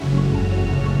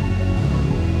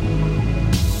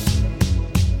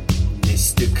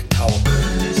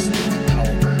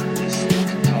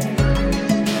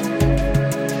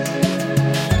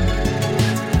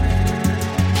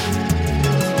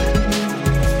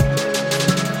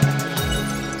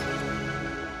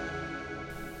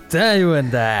За юу вэ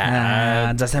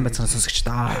да. За сайн байцгаана сонсогч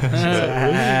та.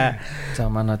 За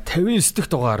манай 59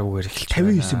 дахь дугаар үгээр эхэлж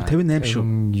 59 58 шүү.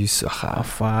 9 баха.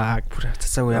 Fuck. Бүр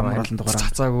цацаагүй ямар олон дугаар.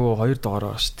 Цацаагүй 2 дугаар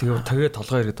байна шүү. Тэгээ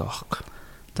толгой ирээд байгаа байхгүй.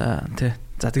 За тий.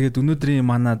 За тэгээд өнөөдрийн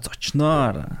манай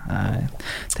зочноор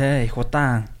тий их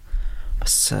удаан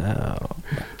бас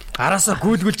араасаа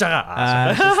гүйлгүүлж байгаа.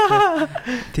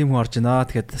 Тим хүн орж байна.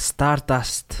 Тэгээд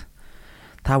Stardust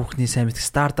та бүхний сайн мэдэх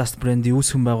Stardust брендийн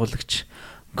үүсгэн байгуулагч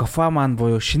Гофа маань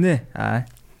буюу шинэ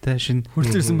тэ шинэ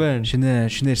хүрэлцэрсэн байна. Шинэ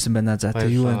ирсэн байна. За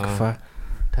тэг юу вэ Гофа?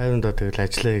 50 доо тэгэл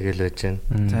ажиллая гэж байж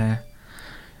байна.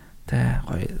 Тэ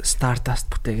гоё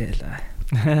Stardust бүтээгээл.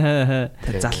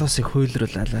 Тэг залуусыг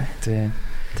хуйлрууллаа. Тэ.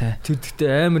 Тэр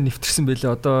гэхдээ амар нэвтэрсэн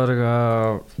байлээ.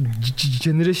 Одоо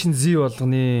Generation Z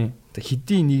болгоны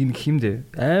хэдийн нэг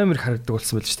хэмдэ амар харагдаг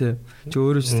болсон байл ч тэ. Чи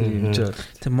өөрөө ч юм жаа.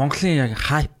 Тэг Монголын яг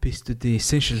hype beast-үүдийн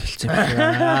essential болсон юм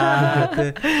байна.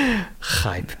 Тэ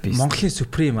hype beast. Монголын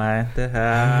supreme тэ.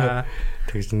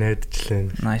 Тэгж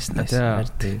найдажлаа. Nice.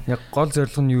 Яг гол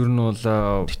зорилго нь юу нь бол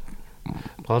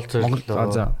гол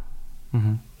зорилго.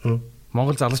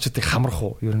 Монгол залуучуудыг хамрах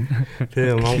уу ер нь.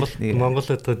 Тийм Монгол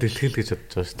одоо дэлхийл гэж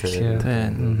бодож байгаа шүү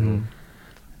дээ.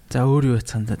 За өөр юу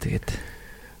цаандаа тэгээд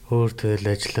өөр тэгэл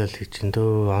ажиллал хийж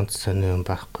өндөө онц сони юм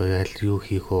байхгүй аль юу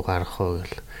хийх үү гарах уу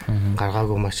гэл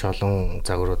гаргаагүй маш олон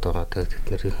загварууд байгаа. Тэгээд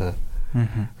тэднэрийн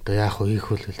одоо яах вэ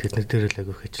хийх үл тэднэр дээр л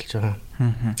агиох ажиллаж байгаа.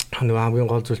 Нэг хамгийн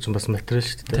гол зүйл чинь бас материал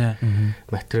шүү дээ.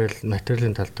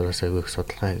 Материалын тал дээр бас агиох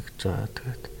судалгаа хийж байгаа.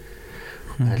 Тэгээд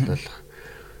аль болох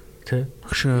тэ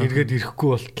эргээд ирэхгүй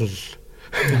болтол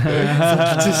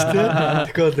судалж шүү дээ.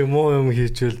 Тэгэхээр муу юм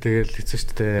хийчихвэл тэгэл хэцүү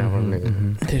шүү дээ. Ямар нэг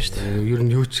тийм шүү дээ. Ер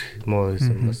нь юу ч муу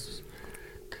юм бас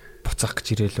буцаах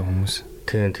гэж ирээл хүмүүс.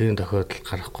 Тийм тохиолдол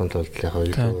гарахгүй тулд яг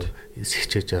илүү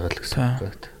сэгчээж байгаа л гэсэн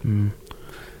үг байна.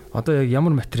 Одоо яг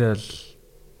ямар материал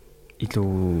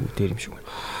илүү дээр юм шиг байна.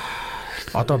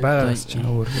 Одоо байгаагаас чинь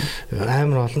өөр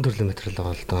амар олон төрлийн материал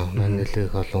байгаа л доо.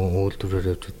 Нэлээд олон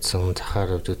үйлдвэрээр авч үзсэн,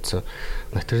 захаар авч үзсэн.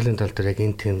 Материалын тал дээр яг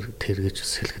энэ тэр гэж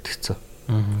хэлэхэд хэцүү.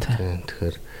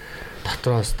 Тэгэхээр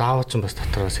дотроос даавч бас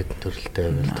дотроос хэдэн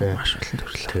төрөлтэй байвал тийм маш олон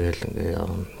төрөл. Тэгэл ингээ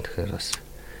явна. Тэгэхээр бас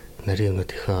нарийн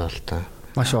юмуд ихээ бол та.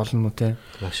 Маш олон уу тийм.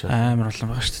 Амар олон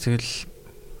байгаа шүү дээ. Тэгэл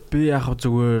би яг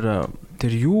зүгээр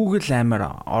тэр юуг л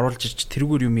амар оруулж ирж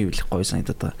тэрүүгээр юм хийх гоё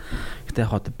санагдаад байгаа. Гэтэ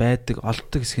яг одоо байдаг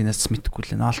олддог хэсгээс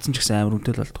мэдхгүй л нэ. Олцсон ч гэсэн амар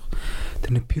үнэтэй л болдог.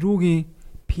 Тэр нэг Перугийн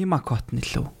Pima Cotton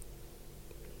лөө.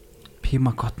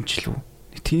 Pima Cotton ч лөө.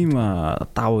 Тийм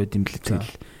даав байд юм блэ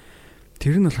тэгэл.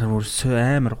 Тэр нь болохоор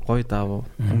амар гоё даав.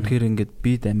 Үнэхээр ингээд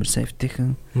бид амар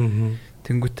савтайхан.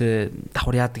 Тэнгүүтээ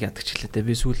давхар яадаг ч хэлээ.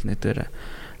 Би сүүл нэгдэр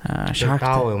шаак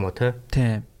даав юм уу те?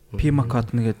 Тийм. Pima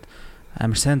Cotton гэдэг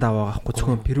амар сайн даав байхгүй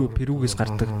зөвхөн Перугээс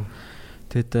гардаг.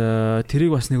 Тэгэд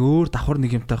тэрийг бас нэг өөр давхар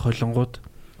нэг юмтай холонгууд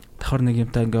давхар нэг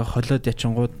юмтай ингээ холиод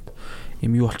ячингууд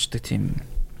юм юу болчдөг тийм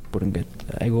бүр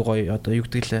ингээд айгуу гоё одоо юу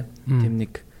гэдэг лээ. Тийм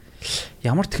нэг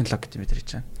ямар технологи гэдэг юм дээр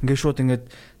чинь. Ингээ шууд ингээд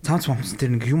цаанц момцсон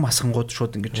тэр нэг юм асгангууд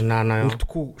шууд ингээд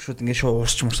үлдэхгүй шууд ингээ шууд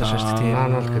уурч мурсаа шаарддаг тийм.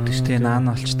 Наанал гэдэг чинь. Тийм наан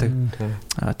болчдөг.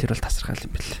 Тэр бол тасархал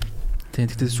юм бэл.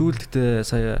 Тийм тэгтээ сүүлдээ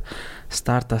сая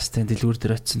Stardust-ын дэлгүүр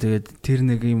дээр очсон. Тэгээд тэр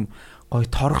нэг юм гоё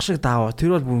торох шиг даав.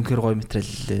 Тэр бол бүр үнэхээр гоё материал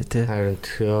лээ тий. Харин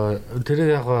тэр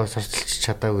яг сарчилж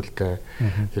чадаагүй л дээ.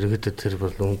 Ерөөдөө тэр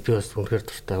бол би бас үнэхээр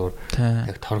дуртай бүр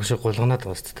яг торох шиг гулганаад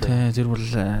байгаа шүү дээ. Тий тэр бол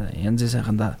янз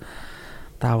сайхан даав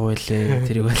байлээ.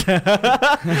 Тэрийг бол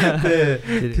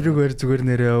тэрүүгээр зүгээр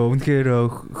нэрээ үнэхээр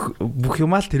бүх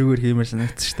юмаа л тэрүүгээр хиймээр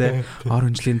санагдчих шүү дээ. Ор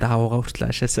хөнжлийн даавгаа хүртэл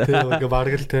ашаасаа. Тий ингээ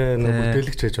бараг л тий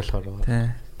бүтээлэгч байж болохоор.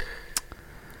 Тий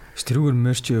тэрүүгээр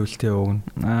мерч өвөлтэй өгнө.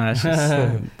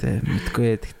 Тэг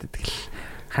мэдгүй тэгэл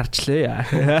харчлаа яа.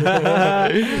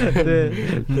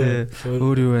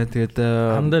 Өөр юу вэ? Тэгээд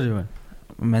хамдаар юу вэ?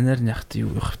 Манер яхад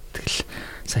юу явах тэгэл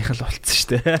саяхан л болцсон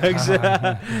шүү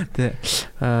дээ.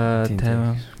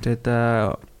 Тэгээд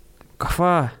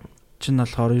Гофа чинь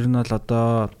болохоор ер нь бол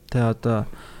одоо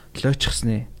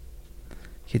лойчсны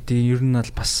хэдий ер нь бол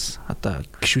бас одоо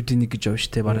гişүүдийн нэг гэж явж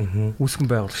штэ баг үүсгэн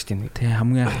байгуулагч тийм нэг. Тэг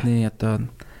хамгийн анхны одоо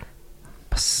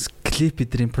бас клип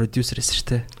эдрийн продюсер эсэр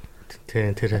штэ.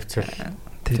 Тийм тэр хавцал.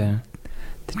 Тийм.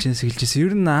 Тэжээс эхэлжсэн.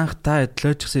 Ер нь анх та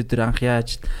лойчс эдэр анх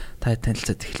яаж та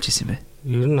танилцаад эхэлжсэн юм бэ?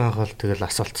 Ер нь анх бол тэгэл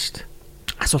асуулт штэ.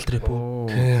 Асуулт рэп үү?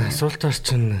 Тийм асуултаар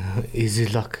чинь Easy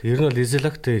Lock. Ер нь бол Easy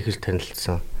Lock-тэй ихэл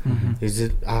танилцсан.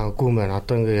 Гүү маань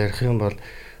одоо ингээ ярих юм бол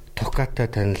Тукатай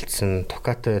танилцсан.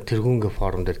 Тукатай тэргүүнгээ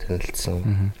форум дээр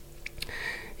танилцсан.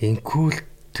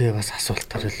 Инкултэй бас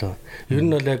асуултаар лөө. Ер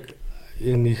нь бол яг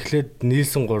энэ эхлээд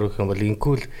нийлсэн 3 гэх юм бол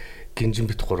инкул гинжин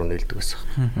бит 3 нээлдэг байсан.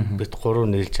 Бит 3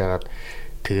 нээлж агаад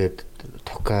тэгээд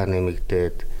тука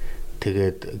нэмэгдээд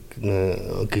тэгээд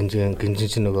гинжин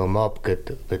чинь нөгөө mob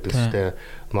гэдэг үстэй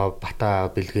mob бата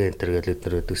бэлгээ энэ төр гэдэг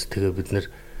эднэр байдаг ус. Тэгээ бид нэр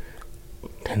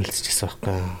танилцчихсан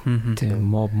байхгүй. Тийм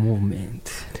mob movement.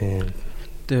 Тийм.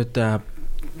 Тэгээд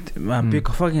би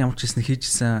Кофагийн ямар ч гэсэн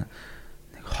хийжсэн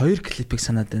 2 клипийг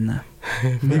санаад байна.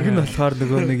 Нэг нь болохоор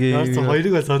нөгөө нэг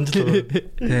хоёрыг бас санджлаа.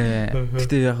 Тий.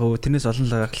 Гэтэ яг тэрнээс олон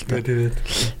л байгаа л та.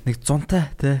 Нэг 100-тай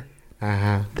тий.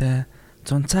 Ааха. Тий.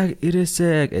 100 цаг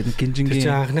ирээсэ гэдэг гинжингийн. Тэр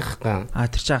чинь анхных гаа.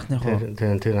 Тэр чинь анхных уу?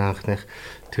 Тийм тэр анхных.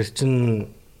 Тэр чинь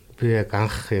би яг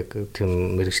анх яг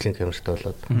тийм мэрэгжлийн камертай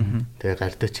болоод тэгээ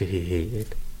гардаа чи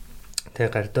хийгээд.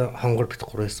 Тэгээ гардаа хонгор бит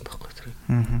 3 байсан байхгүй тэр.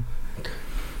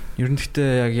 Ер нь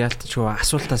гэхдээ яг яалтчгүй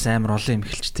асуултаас амар олон юм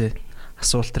эхэлжтэй.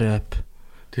 Асуулт рэп.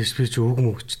 Тэгс би чи үг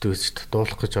мөгчдөг байсан ч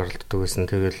дуулах гэж оролддог байсан.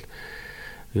 Тэгэл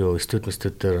ёо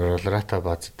студент дээр рата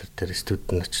бааз дээр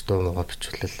студент очиж дуу мага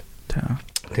бичүүлэл.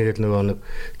 Тэгэл нөгөө нэг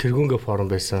тэргүүнгээ форум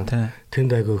байсан.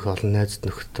 Тэнд айгүй их олон найз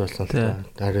нөхдөд болсон.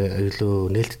 Дараа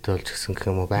илүү нээлттэй болж гисэн гэх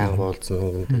юм уу байнга уулзсан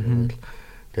юм.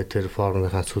 Тэгээд тэр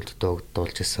форумынхаа сүлд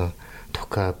дуулж исэн.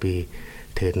 Тука би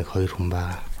тэгээд нэг 2 хүн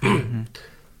баа.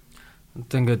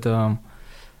 Тэгээд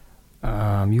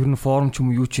ер нь форум ч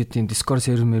юм уу юу ч гэдэг Discord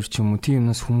сервер ч юм уу тийм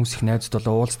юмнаас хүмүүс их найзууд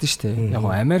болоо уулздаг шүү дээ. Яг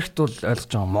Америкт бол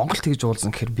ойлгож байгаа Монголд тэгж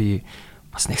уулзсан гэхээр би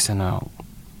бас нэг санаа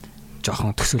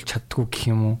жоохон төсөөлж чаддгүй гэх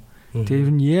юм уу. Тэгээ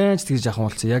ер нь яаж тэгж яхан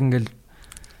уулзсан. Яг ингээл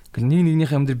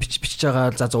нэгнийхээ юм дээр бичиж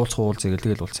байгаа за уулзах уулзъя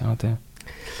гэл тэгэл уулзсан тийм.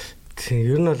 Тийм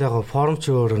ер нь бол яг форум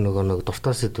ч өөр нөгөө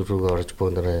дуртай сэдвүүрээ орж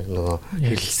бөөнөрөө нөгөө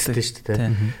хэлэлцдэг шүү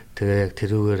дээ. Тэгээ яг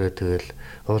тэрүүгээрээ тэгэл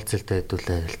уулзалтаа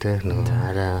хэдүүлээ гэл те нөгөө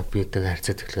арай биетэйг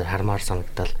харьцаад тэгэхээр хармаар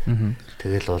санагдал.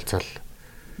 Тэгэл уулзаал.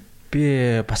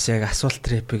 Би бас яг асуулт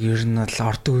рэпийг ер нь бол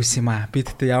ордог байсан юм аа. Би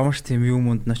тэгтээ ямар ч тийм юм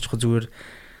монд ночих зүгээр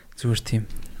тийм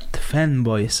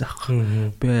fanboy эсэх.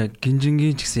 Би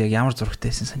гинжингийн ч гэсэн яг ямар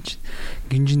зурагтай байсан санаж.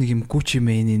 Гинжин нэг юм Gucci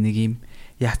Mane нэг юм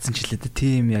яатсан ч хэлээд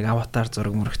тийм яг аватар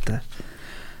зураг мөрөгтэй.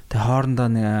 Тэгээ хоорондоо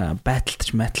нэг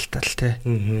байталтч майталтал те.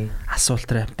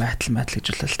 Асуулт рэп байтал гэж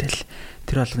болол тэл.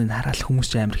 Тэр болгоныг хараал хүмүүс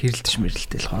ч амар хэрэлдэж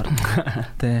мэрэлдэл хооронд.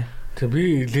 Тэ. Тэгээ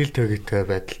би лилтэйгтэй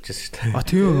байдалж шүү дээ. А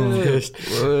тийм.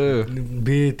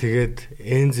 Би тэгээд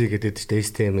Enzi гэдэг шүү дээ.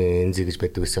 STM Enzi гэж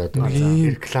байдаг гэсэн.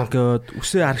 Реклам гээд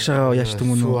үсээ аргашаа яачдаг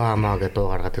юм уу? Суамаа гэдэг дуу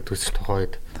гаргаад байдаг шүү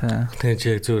тухайд. Тэгээ чи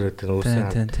яг зөөрөд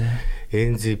үсээ.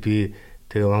 Enzi би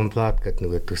тэгээ OneBlood гэдэг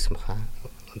нэг өгдөгсөн баха.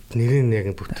 Нэрийг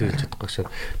яг бүтээлж чадахгүй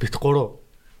шүү. Бит 3.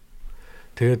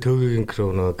 Тэгээ төгөгийн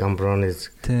crew нөө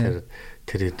Gambronis тэр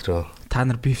идрөө. Та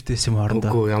нар бифтэйс юм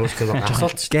орондоо. Үгүй ямар ч юм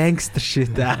асуулт гангстер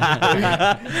shit.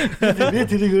 Би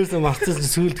тэрийг өөрөөсөө марцсан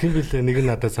сүүлд хэн бэлээ нэг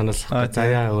нь надад санаалах. За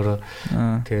яа өөрөө.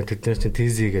 Тэгээ тэд нар чинь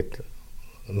Tizi гэдэг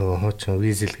нөгөө хуучин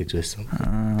Weasel гэж байсан.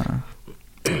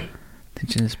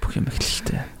 Тэнчнээс бүх юм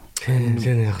эхэллээ.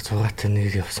 Тэгээ яг цугаатай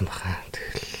нэг явсан баха.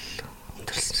 Тэгэл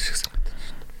өндөрсөн шиг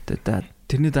санагдаж.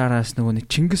 Тэрний дараас нөгөө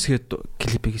нэг Чингис гээд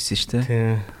клипийг хийсэн шүү дээ.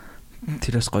 Тийм.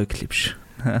 Тэрээс гоё клип ш.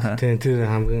 Тийм тэр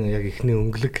хамгийн яг ихний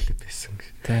өнгөлөг клип байсан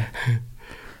гэж. Тийм.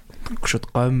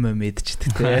 Шууд гом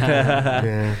мэдчихдээ.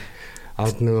 Тийм.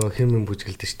 Ауд нөгөө хэмэн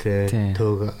бүжгэлдэж штэ.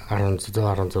 Төг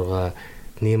 16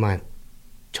 Нима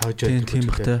Чожо. Тийм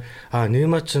бахтай.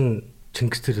 Нима чинь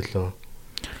Чингис тэр лөө.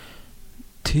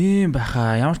 Тийм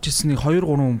байхаа. Ямар ч хэсэг нэг 2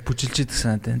 3 бүжилж идэг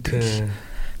санаад байна. Тэгэл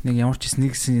нэг ямар ч хэсэг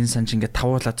нэг санж ингээд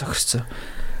тавуулаа зогсцоо.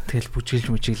 Тэгэл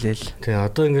бүжиглээл. Тий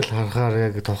одоо ингээл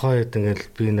харахаар яг тухайн үед ингээл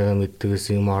би нэг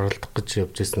мэддэгээс юм оролдох гэж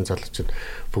явж байсан залуучууд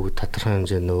бүгд тодорхой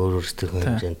хэмжээнд өөр өөрсдийнхөө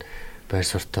хэмжээнд байр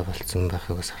суртаа болцсон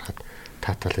байхыг бас харахад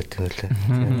таатал гэдэг юм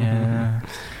лээ.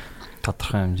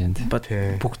 Тодорхой хэмжээнд.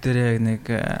 Бүгдээрээ яг нэг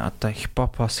одоо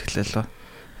хипхопоос эхлэлээ.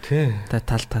 Тий.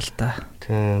 Тал.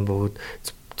 Тий бүгд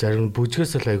зарим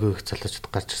бүжгээс л айгүй их залуучууд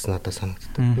гарч ирсэн надад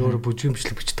санагддаг. Би өөрөө бүжгийн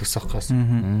бичлэг бичдэг сахаас.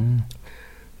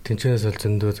 Тэнчнээс л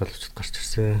зөндөө залуучууд гарч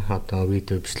ирсэн. Одоо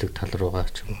видео бичлэг тал руугаа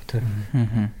ч юм уу тий.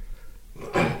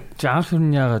 Чи анх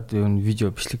нь яагаад юу видео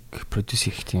бичлэг продюс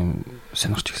хийх тийм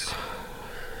сонирхч ирсэн?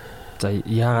 За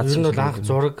яагаад юм бол анх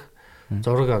зураг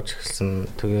авч эхэлсэн.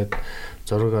 Тэгээд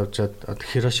зураг авчаад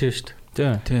Хироши шүү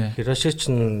дээ. Тий. Хироши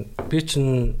чинь би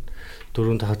чинь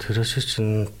 4 тахад Хироши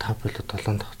чинь 5 болоо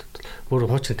 7 тахад. Өөр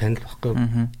хуучин танил байхгүй.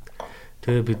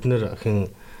 Тэгээ бид нэр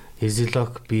хин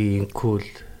Easy-Lock би Cool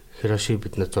Хироши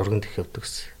бид нэр зурганд их явдаг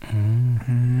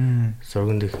гэсэн.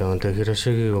 Зурганд их явна. Тэгээ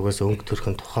Хирошигийн угаас өнгө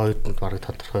төрхөн тухайн үед нь бараг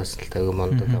тодорхой байсан л тайг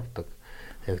мондод явдаг.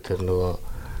 Яг тэр нөгөө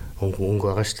өнгө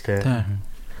байгаа шүү дээ.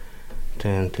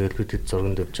 Тэгэл бид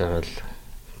зурганд явж байгаа л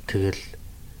тэгэл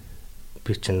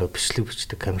би ч нөгөө бичлэг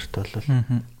бичдэг камертай болол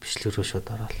бичлэг рүү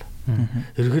шууд ороод.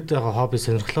 Ерөөд яг хобби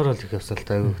сонирхлоор л их явсан л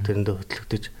тайг тэрэндээ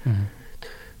хөтлөгдөж.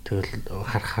 Тэгэл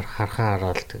харахаа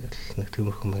хараад тэгэл нэг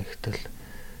тиймэрхүү маягтай л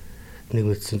нэг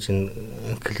мэдсэн чинь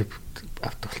клип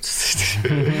авт болчихсон шүү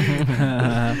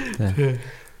дээ.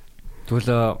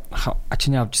 Тэгвэл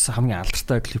ачны авчихсан хамгийн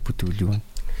алдартай клипүүд үл юу вэ?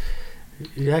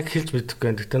 Яг хэлж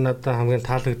мэдэхгүй. Гэтэ надад хамгийн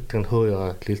таалагддаг нь хөө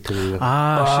яа лилтэй юу.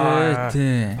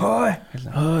 Тий. Хой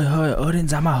өрийн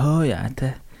замаа хөө яа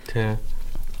тий. Тий.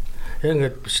 Яг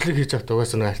ингээд бичлэг хийж авт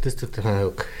угаасаа нэг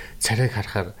артистуудын царайг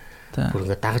харахаар бүр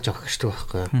ингээд дагаж авах гэжтэй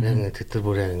байхгүй. Яг ингээд тэд нар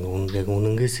бүр яг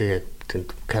үнэнгээсээ яг тэнд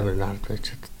камерын хард байж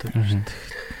чаддаг шүү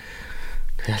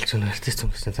дээ. Ялч нь артист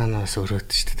хүмүүсийн цаанаас өрөөд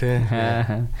шүү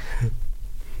дээ.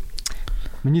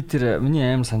 Миний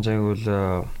аим санджааг бол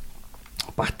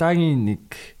Батагийн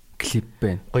нэг клип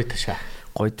байна. Гоё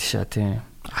ташаа тийм.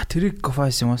 Тэрийг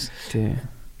кофайс юм уу? Тий.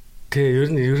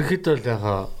 Тэгээ ерөнхийдөө бол яг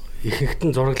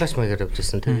ихэнхдээ зураглаач маягаар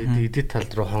явжсэн. Тэгээ эдит тал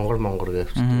руу хонгор монгор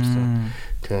явчихсан.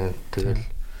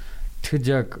 Тэгэхэд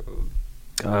яг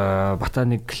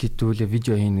Батааны клипүүлээ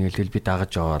видео хийнэ гэлээ би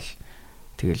дагаж аваад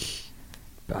тэгэл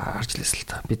харж лээсэл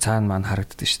та. Би цаана маань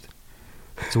харагддаг шүү дээ.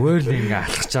 Зүгээр л ингээ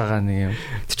алхаж байгаа нэг юм.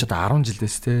 Тэг ч одоо 10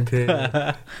 жилээс тий. Тий.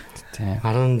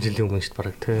 10 жилийн өмнө шүү дээ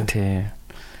баг тий. Тий.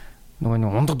 Нөгөө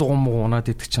нэг ундаг дугуй муу унаад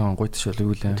идэх чинь гойдш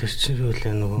бол юу лээ. Тэр чинь юу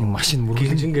лээ нөгөө машин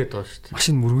мөргөлн гинжингээд байгаа шүү дээ.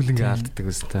 Машин мөргөлнгээ алддаг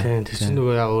үстэй. Тий. Тэр чинь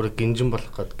нөгөө яг өөр гинжин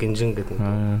болох гээд гинжин гэдэг.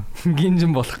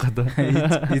 Гинжин болох гэдэг.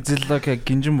 Эзэллог яг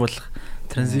гинжин болох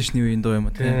транзишны үеийн дуу юм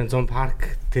уу тий. Тий. Зон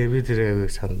парк тий би тэр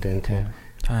санд байна тий.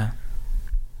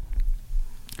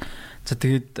 За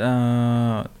тэгээд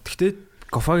тэгтээ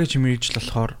кофагийн чимэрэгжил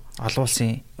болохоор олон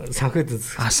улсын санхүү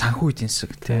эдийн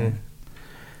засаг тий.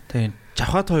 Тэгээд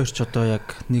Жавхат хоёр ч одоо яг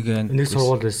нэг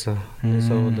сургууль байсан.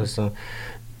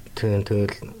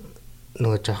 Тэгэл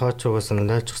нөгөө Жавхат чугаас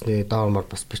найзчсны даавар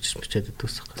бас бичээд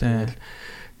өгсөн.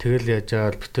 Тэгэл яаж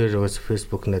яавал битээр уус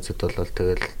Facebook найзууд бол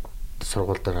тэгэл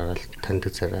сургууль дээр хараад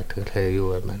таньдаг царай тэгэл хаяа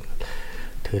юу байна.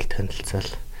 Тэгэл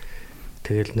танилцаал.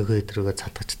 Тэгэл нөгөө өдрөөгөө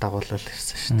цадгаж дагуулаад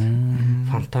ирсэн шүү дээ.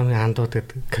 Фантомын андууд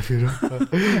гэдэг кафе руу.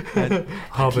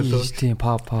 Хавлоо. Тийм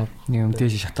пап юм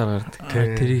дээш шатаар гардаг.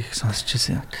 Тэрийг сонсч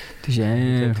байсан. Тийш аа.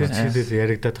 Тэр чиглэл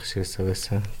яригадах шиг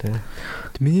байсан тий.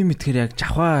 Миний мэдхээр яг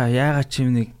Жавха яагаад ч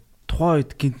юм нэг тухайн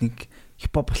үед гинт нэг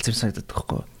хипхоп болсон юм санагдаад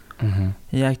байгаа байхгүй.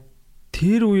 Яг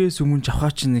тэр үеэс өмнө Жавха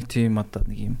ч нэг тийм одоо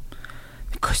нэг юм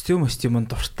костюм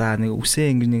дуртай нэг үсээ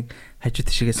ингэ нэг хажуу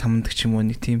тишээгээ самдаг ч юм уу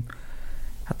нэг тийм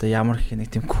одоо ямар их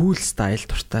нэг тийм cool style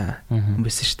дуртай юм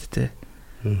байсан шүү дээ тий.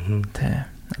 Тий.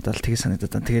 Одоо л тгий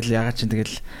санагдаад байна. Тэгэл ягаад ч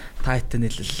тэгэл тайттай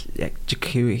нийлэл яг жиг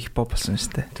хипхоп болсон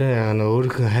шүү дээ. Тий яа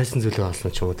нөгөө өөрийнхөө хайсан зүйлээ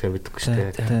олсон ч юм уу тий мэдгүй шүү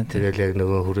дээ. Тэгэл яг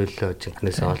нөгөө хүрээлээ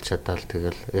жинкнээс олж чадаал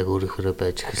тэгэл яг өөрийнхөө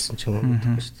байж эхэлсэн ч юм уу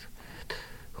мэдгүй шүү дээ.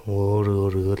 Өөрөө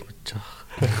л мэдж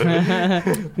байгаа.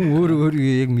 Өөрөө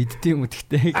яг мэддэм үү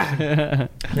тэгтээ.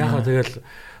 Яг тэгэл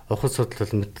ухад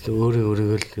судлал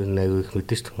өөрийгөө л юу нэг их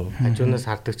мэдэн шүү дээ. Хажуунаас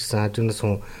хардаг гэсэн хажуунаас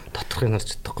хүн доторхыг харж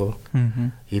чадахгүй.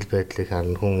 Ил байдлыг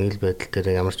харна. Хүн ил байдал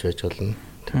дээр ямар ч байж болно.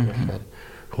 Тэгэхээр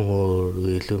хүн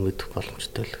өөрөө илүү мэдэх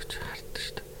боломжтой л гэж хардаг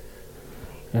шүү дээ.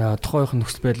 Яа тухайх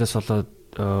нөхцөл байдлаас болоод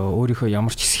өөрийнхөө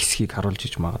ямар ч хэсгийг харуулж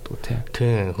иж магадгүй тий.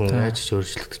 Тий, хүн яаж ч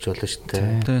өөрчлөгдөж болно шүү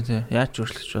дээ. Тий. Яаж ч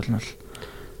өөрчлөж болно л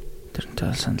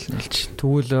тэрнтэй санал нийлж.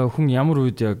 Тэгвэл хүн ямар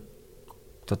үед яг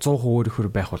 100%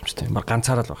 өөрийнхөө байх боломжтой юм.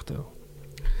 Ганцаараа л байх таа юу.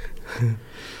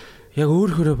 Яг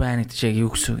өөрийнхөө байна гэдэг чинь яг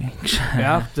юу гэсэн үг юм.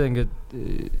 Яг та ингээд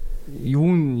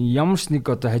ямар ч нэг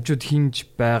одоо хажууд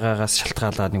хинж байгаагаас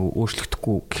шалтгаалаад нэг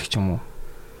өөрчлөгдөхгүй гэх юм уу.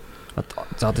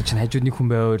 За одоо чинь хажууд нэг хүн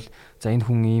байвал за энэ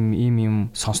хүн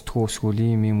ийм сонсдгоо эсвэл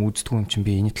ийм үздэггүй юм чинь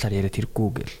би энэ талаар яриад хэрэггүй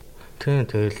гэл. Тийм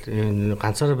тэгэл энэ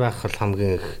ганцаараа байх л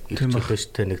хамгийн их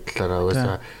чөлөөтэй нэг талаараа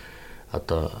угаасаа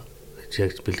одоо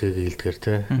яг бэлгээгээ хэлдгэр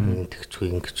те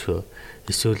тэгчгүй ингэчгүй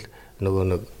эсвэл нөгөө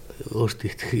нэг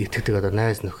өөртөө итгэдэг одоо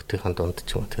найз нөхдөхийн донд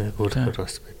ч юм уу те өөрөөр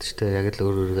бас байдаг шүү дээ. Яг л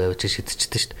өөрөөрөө авчиж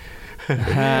шидчихдэг шүү дээ.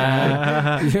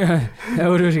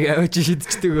 Өөрөөрөө авчиж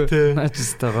шидчихдэг.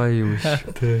 Наачс та гоё юм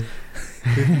шүү.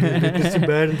 Бид чинь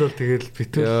байранд бол тэгэл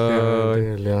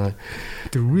битүүл тэгэл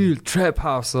the real trap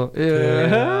house.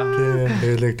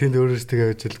 Тэгэл яг тэнд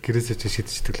өөрөөсөө авчиж гэрээсээ ч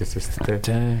шидчихдэг лээс шүү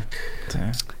дээ.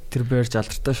 Тэр байрч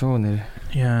алдартай шүү нэр.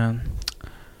 Яа.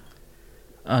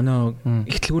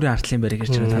 Ихтлгүүрийн артлын байр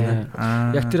гэж байна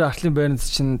та. Яг тэр артлын байранд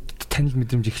чинь танил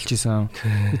мэдрэмж эхэлчихсэн.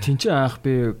 Тинч анх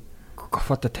би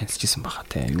кофотой танилцчихсан баха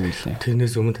те. Юу вэ?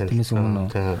 Тэрнээс өмнө танилцсан.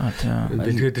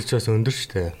 Бэлгээд ч бас өндөр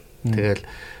шүү дээ. Тэгэл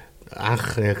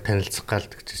анх яг танилцах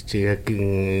галт гэж чи яг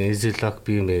эзэлог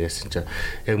би юм яасан чи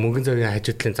яг мөнгөн цагийн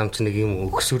хажуудлын зам чи нэг юм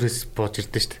өгсүрээс бууж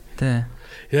ирдэ шүү дээ.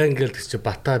 Тий. Яг ингээл гэж чи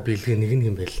бата бэлгээ нэг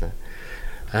юм байлаа.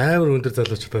 амар өндөр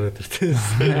залуучууд ороод ирсэн.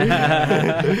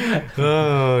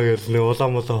 Гэл нэг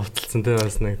улаан хувцалсан те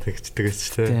бас нэг тэгчдэг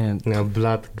ч те. Нэг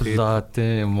blood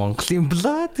те Монголын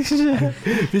blood гэж.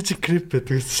 Би чи крип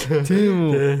байдаг ч.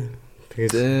 Тийм үү.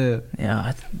 Тэгээд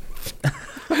яа.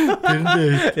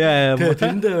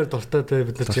 Тэрэндээ дуртай те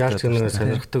бид нар яалч нэг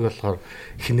сонирхдаг болохоор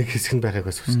хинэг хэсэг нь байхыг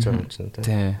бас хүсэж байгаа юм чинь те.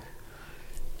 Тийм.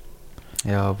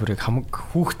 Яа бүрийг хамаг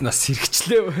хүүхэд нас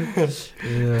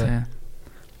сэргчлээ.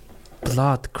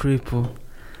 Blood creep.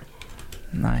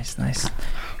 Nice.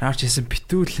 Яарч хийсэн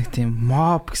битүүл нэг тийм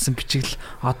mob гэсэн бичиг л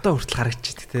одоо хүртэл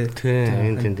харагдчих тий.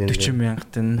 Тийм. 40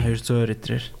 мянгат нь 200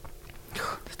 эдрээр.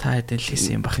 Та хэдэл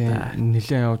хийсэн юм бах та.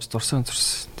 Нилээн явж дурсан.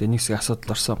 Тэгээ нэг хэсэг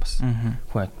асуудал орсон бас.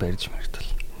 Хүн барьж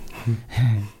мэрдэл.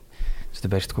 Зөв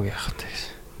барьдаггүй яах вэ?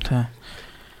 Тий.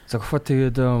 За гофо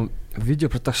тэгээд видео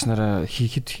продакшнаар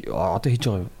хийхэд одоо хийж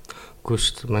байгаа юу? Үгүй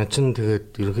шүү дээ. Ман ч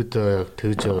тэгээд ерөнхийдөө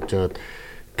тэгж яваад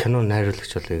кино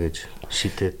найруулагч болъё гэж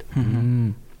шийдээд.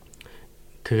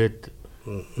 Тэгээд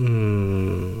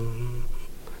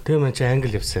тэгээ ман чи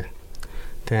англи явсан.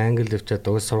 Тэгээ англи явчаад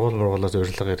уус сургуулиас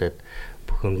урилга ирээд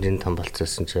бүх юмдын том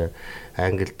болцсон чи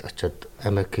англид очиод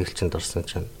Америк хэлчинд орсон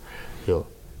чинь ёо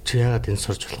чи яагаад энэ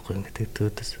сурч болохгүй ингээд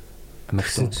дөөдөөс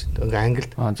Америксэн чи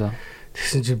англид за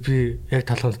тэгсэн чи би яг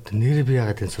талханд нэрээ би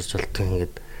яагаад энэ сурч болтго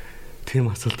ингээд тийм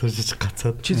асуулт төрж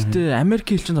гацаад чи тэгтээ Америк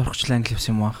хэлчинд орохчлаа англи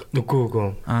явсан юм аа?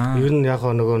 Үгүй. Ер нь яг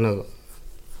нөгөө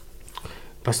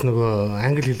бас нөгөө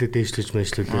англи хэлээр дээшлэж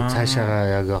мэйшлүүлээ цаашаага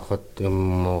яг явахад юм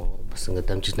бас ингээд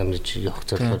дамжиж явах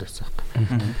зорилгоор байсан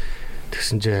юм.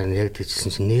 Тэгсэн чинь яг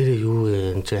тэгсэн чинь нэрээ юу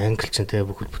вэ? Энд чинь англи чинь тэ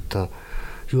бүгд бүтэн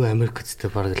юу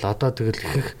Америктэй баг л одоо тэгэл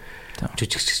ихэнх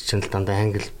жүжигч чинь л дандаа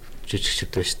англи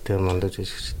жүжигчд байна шүү дээ. Мондоо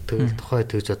жүжигч. Тэгэл тухай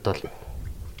тэгж бодоол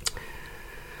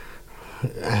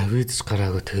видео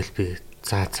гараагүй тэгэл би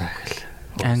заа гэл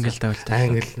англи тавилтаа.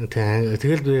 Англи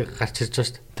тэгэл би гарч ирж байгаа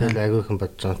шүү дээ. Тэгэл айгүйхан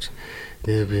бодож байгаа юм чи.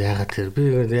 Нэр би яагаад тэр би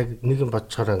яг нэг юм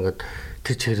бодчоор ингээд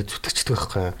тэр чигээр зүтгэждэг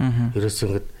байхгүй. Ерөөсөө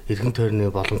ингээд эргэн тойрны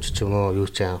боломж ч юм уу юу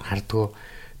ч хардггүй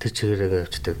тэр чигээрээ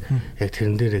явчихдаг. Яг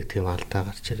тэрэн дээр яг тийм алдаа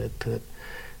гарч ирээд тэгээд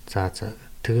за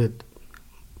тэгээд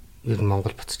ер нь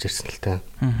Монгол буцаж ирсэн л та.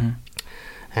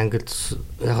 Англид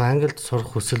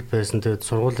сурах хүсэл байсан. Тэгээд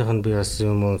сургуулийнх нь би бас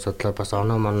юм уу судлаа бас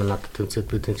оноо маань надад тэмцээд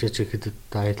би тэнцэж ихэд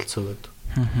аялцсан гэдэг.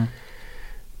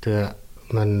 Тэгээ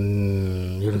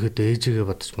мань ерөнхийдөө ээжигээ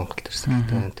бодож Монголд ирсэн.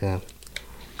 Тэгээ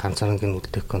ганцаарнгийн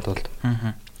үлдэхгүй тулд.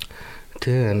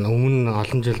 Тэгээ өмнө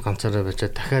олон жил ганцаараа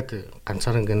байжаа дахиад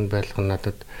ганцаарнгийн байлах нь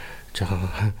надад жоохон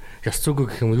яс зүгөө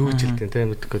гэх юм юу гэж хэлдэг те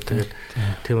мэдгүй. Тэгээд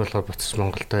тийм болохоор буцаж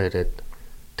Монголдоо ирээд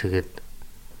тэгээд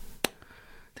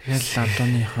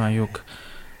лавдоныхаа юг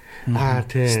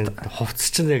тийм хувцс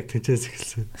чинь яг тэнцээс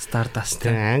эхэлсэн. Stardust.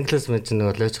 Тэгээ англиас мэж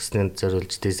нөгөө логиксны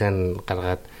зориулж дизайн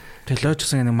гаргаад тэгээ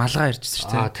логиксын нэг малгай иржсэн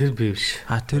шүү дээ. Тэр би биш.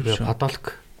 Тэр биш.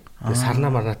 Подолк. Сарна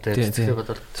маргатай тэгээ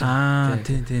бодолт.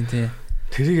 Тийм.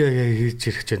 Тэрийг яг хийж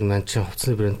ирэхчээд маань чинь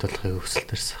хувцсны брэнд болохыг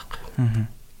хүсэлтэрсэн байхгүй.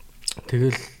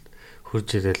 Тэгэл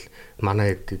хурж ирэл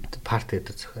манай парти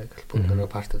дээр зохио гэл бүгдөө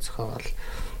парти зохиовал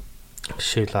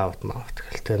шил аут маавт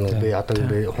гэл тэ би одоо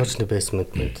хуучны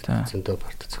basement зөндөө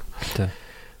парти зохио.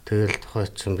 Тэгэл тухай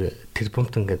чинь би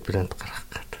Тэрбумтон гэдэг брэнд гаргах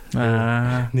гэдэг.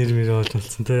 Нэр мөр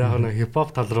олсон тэ яг нэг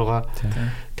хипхоп тал руугаа.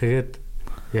 Тэгээд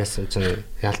яасан чинь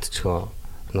яалтчгоо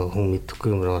нөгөө хүн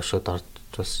мэдхгүй юм руу шууд орж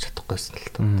бас чадахгүйсэн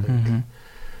л тоо.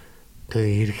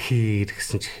 Тэгээ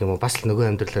иргэсэн ч гэх юм уу бас л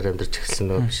нөгөө амьдралаар амьдарч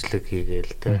эхэлсэн нөгөө бичлэг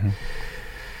хийгээл тэ.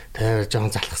 Тэгээ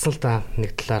жоохон залхсан л да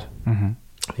нэг талаар.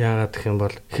 Яагаад гэх юм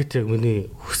бол хит яг миний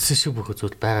хүссэн шиг бүх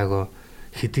зүйл байгаагүй.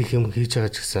 Хэдийх юм хийж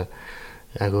байгаа ч гэсэн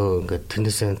айгу ингээд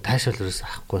тэрнээсээ таашаал өрөөс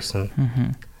авахгүйсэн.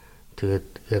 Тэгээд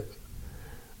яг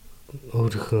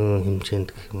өөрийнхөө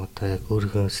хэмжээнд гэх юм уу та яг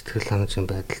өөрийнхөө сэтгэл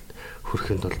ханамжийн байдалд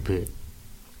хүрэхэд бол би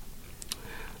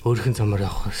өөрхийн замаар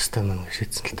явах хэрэгтэй мэн гэж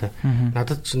шийдсэн л та.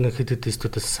 Надад ч нэг хэд хэд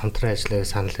студиэс самтраа ажиллаа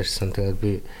санал ирсэн. Тэгээд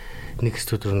би нэг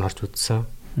студи руу орж үзсэн.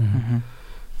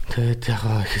 Тэгээд яг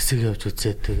хэсэг явж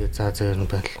үзээд тэгээд за ер нь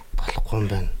болохгүй юм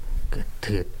байна гэд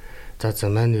тэгээд за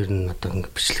маань ер нь одоо ингэ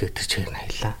бичлэгээ тэр чигээр нь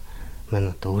хаялаа.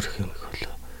 Маань одоо өөрөх юм их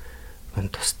болоо. Маань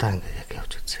тусдаа ингэ яг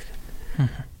явж үзье гэд.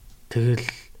 Тэгэл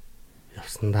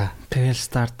явсан да. Тэгэл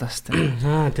Stardust.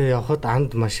 Тэгээ явхад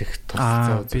анд маш их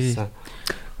туссан.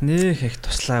 Нэх их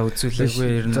туслаа үзүүлээгүй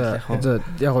ер нь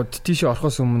яг тийш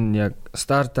орохоос өмнө яг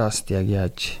Stardust яг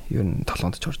яаж ер нь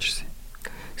толгонд ч орж ирсэн.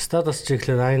 Stardust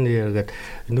чиглэлээр Айн гэдэг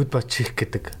нүд бат чих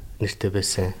гэдэг нэртэй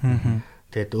байсан.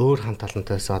 Тэгээд өөр хан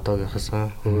талантайсан одоогийнхоос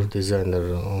өөр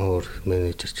дизайнер, өөр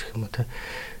менежер ч гэх юм уу те.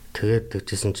 Тэгээд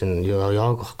тэгжсэн чинь яг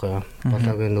байхгүй юу.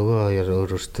 Болоогийн нөгөө хоёр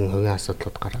өөр өөртөө хувийн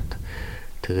асуудлууд гараад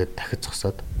тэгээд дахиж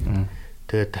зогсоод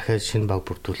тэгээд дахиад шинэ баг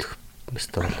бүрдүүлэх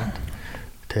ёстой болоод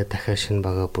Тэгээ дахиад шинэ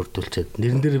бага бүрдүүлчихэд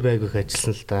нэрэн дээр байгүйх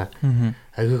ажилласан л да.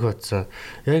 Агиг бодсон.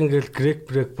 Яг ингээл грек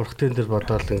брек бурхтын дээр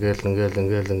бодоол ингээл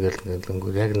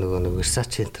яг нөгөө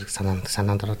Versace энтер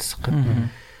санаанд ороод байгаа.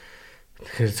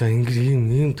 Тэгэхээр за ингээл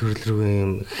ийм төрөл рүү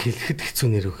ийм хэлэхэд хэцүү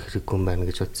нэр өгөх хэрэггүй юм байна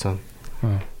гэж бодсон.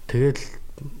 Тэгээд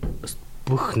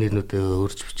бүх нэрнүүдээ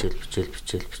өөрч бичээл.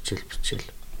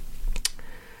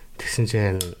 Тэгсэн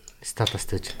чинь статус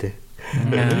тааж дээ.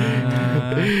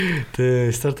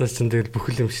 Тэгээ стартап чинь тэгэл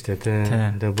бүхэл юм шүү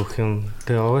дээ. Тэгээ бүх юм.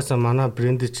 Тэгээ угаасаа манай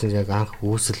брэнд чинь яг анх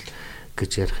үүсэл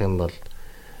гэж ярих юм бол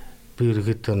би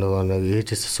ерөөдөө нэг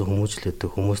ээжээс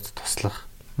хүмүүжлээдэг хүмүүст туслах.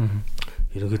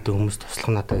 Ерөөдөө хүмүүст туслах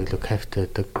надад илүү кайфтай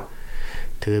байдаг.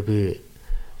 Тэгээ би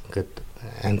ингээд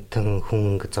амтан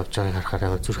хүн ингээд зовж байгааг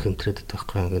харахаар зүрх хэмтрээд байдаг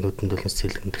байхгүй. Ингээд нүдэн дөлнөс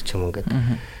сэлгэндэг ч юм ингээд.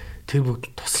 Тэр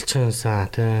бүгд тусалж байгаасаа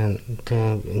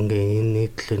тэгээ ингээ энэ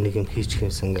нийтлээ нэг юм хийчих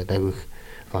юмсан гэдэг айгүй их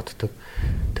боддог.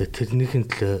 Тэгээ тэрнийхэн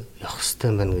төлөө явах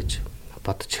хэрэгтэй байна гэж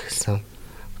бодож эхэлсэн.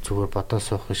 Зүгээр бодоо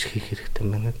суух биш хийх хэрэгтэй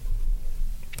байна.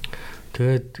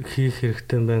 Тэгээд хийх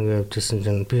хэрэгтэй байна гэвчсэн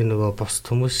чинь би нөгөө бос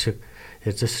хүмүүс шиг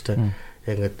ярьж байгаа.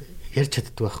 Яг ингээд ярьж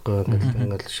чаддаг байхгүй.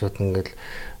 Ингээд шууд ингээд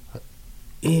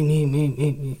ийм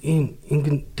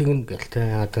тэгэн гэл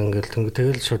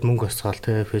тэгэл шууд мөнгө осгоол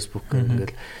те Facebook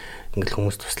ингээд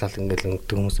хүмүүс туслаад ингээл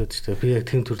өнгөдөг хүмүүсүүд ч би яг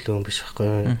тийм төрлийн хүн биш байхгүй.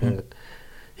 Ингээд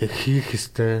яг хийх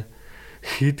хэвээр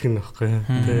хийдэг нь байхгүй.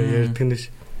 Тэгээ ярьдаг нь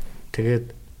ш. Тэгээд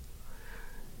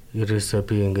ерөөсөө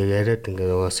би ингээд яриад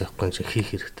ингээд угаасаа явахгүй чинь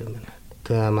хийх хэрэгтэй байна.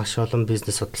 Тэгээ маш олон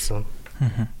бизнес судалсан.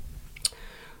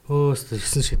 Өөс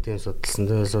 9 шидийн судалсан.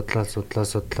 Тэгээ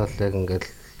судлаад яг ингээд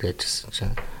яжсэн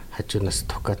чинь хажуунаас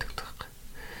токаад гэдэг байхгүй.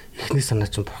 Эхний санаа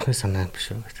чинь бурхны санаа юм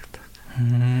биш үү гэдэг.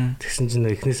 Тэгсэн чинь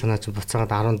эхний санаа чинь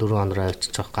буцаагаад 14 он руу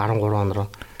авчиж байгаа. 13 он руу.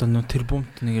 Одоо нөө тэр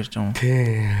бумт нэг ярьж байгаа юм.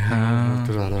 Тий.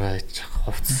 14 он руу авчиж байгаа.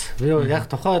 Хувцс. Би яг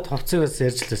тухайд хувцсыг бас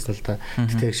ярьж лээсэн л да.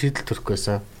 Гэтэ шийдэл төрөх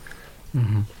байсан.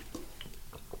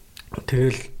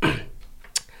 Тэгэл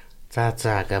за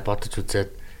гэж бодож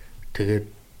үзээд тэгээд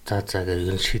за гэж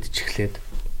ер нь шийдэж эхлээд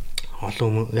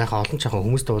олон чахан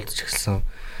хүмүүстэй уулзаж эхэлсэн.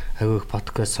 Айгүй их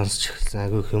подкаст сонсч эхэлсэн.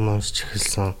 Айгүй их юм уншиж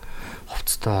эхэлсэн.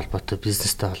 Хувцастай холбоотой,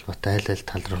 бизнестэй холбоотой айл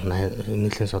тал руу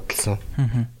нэлээд судалсан.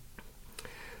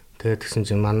 Тэгээд тэгсэн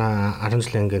чинь манай 10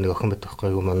 жилийн ангийн нэг охин байдаг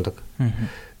байхгүй юу мондөг.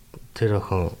 Тэр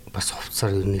охин бас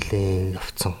хувцсаар нэлээд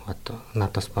явцсан. Одоо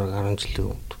надаас баг 10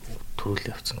 жилийн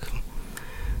төрүүл явцсан гэх юм.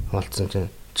 Болцсон чинь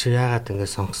чи яагаад ингэ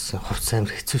сонгосон? Хувцас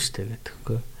амар хэцүү шттэ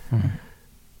гэдэггүй.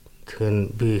 Тэгэхээр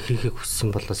би хийхийг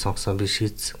хүссэн болоо сонгосон би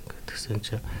шийдсэн гэдгсэн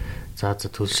чи за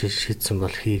түл шийдсэн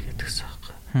бол хий гэдгсэн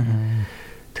байхгүй.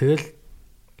 Тэгэл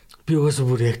би өөөсөө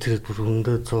бүр яг тэр бүр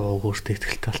өндөө 100% өөртөө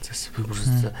ихтэй талцсан. Би бүр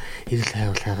ирэл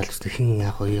хайвал үстэй хин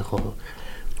яг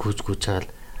гүйж хаал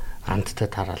андтай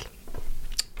тараал.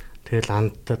 Тэгэл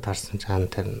андтай тарсан ч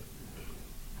андтай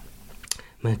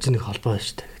манчны холбоо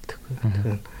байж таа гэдэггүй.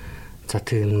 Тэгэхээр за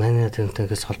тийм манай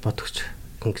тэрнтэйгээс холбоод өгч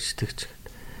ингэж.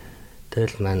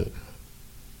 Тэгэл маань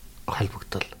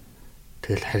холбогдол.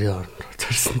 Тэгэл харийн орн руу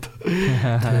зарсан та.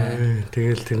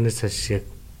 Тэгэл тэрнээс хойш яг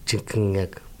жинхэнэ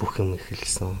яг бүх юм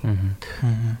эхэлсэн.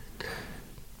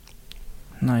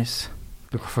 Nice.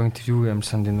 Бэкфэн тэр юу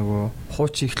ямарсанд нөгөө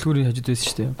хуучин эхлүүрийн хажууд байсан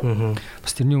шүү дээ.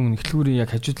 Бас тэрний өмнө эхлүүрийн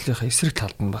яг хажуудлынхаа эсрэг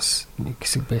талд нь бас нэг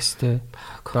хэсэг байсан те.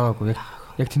 Байгаагүй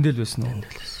яг тэндэл байсан уу?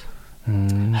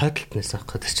 Хайдалтнаас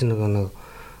авах гэдэг чинь нэг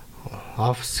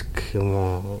офс гэх юм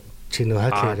уу чи нэг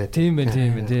хайдлаа яриа. Тийм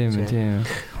байна.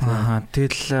 Аа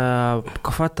тэгэл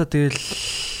кофата тэгэл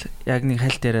яг нэг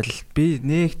хальт яриад би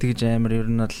нэг тэгж амар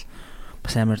ер нь бол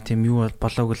бас амар тийм юу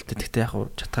болоог л тэгтээ яг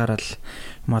чатгаараа л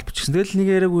юм албчихсан. Тэгэл нэг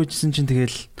яриаггүй гэсэн чинь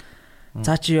тэгэл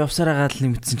цаа чи явсараагаа л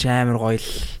нэмсэн чи амар гоё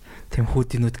л тийм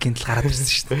хүүдийнүүд гинтл гараад ирсэн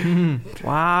шүү дээ.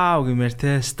 Вау гэмээр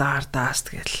те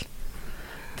Stardust гэл.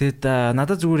 Тэгэд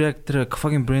надад зүгээр яг тэр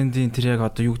кофагийн брендийн тэр яг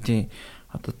одоо юу гэдгийг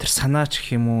одоо тэр санаач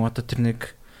гэх юм уу одоо тэр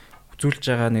нэг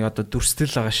үзүүлж байгаа нэг одоо дүрстэл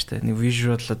байгаа шүү дээ. Нэг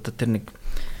visual одоо тэр нэг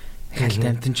хальт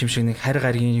амтэн чим шиг нэг харь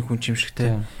гаргийн хүн чим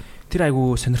шигтэй. Тэр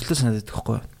айгу сонирхолтой санагдаад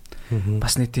байхгүй юу?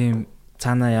 Бас нэг тийм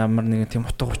цаана ямар нэг тийм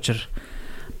утга учир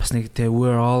бас нэг те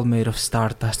we're all made of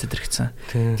stardust гэсэн.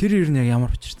 Тэр ер нь яг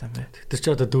ямар учиртай юм бэ? Тэр чи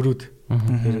одоо дөрүүд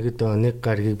ерөнхийдөө нэг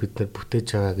гаргийг бид нар бүтээж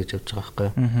байгаа гэж явж байгаа байхгүй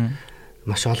юу?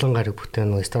 Маш олон гариг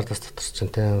бүтээн нэг stardust дотор ч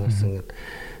те бас ингэ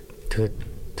тэгээд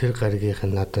тэр гаригийнх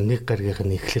нь одоо нэг гаригийнх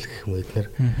нь эхлэл гэх юм эднэр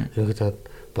ерөнхийдөө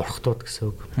бурхтууд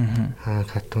гэсэн үг.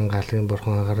 Хатан галын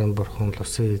бурхан, агарын бурхан,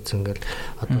 лусын эзэн гэл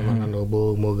одоо манай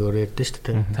нөгөө мөгөөр ярьдэн шүү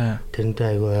дээ. Тэрнтэй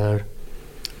аюу ойр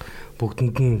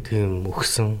бүгдэнд нь тийм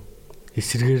өгсөн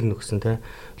эсрэгээр нь өгсөн те.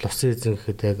 Лусын эзэн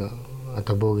гэхэд яг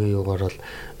одоо бөөгийн юугаар бол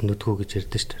нүдгүү гэж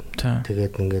ярьдэн шүү дээ.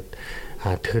 Тэгээд ингээд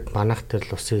Тэгэхэд манайх дээр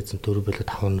л усын эзэн 4 билүү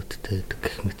 5 минуттай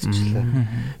гэх мэтчлээ.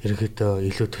 Ерөнхийдөө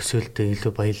илүү төсөөлтөй,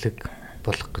 илүү баялаг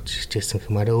болох гэж хичээсэн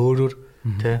юм арай өөрөөр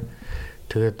тий.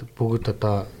 Тэгээд бүгд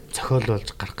одоо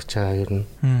цохиолуулж гарах гэж байгаа ер нь.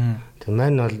 Тэгээд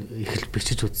маань бол их л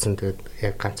бичиж үзсэн. Тэгээд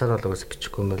яг ганцаар бол угсаа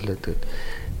бичихгүй юм байлаа. Тэгээд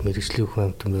мэрэгжлийн хүн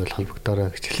амт юм бол холбогдороо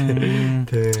гэж хэлээ.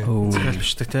 Тэгээд цохиол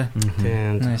бичдэг тий.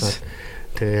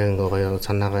 Тэгээ гоё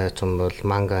санаагаа яч юм бол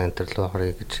манга энтер рүү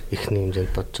орё гэж ихний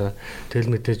хэмжээнд бодож байгаа. Тэгэл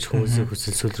мэдээж хүмүүсийн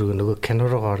хүсэл сүлрүүг нөгөө кино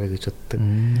руу орё гэж боддог.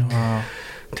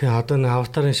 Тэгээ одоо нэг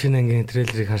аватарын шинэ ангийн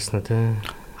трейлерыг харснаа тий.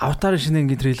 Аватарын шинэ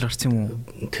ангийн трейлер гарсан юм уу?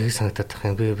 Тэгээ санагдаад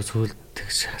байгаа юм. Би сүүл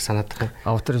тэгж санаад байгаа.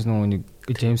 Аватарын нөгөө нэг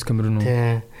Джеймс Кэмерон уу?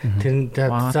 Тий. Тэр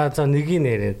за нэгийг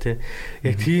нэрээ тий.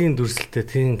 Яг тийм дүрслэлтэй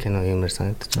тийм кино юмэр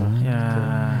санагдаж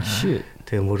байгаа. Яа.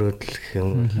 Тэгээ мөрөөдөл гэх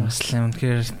юм. Бас л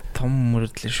үнэхээр том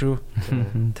мөрөөдөл шүү.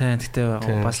 Тий.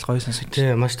 Гэтэ бас гоё сонсож.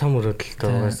 Тий, маш том мөрөөдөлтэй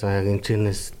угаасаа яг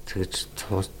энэчнээс тэгж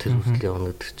тэр хүртэл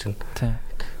явна гэдэг чинь. Тий.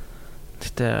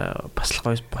 Гэтэ бас л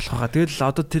гоё болох байгаа. Тэгэл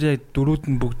одоо тэр яг дөрүүд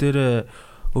нь бүгдээрээ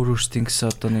өөрөөсөө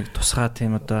гэсэн одоо нэг тусгай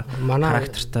тийм одоо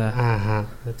характертай.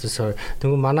 Sorry.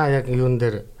 Тэгвэл манай яг юун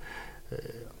дээр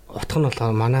утга нь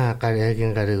болохоор манай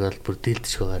ягийн гарыг бол бүр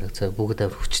дийлдэшгүй гараг. За бүгд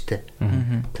авир хүчтэй.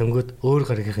 Тэнгүүд өөр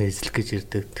гарыгийнхаа эзлэх гэж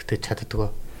ирдэг. Тэгтээ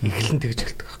чаддаггүй. Эхлэн тэгж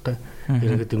хэлдэг байхгүй.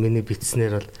 Ерөнхийдөө миний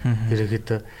битснэр бол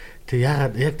ерөнхийдөө тэг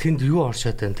яагаад яг тэнд юу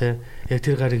оршоод байна те. Яг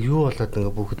тэр гарыг юу болоод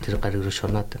ингээ бүгд тэр гарыг руу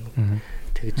шунаад байна.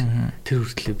 Тэгж тэр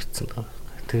хүртлээ битсэн байгаа.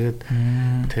 Тэгээд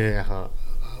тэг яг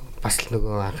бас л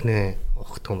нөгөө анхны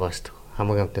ухтун баашдаг.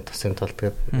 Хамаг амтны тусын тул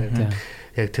тэгээд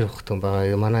яг тэр ухтун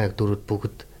байгаа. Манай яг дөрүүд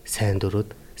бүгд сайн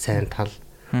дөрүүд, сайн тал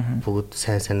бүгд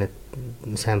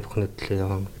сайн бүхний төлөө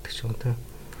явна гэдэг ч юм те.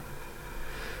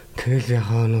 Тэгэл яг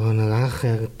нөгөө нэг анх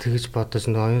яг тэгж бодож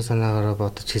нөгөө оюун санаагаараа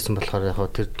бодож хийсэн болохоор яг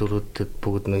тэр дөрүүдэд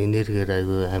бүгд нөгөө энергиээр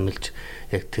аягүй амилж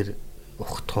яг тэр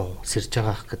ухтун сэрж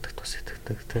байгаа ах гэдэг тус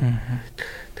итгэдэг те.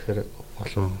 Тэгэхээр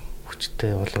улам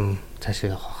хүчтэй улам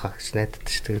цаашаа явах гэж найдад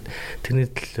ш. Тэгээд тэрний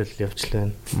төлөөл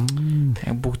явчлаа.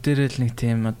 Тэгээ бүгдээрээ л нэг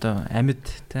тийм одоо амьд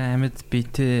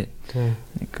биетэй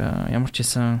нэг ямар ч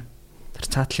хэсэн тэр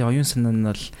цаатлын оюун санаа нь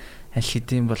бол аль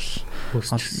хэдийн бол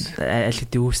аль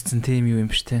хэдийн үүсцэн тийм юу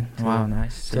юм биш те. Вау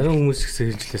nice. Зарим хүмүүс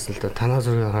ихсэ хэлжлээсэн л да танаа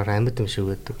зургаар амьд юм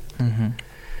шиг байдаг.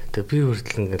 Тэгээ би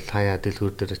хүртэл ингээл хаяа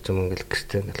дэлгүүр дээр ч юм ингээл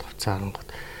гэртээ ингээл хувцаа харангууд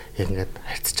яг ингээд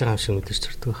харьцаж байгаа юм шиг мэдэрч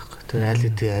төрдөг байхгүй. Тэр аль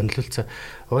хэдийн амьлуулцаа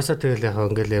угаасаа тэгэл яг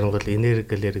ингээл ярангуул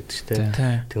энерги гэл яригдэж штэ.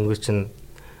 Тэнгүү чин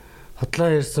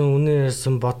хотлоо ярьсан, үнэ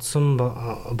ярьсан,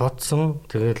 бодсон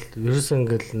тэгэл ерөөсөө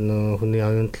ингээл хүний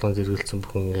оюун толгойн зэрэглэлсэн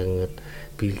бүхэн ингээд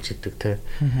биелж идэг те.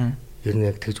 Ер нь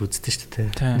яг тэгж үздэг штэ те.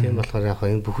 Тийм болохоор яг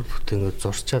энэ бүхэл бүтэн ингээд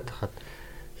зурчаад хахад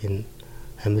энэ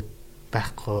амьд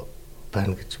байхгүй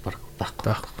байна гэж байхгүй.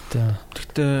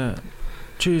 Гэхдээ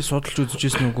чи судалж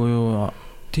үзчихсэн үгүй юу?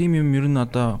 Тим юм ер нь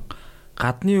одоо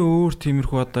гадны өөр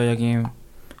тиймэрхүү одоо яг юм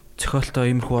цохиолтой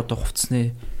иймэрхүү одоо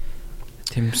хувцсны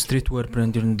тийм стритвер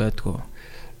брэнд ер нь байдгүй.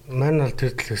 Маань бол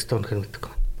тэр төлөв стон хэр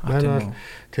мэдгүй. Маань бол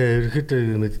тэгээ ерөөхдөө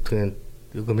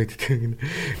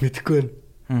мэдхгүй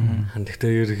байна.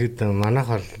 Гэхдээ ерөөхдөө манайх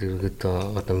бол ерөөхдөө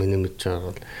одоо миний мэдж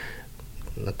байгаа бол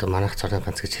одоо манайх цорын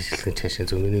ганц гэж хэлсэн чаашаа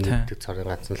зөв миний мэддэг цорын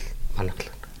ганц л манайх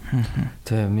л.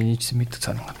 Тэгээ миний ч мэддэг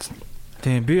цорын ганц.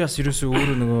 Тэгээ би бас ерөөсөө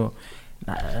өөрөө нөгөө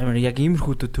яг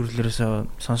иймэрхүү төрлөөс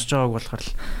сонсож байгааг болохоор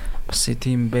л бас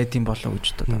тийм байдсан болоо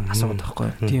гэж асууад байхгүй.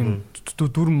 Тийм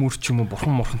дүрм мөрч юм уу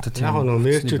бурхан морхонтой тийм. Яг нөгөө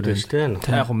мерчүүд байна шүү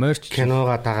дээ. Яг мерч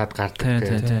киногоо дагаад гардаг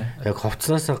тийм. Яг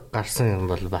хувцснаас гарсан юм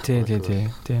бол байхгүй.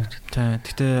 Тийм.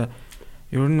 Гэхдээ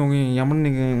ер нь үгийн ямар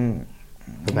нэгэн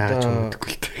байж мэдгүй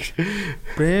л дээ.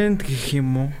 Брэнд гэх юм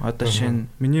уу? Одоо шинэ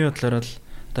миний бодлоор л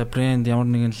одоо брэнд ямар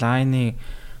нэгэн лайны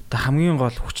одоо хамгийн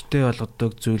гол хүчтэй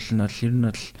болгодог зүйл нь бол ер нь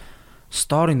бол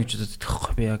стори гэж боддог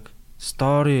байхгүй би яг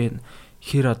стори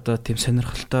хэр одоо тийм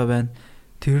сонирхолтой байна.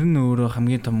 Тэр нь өөрөө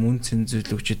хамгийн том үн цэн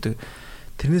зүйл өгч идэг.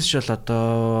 Тэрнээс ч бол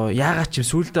одоо яагаад ч юм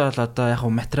сүулдэ бол одоо яг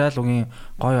материал угийн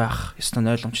гоё ах ёстой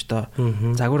ойлгомжтой.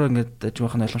 Загвар ингээд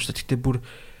жоохон ойлгомжтой. Гэтэ бүр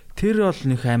тэр бол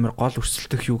нөх амар гол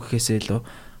өрсөлдөх юу гэхээсээ илүү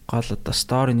гол одоо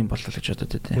сторийн болол гэж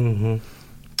бодод байдیں۔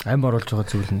 Амар оруулж байгаа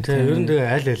зүйл нь. Тэгээ ер нь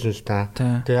аль аль нь л да.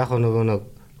 Тэгээ яг нөгөө нэг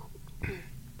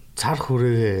цар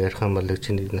хүрээгээ ярих юм бол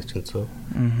чинь нэг начин зөө.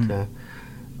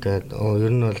 Тэгээд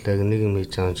ер нь бол яг нэг юм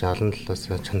хийж байгаа олон талаас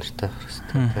чанартай байх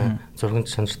хэрэгтэй. Зургийн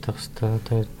чанартай байх хэрэгтэй.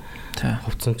 Тэгээд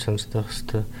хувцсан чанартай байх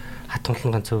хэрэгтэй.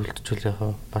 Хатгалан ганцаар үлдчихвэл яг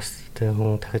бас тэг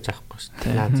хүн дахиж авахгүй шүү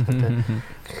дээ.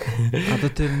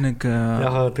 Одоо тэр нэг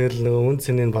яг тэгэл нөгөө үн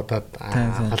цэнийг бодоод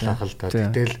хал да.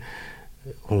 Тэгэл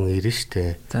хүн ирнэ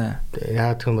штэ.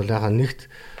 Яа гэх юм бол яг нэгт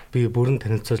би бүрэн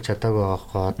танилцуулж чадаагүй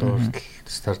байхгүй одоо хүртэл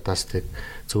Stardust-ыг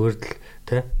зүгээр л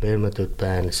Тэ мэрмэдүүд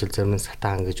байна. Эсвэл зарим нь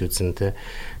сатан гэж үзнэ тэ.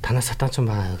 Танаа сатан ч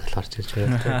байгаа гэж гарч ирж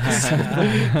байна.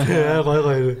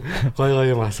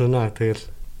 Гой юм асууна. Тэгэл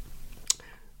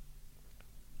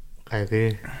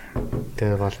гайгүй.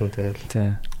 Тэр болно тэгэл.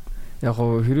 Тий. Яг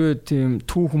гоо хэрвээ тийм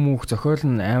түүх мөнх зохиол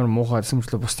нь амар муухай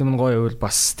эсэмжлээ бус юм гоё байвал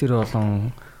бас тэр олон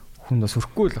хүнд бас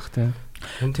өрөхгүй л бах тий.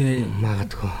 Тий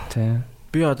магадгүй. Тий.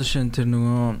 Би одоо шинэ тэр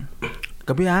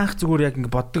нөгөө би анх зүгээр яг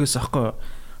ингэ боддог гэсэн аахгүй.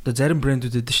 Одоо зарим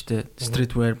брэндүүд эдэн штэ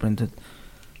streetwear брэндүүд.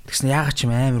 Тэгсэн яагаад ч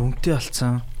юм амар үнэтэй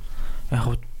болцсон.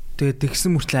 Яг тэгээд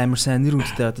тэгсэн мөртлөө амар сайн нэр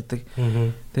үнэтэй боддог.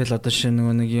 Тэгэл одоо шинэ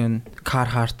нөгөө нэг юм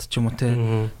Carhartt ч юм уу те.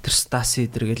 Тэр Stasi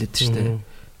дэр гэлээд штэ.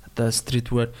 Одоо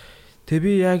streetwear. Тэгээ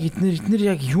би яг эднэр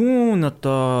яг юун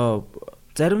одоо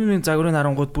зарим нэг загварын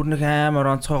харангууд бүр нэг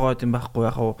амар онцгойгоод юм байхгүй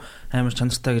яг амар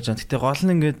чанартай гэж байна. Гэтэ гол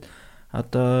нь ингээд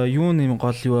одоо юу нэм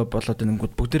гол юу болоод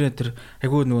нэнгүүд бүгдээрээ тэр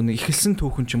айгүй нөгөө нэг ихэлсэн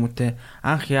түүхэн ч юм уу те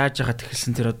анх яаж яагаад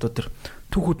ихэлсэн тэр одоо тэр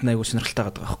түүхүүд нь айгүй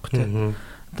сонирхолтой байгаа байхгүй те.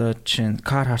 Одоо чинь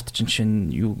Carhartt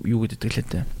чинь юу гэдэг лээ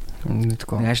те.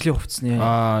 Мэдгүй. Ажлын хувцсны.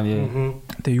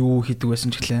 Тэгээ юу хийдэг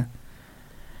байсан ч гэлээ.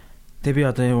 Тэгээ би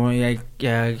одоо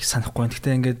яг санахгүй.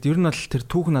 Гэхдээ ингээд ер нь бол тэр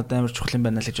түүх нь одоо амар чухал юм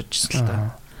байна л гэж бодчихсон л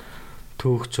та.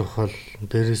 Түүх чухал,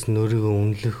 дээрэс нь өөрийгөө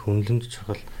үнэлэмж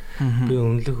чухал. Би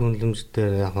үнэлэмж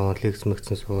дээр яг лекц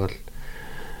мэгцэн суугаад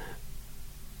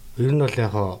ер нь бол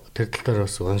яг тэр тал дээр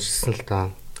бас уншсан л та.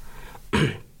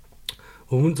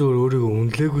 Өмнө зөвөр өөрийгөө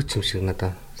үнэлээгүй юм шиг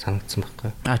надад санагдсан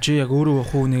байхгүй. Чи яг өөрөө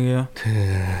хүү нэг яа.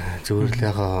 Зөвөр л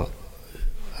яг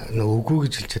үгүй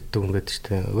гэж хэлж чаддаг юм байдаг шүү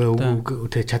дээ. Үгүй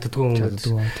тэг чаддаггүй юм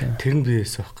байдаг. Тэр нь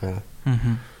биээс байхгүй.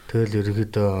 Тэгэл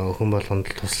ерөөдөө хүн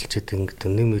болгонд тусалж идэг гэдэг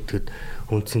нэмэгдэхэд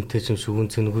үнцэнтэй юм шиг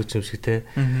үнцэнгүй юм шиг те.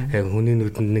 Яг хүний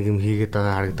нүдэнд нэг юм хийгээд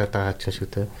байгаа харагдаад байгаа юм шиг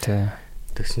те.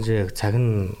 Тэгсэн чинь яг цаг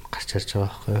нь гарч ирж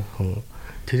байгаа байхгүй. Хүн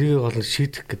тэрийг гол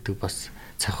шийдэх гэдэг бас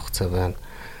цаг хугацаа байна.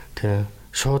 Тэ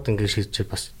шууд ингээд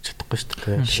шийдэж бас чадахгүй шүү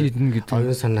дээ. Шийднэ гэдэг.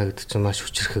 Оюун санаа гэдэг чинь маш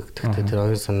хүчрэх гэдэг.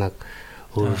 Тэр оюун санааг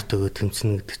өөртөө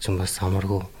тэмцэнэ гэдэг чинь бас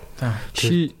амаргүй.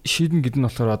 Шийднэ гэдэг нь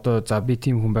болохоор одоо за би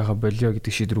тийм хүн байха болио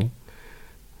гэдэг шийдвэр үү?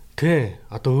 Тэ.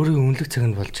 Одоо өөрийгөө үнэлэх цаг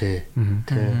нь болжээ.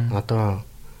 Тэ. Одоо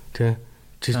тэ.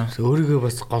 Чи өөрийгөө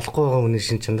бас голохгүй байгаа хүний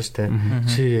шин чанар штэ.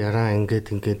 Чи яраа ингээд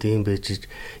ийм байж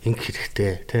ингэ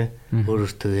хэрэгтэй тэ.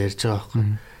 Өөртөө ярьж байгаа байхгүй.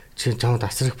 Чи чамд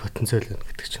асрах потенциал байна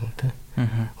гэдэг ч юм тэ.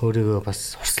 Өөрийгөө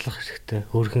бас урцлах хэрэгтэй.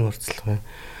 Өөрхийн урцлах байна.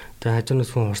 Тэгээ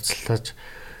хажуунаас хүн урцлааж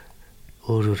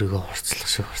өөрийгөө урцлах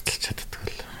шиг урцлж чаддаг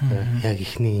л. Яг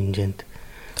ихний хэмжээнд.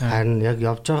 Харин яг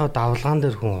явж байгаа давлгаан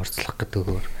дээр хүн урцлах гэдэг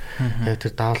өөр. Яг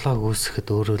тэр давлгааг үүсгэхэд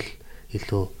өөрөө л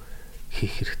илүү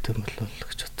хийх хэрэгтэй болов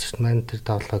гэж бодсон шүү дээ. Манай тэр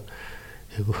давлгааг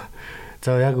айгу.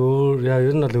 За яг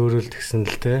ер нь бол өөрөө л тэгсэн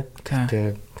л тэ.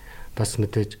 Тэгээ бас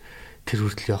мэдээж тэр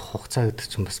хүртэл явах хугацаа гэдэг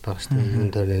чинь бас байгаа шүү дээ. Юун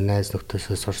дээр найз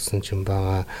нөхдөсөө сурсан ч юм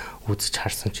байгаа, үзэж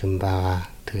харсан ч юм байгаа.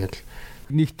 Тэгээд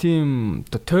нэг тийм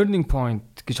turning point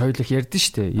гэж хоёулах ярьдэн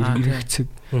шүү дээ. Ирэх цэг.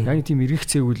 Яг тийм ирэх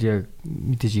цэг үл яг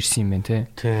мэдээж ирсэн юм байна те.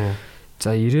 Тийм.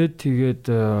 За ирээд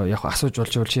тэгээд яг асууж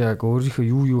болж яг өөрийнхөө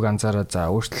юуг анзаараа за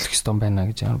өөрчлөх ёстой байна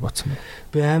гэж амар бодсон байна.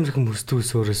 Би амар их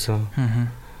мөстөөс өөрөөсөө.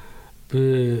 Би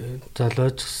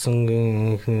залуучсан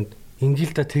ихэнх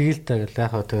ингээл да тэгэл та гэл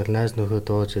яхаа тэгэл найз нөхөд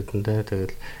дууж идэндээ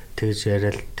тэгэл тэгж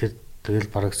яриад тэр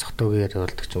тэгэл бараг сохтойг яриа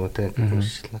болдог ч юм уу те.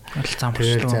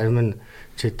 Тэгэл зарим нь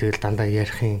чи тэгэл дандаа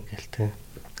ярих юм гээл те.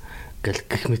 Гэл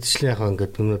гих мэтчлээ яхаа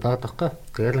ингээд юм баад байхгүй.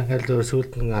 Тэгэл ингээл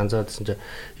сүүлд нь анзаадсан чи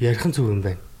ярих зүг юм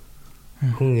байна.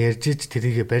 Хүн ярьж иж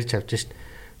тэрийгэ барьж авч шít.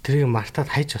 Тэрийг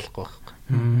мартаад хайж болохгүй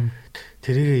байхгүй.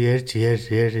 Тэрийгэ ярьж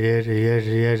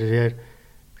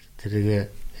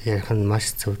тэрийгэ ярих нь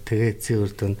маш зөв. Тэгээ эцсийн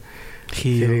үр дүнд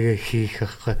тэрийгэ хийх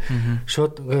байхгүй.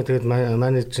 Шууд тэгээд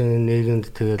менежерийн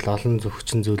нийгэмд тэгээд олон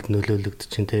зөвхөн зүйлд нөлөөлөгдөж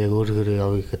чинь тэг яг өөрөөрөө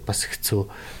явъя гэхэд бас хэцүү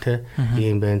тий.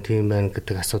 Ийм байна, тийм байна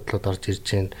гэдэг асуудлууд орж ирж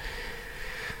байна.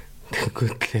 Тэгэхгүй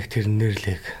тэр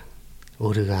нэрлэг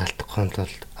өөрийгөө алдахгүй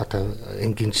тул одоо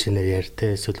энгийн шинээр яар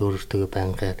те эсвэл өөртөө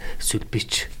байнгаар эсвэл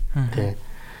бич те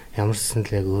ямарсан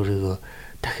л яг өөрийгөө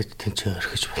дахиж тэнцээ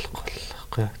орхиж болохгүй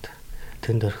байхгүй.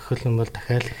 Тэнд орхих юм бол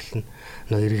дахиад эхэлнэ.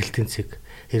 Нөө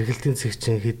эргэлтийн цэг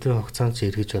чинь хэдэн хугацаанд ч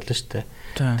эргэж болно штэ.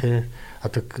 Тэ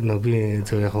одоо нөө би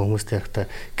зөв яг хүмүүстэй явахдаа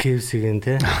KFC-ийн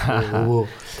те өвөө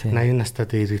 80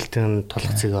 настайд эргэлтийн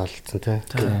толгой цэг олцсон те.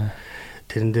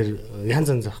 Тэрэн дээр янз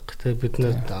янз авах те бид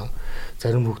нэр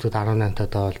зарим хүүхдүүд 18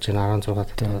 таа болж байна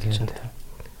 16 таа болж байна.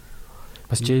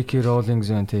 Бас JK Rowling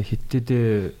зэн те хиттэд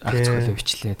акцлоо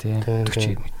бичлээ те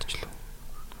 40-ийг мэдчихлээ.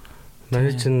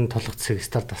 Манай чинь толгой цэг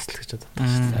Stardust гэж боддог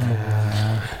шүү дээ.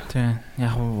 Тийм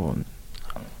яг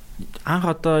анх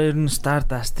одоо ер нь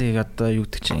Stardust-ыг одоо юу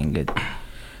гэдэг чинь ингээд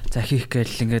за хийх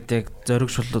гээл ингээд яг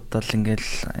зориг шулуудаад ингээд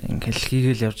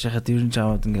хийгээл явж байхад ер нь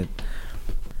жаваад ингээд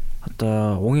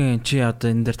одоо угийн чи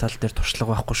одоо энэ дээр тал дээр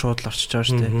туршлага байхгүй шууд л орчиж байгаа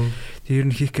шүү дээ. Тэр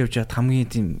нь хийх гэж яд хамгийн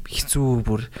тийм хэцүү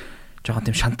бүр жоохон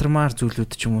тийм шантармаар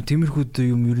зүйлүүд ч юм уу тиймэрхүү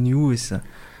юм ер нь юу байсан?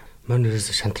 Мань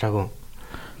ерөөсө шантраагүй.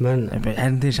 Мань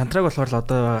харин тийм шантрааг болохоор л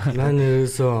одоо мань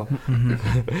ерөөсө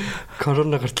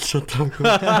корона гартал шантраагүй.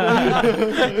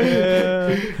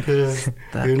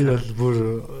 Тэр нь бол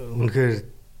бүр үнэхээр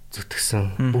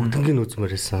зүтгэсэн. Бүгднгийн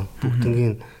үзмэр байсан.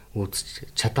 Бүгднгийн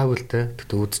үзэж чадаагүй л дээ.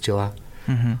 Тэгтээ үзэж яваа.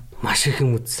 Маш их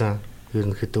юм үзсэн.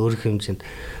 Ерөнхийдөө өөрөх хэмжээнд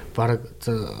бараг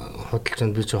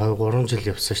худалдаанд би ч 2-3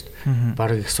 жил явсан шүү дээ.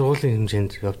 Бараг их сургуулийн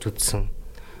хэмжээнд явж үзсэн.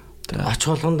 Оч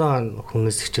болгондоо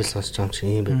хүнээс хичээл сонсч байгаа юм чи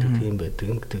ийм байдаг, тийм байдаг,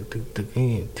 ингэдэг,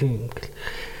 ийм тийм гэл.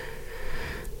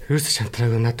 Ерөөсөө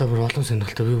шантраагүй надад бүр олон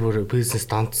сонирхолтой би бүр бизнес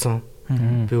донцсон.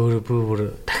 Би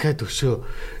бүр дахиад өшөө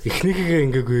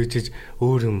эхнийгээ ингээгүй ээжиж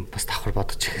өөр юм бас давхар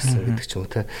бодож ихсэн гэдэг ч юм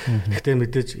уу те. Гэхдээ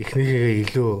мэдээж эхнийгээ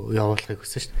илүү явуулахыг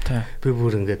хүсэн шүү дээ. Би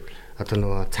бүр ингээд одоо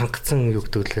нөгөө цангацсан юу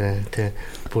гэдэг лээ те.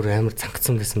 Бүр амар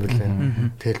цангацсан байсан байлаа.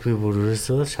 Тэгэл би бүр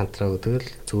ерөөсөө шантраагүй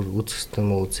тэгэл зүгээр үзэх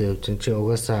юм уу үзээ явж чи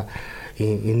угаасаа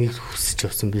энийг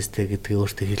хүсэж явсан биз дээ гэдгийг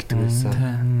өөртөө хэлдэг байсан.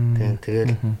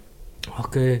 Тэгэл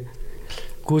окей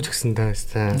гүйж гисэн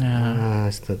таастаа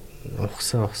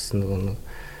ухсан нөгөө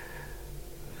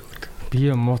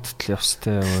бие муутал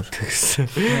явстай өөр тэгсэн.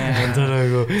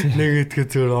 Анзаараагүй нэг итгэж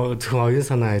зөвхөн оюун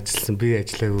санаа ажилласан би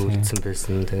ажиллаагүй үлдсэн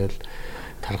байсан. Тэгэл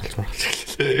таргалж маргалж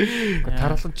эхэллээ.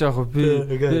 Таргалж яах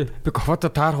вэ? Би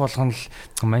кофото таарах болгоно л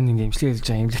мань ингэ имслэг хэлж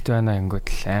байгаа имлэгт байна ангууд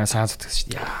л аа сайн зүтгэсэн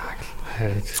шүү дээ. Яа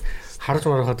харж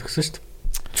марахад өгсөн шүү дээ.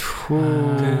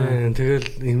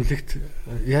 Тэгэл имлэгт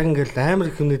яг ингээл амар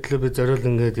их хүний төлөө би зориул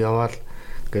ингээд яваал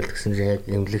гэл гэсэн чинь яг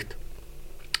имлэгт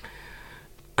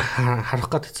харах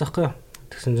гээд хэцээхгүй юу?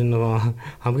 Тэгсэн чинь нөгөө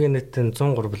хамгийн нийтэн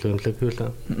 103 билүү имлэг юу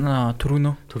л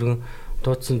түргэн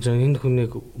дуудсан чинь энэ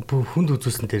хүнийг хүнд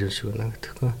үзүүлсэн дээр юм шиг байна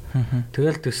гэхгүй.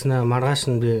 Тэгэл тэгснэ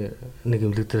маргааш нь би нэг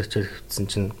имлэг дээр очиж хөвцсөн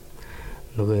чинь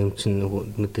нөгөө юм чинь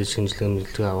мэдээ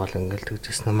шинжилгээ аваад ингээл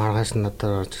тэгжсэн маргааш нь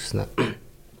надад орж ирсэн.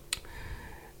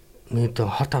 Мэд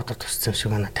хот автар туссан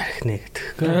шиг байна тархинэ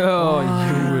гэдэг. Юу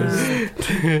вэ?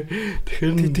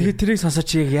 Тэгэхээр тэрийг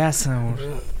сонсож яг яасан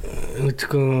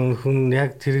мэдгүй хүн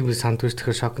яг тэрийг би сандвич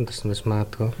тэгэхээр шокнд орсон байж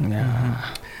магадгүй.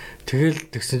 Тэгэл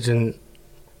тэгсэн чинь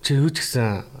чи юу ч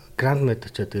гэсэн гранд мед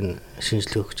очоод энэ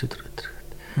шинжилгээ өгч өдрөө.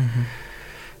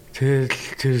 Тэгэл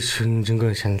тэр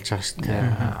шинжэнгөө шаналж байгаа шүү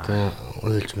дээ. Одоо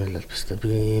уйлж мэлэл бас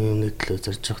би юм нэг төлөө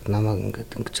зорж явахт намайг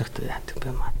ингээд ингэж явахт яат юм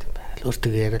бэ маа юм байл.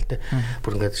 Өөртөө яриа л дээ.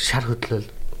 Бүр ингээд шар хөдлөл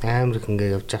амар их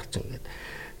ингээд явж байгаа чинь ингээд.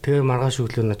 Тэгээ маргааш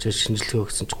өглөө нь очиж шинжилгээ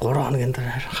өгсөн чи 3 хоногийн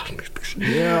дараа гарна гэдэг шин.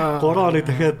 3 хоног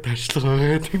дахиад тарчлага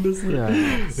байгаа тэгнээс.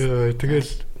 Тэгэл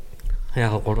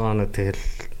яг 3 хоног тэгэл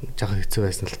жаахан хэцүү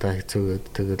байсан л та хэцүүгээд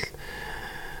тэгэл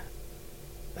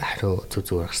харуу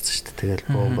зүгээр гарсан шүү дээ. Тэгэл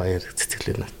боо баяр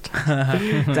цэцгэлээ нат.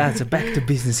 За back to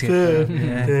business гэдэг.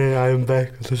 I'm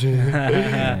back гэж.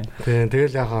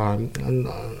 Тэгэл яг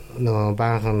нөгөө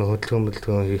баахан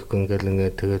хөдөлгөөн хийхгүй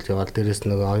ингээд тэгэл яваал дээрэс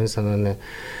нөгөө оюун санааны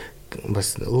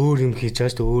бас өөр юм хийж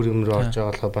байгаа шүү дээ. Өөр юм руу орж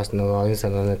байгаа болохоо бас нөгөө оюун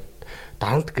санааны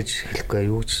дант гэж хэлэхгүй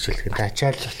юу гэж хэлэх.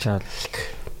 Ачаал.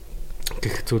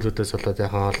 Тэг зүйлүүдээс болоод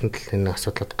яхан олон талын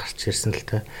асуудлууд гарч ирсэн л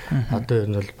тэ. Одоо ер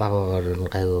нь бол багаагаар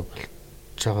гайгүй бол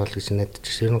жагаал гэж найдаж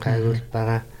ер нь гайгүй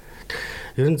байгаа.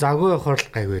 Ер нь завгүй явахаар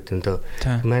л гайгүй байт юм дөө.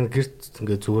 Манай гэрт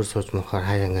ингээ зүгээр сууж мохоор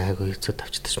хаяа гайгүй хэцүү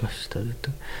тавчдаж маш та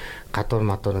гэдэг. Гадуур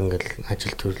мадуур ингээл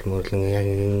ажил төрөл мөрлөн яг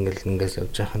ингээл ингээс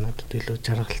явж байгаа надад илүү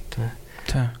жаргалтай.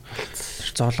 Тэ.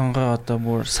 Золонгоо одоо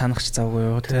бүр санахч завгүй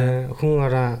юу тэ. Хүн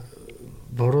араа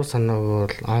буруу санаагүй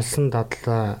бол олсон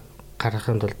дадлаа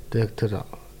гаргахын тулд яг тэр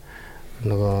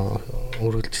нөгөө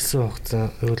үргэлжилсэн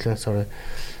хугацаа юу л sorry.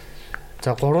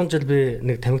 За 3 жил би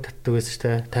нэг тамиг татдаг байсан шүү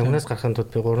дээ. Тамигнаас гарахын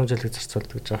тулд би 3 жилийг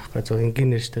зарцуулдаг гэж байгаа байхгүй. Зөв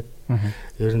энгийнээр шүү дээ.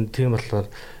 Ер нь тийм болохоор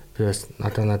би бас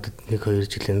надад 1-2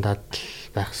 жилийн дадал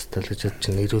байх хэрэгтэй л гэж бодож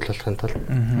байна. Ирүүл болохын тулд.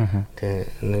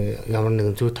 Тэгээ ямар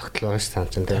нэгэн зүй тогтол байгаа шүү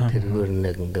санаж байна. Тэргээр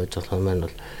нэг ингэж болох маань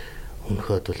бол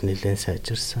өмнөхөд бол нэлээд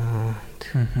сайжирсан.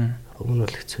 Өмнө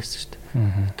бол хэцүүсэн шүү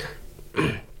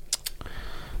дээ.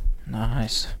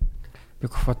 Nice. Би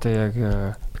кофото яг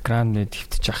гранд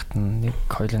дэвтэж яхад нэг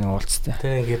хоёлын уулзтай.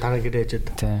 Тэг ингээ дараа гэрээ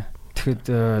яжээд.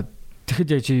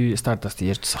 Тэгэхэд яг чи Stardust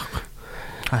ярьжсан байхгүй.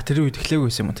 Тэр үед эхлэегүй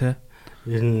байсан юм уу те?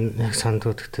 Ер нь яг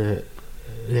сандууд гэхдээ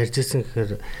ярьжсэн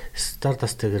гэхээр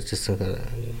Stardust-ыг ярьжсэн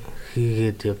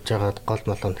хийгээд явж байгаад гол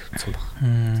молонд хэвцсэн баг.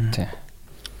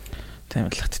 Тийм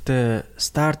л. Гэтэ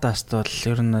Stardust бол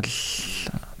ер нь л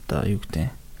одоо юу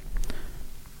гэдэг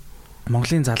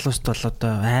Монголын залуучд бол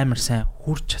одоо амар сайн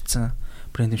хүрч чадсан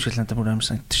брэнд имшил надад бүр амар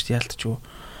санагдчих шүү дээ. Яалтчгүй.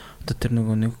 Одоо тэр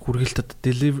нөгөө нэг хүргэлт одоо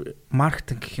delivery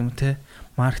маркетинг гэх юм те.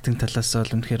 Маркетинг талаас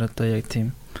бол үнэхээр одоо яг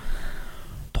тийм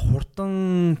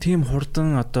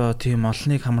хурдан одоо тийм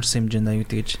олныг хамарсан хэмжээнд аюу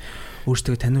тэгж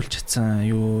өөртөө таниулж чадсан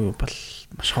юу бол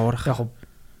маш ховорох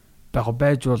яг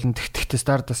байж болно. Тэгтээ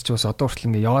Stardust ч бас одоо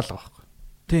хүртэл ингээ яваал байгаа байхгүй.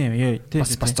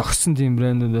 Тийм бас зогссон тийм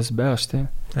брэндүүдээс байгаа ш тийм.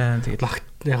 Тэгээд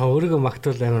яг өөрийгөө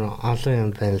магтвал амар олон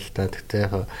юм байна л да. Тэгтээ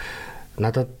яг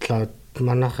надад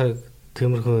манайхыг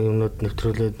тиймэрхүү юмнууд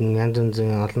нэвтрүүлээд янз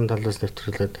янзын олон талаас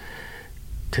нэвтрүүлээд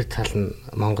тэр тал нь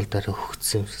Монгол дээр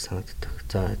хөгжсөн юм шиг санагддаг.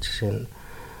 За жишээ нь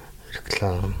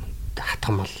реклам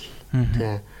хатгамал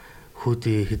тий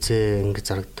хүүдий хизээ ингэ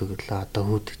зарагддаг л одоо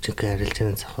хүүд чиг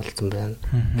арилжааны завхалцсан байна.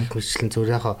 Гэх мэтлэн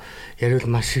зүгээр яг ярил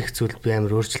маш их зүйл би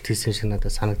амар өөрчлөлт хийсэн шиг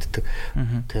надад санагддаг.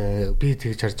 Тэ би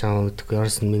тэгж харж байгаа мэдгүй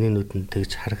ерөөс нь миний нүдэнд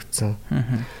тэгж харагдсан.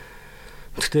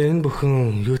 Гэхдээ энэ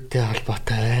бүхэн юутай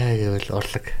холбоотой гэвэл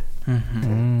урлаг.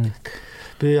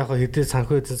 Би яг хэдий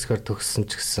санхүү эзэн засгаар төгссөн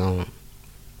ч гэсэн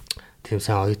тийм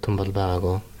сайн оюутан бол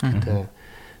байгаагүй. Тэ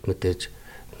мэдээж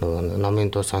нөгөө номын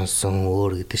дуу сонссон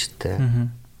өөр гэдэг шүү дээ.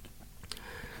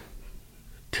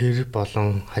 Тэр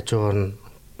болон хажуугаар нь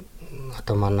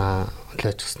одоо манай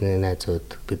лоочсны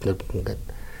найзууд бид нар ингээд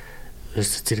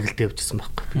ерөөс зэрэгэлдээ явжсэн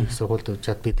байхгүй. Би сургуульд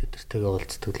явжгаад бид тэдэртэйгээ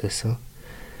уулздаг л байсан.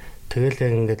 Тэгэл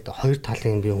яг ингээд хоёр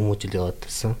талын би хүмүүжил яваад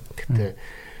байсан. Гэтэ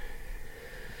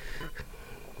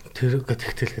тэр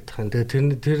гэтэлгээд байгаа.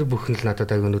 Тэгээ тэр бүхэн л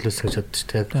надад аяг нөлөөсөн гэж боддоо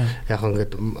шүү дээ. Яг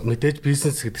ингээд мэдээж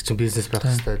бизнес гэдэг чинь бизнес байх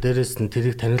хэрэгтэй. Дээрээс нь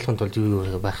тэрийг таниулахын тулд юу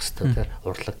байх хэрэгтэй.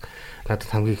 Урлаг.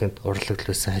 Надад хамгийн ихэнд урлаг л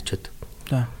байсан хажууд.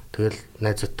 Тэгэл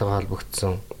найзуудтайгаа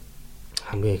холбогдсон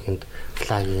хамгийн ихэнд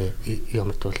флаг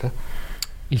ямар дуулаа?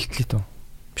 Илтлээ дөө.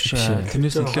 Биш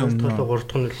тэрнээс нэлээ өмнө 3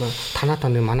 дахь нь л танаа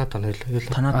таны манай таны л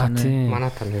танаа таны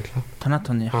манай таны л танаа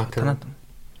таны танаа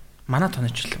манай таны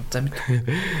ч л за мэд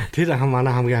тэр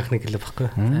манай хамгийн анхны клип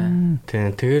байхгүй.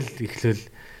 Тийм тэгэл эхлээл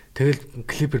тэгэл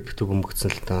клипээр битүүг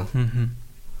өмгцсөн л даа.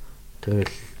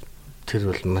 Тэгэл тэр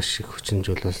бол маш их хүчин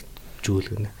зүйлээс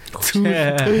жүүлгэнэ.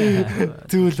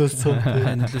 Зүйл болсон.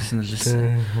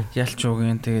 Нөлөөсөн. Ялч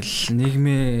уугийн тэгэл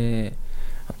нийгмээ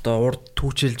одоо урд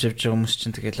түүчилж явж байгаа хүмүүс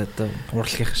чинь тэгэл одоо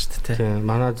урлагийнх шүү дээ. Тийм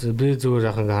манай би зүгээр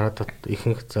яг ингээ хараад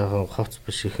ихэнх заахан ховц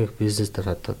биш ихэнх бизнес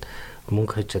дээр хадаад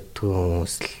мөнгө хаж чаддаг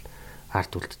хүмүүс л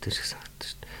арт үлддэг шиг санагдаж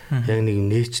шүү дээ. Яг нэг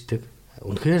нээчдэг.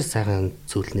 Үнэхээр сайхан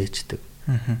зүйл нээчдэг.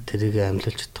 Тэрийг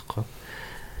амьлуулж чадахгүй.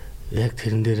 Яг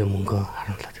тэрэн дээрээ мөнгө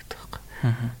харамлаад байдаг байхгүй.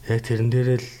 Яг тэрэн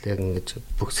дээрээ л яг ингэж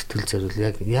бүх сэтгэл зориул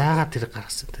яг яагаад тэр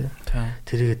гаргасан те.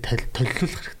 Тэрийг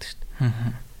толиулах хэрэгтэй шүү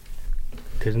дээ.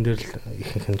 Тэрэн дээр л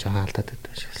ихэнх нь жоохон алдаад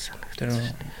байдаг шиг санагдаж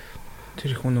байна.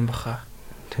 Тэр их үнэн баха.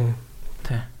 Тийм.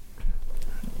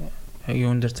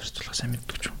 Юун дээр зарцуулах сайн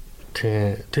мэддэг ч юм.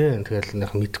 Тийм. Тэгэл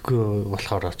яг мэдгүй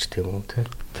болохоор ч тийм үү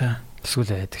те.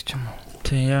 Эсвэл айдаг ч юм уу.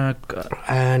 Тийм яг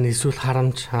эсвэл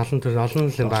харамж олон төр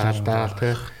олон л юм байгаа л да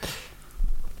те.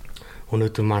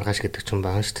 Өнөөдөр маргааш гэдэг ч юм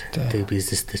байгаа шүү дээ. Тэгээ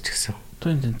бизнестэй ч гэсэн.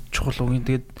 Тийм чухал үг.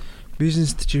 Тэгээд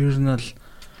бизнест чи ер нь л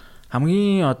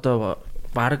хамгийн одоо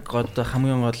баг одоо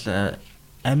хамгийн гол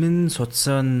амин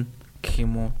судсан гэх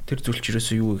юм уу тэр зүйл ч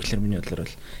ерөөсөө юу гэхэлэр миний бодлоор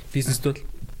бол бизнест бол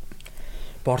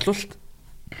борлуулалт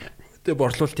тэгээ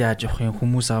борлуулалт яаж явах юм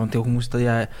хүмүүс аав тэгээ хүмүүст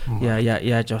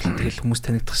яаж явах тэгэл хүмүүс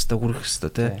танигдах хэрэгтэй хүрэх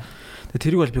хэрэгтэй тэгээ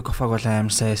тэрийг бол би кофаг бол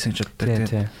амар сайсан гэж боддог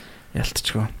тэгээ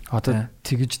ялтчгүй одоо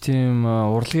тэгж тийм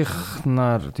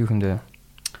урлагийнхнаар юу юм бэ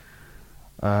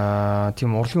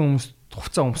тийм урлагийн хүмүүс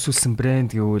хуцаа өмсүүлсэн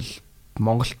брэнд гэвэл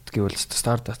Монголд гэвэл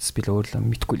Stardust би л өөрлөө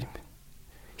мэдгүй юм байна.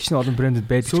 Хичнээн олон брэндүүд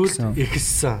байдаг гэсэн.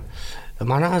 Ихсэн.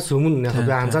 Манайхаас өмнө яг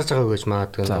би анзаарч байгааг гэж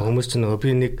магадгүй. Хүмүүс чинь нөгөө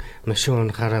би нэг машин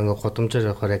унахаараа ингээ годомжоор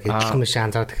явахаар яг адилхан машин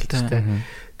анзаардаг хэлдэг тийм.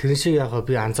 Тэрэн шиг яг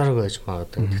би анзаараагүй гэж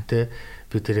магадгүй. Гэтэ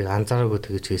би тэрийг анзаараагүй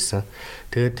тэгэж хийсэн.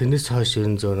 Тэгээд тэрнээс хойш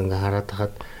ерэн зөөр ингээ хараад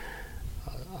хахад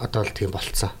одоо л тийм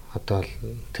болцсон. Одоо л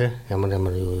тий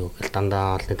ямар юу гэл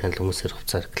дандаа олны танил хүмүүсээр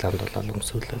хувцас рекламд болол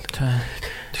өмсүүлэл.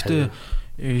 Гэтэ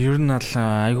ер нь ал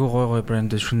айгуу гой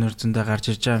брэнд шөнөөр зөндөө гарч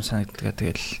ирж байгаа юм санагддаг.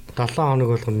 Тэгэл 7 хоног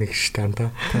болгоно нэг штан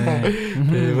та.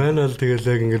 Тэгээ маань бол тэгэл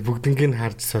яг ингээд бүгднийг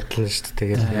харж судлаа шүү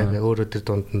дээ. Тэгэл яг өөрөө тэр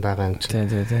дунд нь байгаа юм чинь.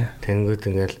 Тий. Тэнгүүд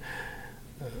ингээл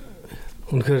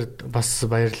үнэхээр бас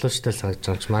баярлалаа шүү дээ санагдаж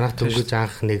байгаа юм. Манайх дөнгөж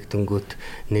анх нэг дөнгөт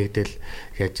нэгдэл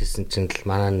яаж исэн чинь л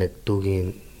манай нэг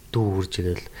дүү үрж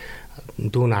ирэл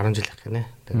дүү нь 10 жил ах гинэ.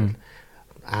 Тэгэл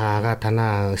ага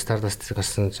танаа Stardust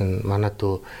гарсан чинь манай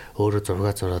дүү өөрөө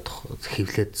зураг зураад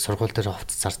хевлээд сургууль дээр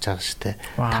хувцас зарж байгаа штэ.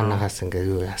 Танаагаас ингээ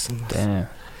юу яасан бэ?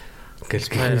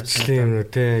 Ингээл гихчлээ юм уу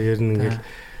те ер нь ингээл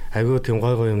айгүй тийм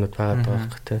гой юмнууд байгаад байгаа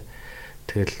байхгүй те.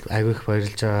 Тэгэл айгүй их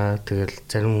баярлж байгаа. Тэгэл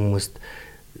зарим хүмүүст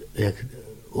яг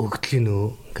өгдлийн нөө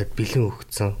ингээд бэлэн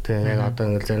өгцөн. Тэгээ яг одоо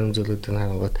ингээд зарим зүйлүүдийг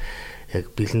харангууд яг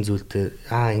бэлэн зүйлтэй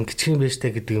ингэчих юм байж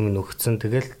та гэдэг юм өгцөн.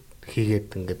 Тэгэл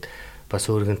хийгээд ингээд бас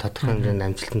өөрийн тодорхой хэмжээнд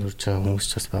амжилтанд хүрч байгаа хүмүүс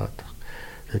ч бас байгаа даа.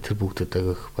 Тэр бүгдүүд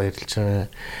агих баярлж байгаа.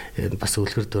 Бас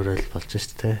үлгэр дуурайл болж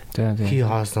шүү дээ. Хий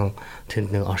хоосон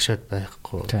тэнд нэг оршоод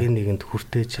байхгүй. Энэ нэгэнд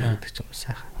хүртээж яадаг ч юм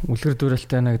сайхан. Үлгэр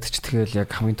дуураилтай байна гэдэг чи тэгэхээр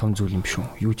яг хамгийн том зүйл юм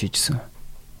шүү. Юу ч хийжсэн.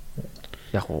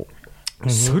 Яг уу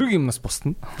сөрөг юмнаас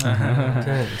бусна.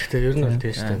 Тийм. Гэхдээ ер нь бол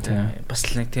тийм шүү дээ. Бас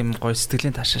л нэг тийм гоё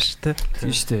сэтгэлийн таашаа шүү дээ.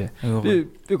 Тийм шүү дээ.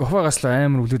 Би гофагаас л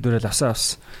амар үлгэр дуурайл авсан.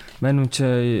 Мань үн чи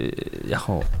яг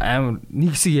уу амар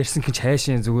нэг хэсэг ярьсан хин ч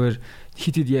хайшин зүгээр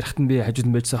хитэд ярихт нь би хажууд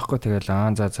нь байжсан байхгүй. Тэгэл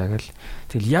гэл.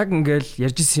 Тэгэл яг ингээл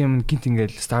ярьж исэн юм гинт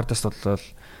ингээл Stardust боллоо.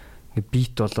 Ингээ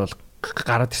бит боллоо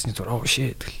гараад ирсэн зүгээр оо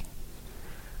shit тэгэл.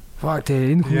 Фак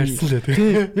тэ энэ хүн ярьсан л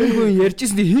дээ. Энэ хүн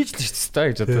ярьжсэн тий хийж л шүү дээ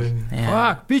гэж бодлоо.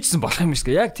 Фак би ч гэсэн болох юм шиг.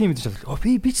 Яг тийм гэж бодлоо.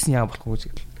 Би ч гэсэн яа болохгүй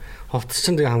гэж. Ховц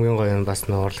чинь тэгээ хамгийн гоё юм бас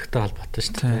нэг урлагтай холбоотой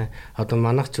шүү дээ. Одоо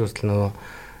манайх ч хүртэл нөгөө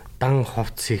дан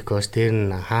ховц хийх гош дээр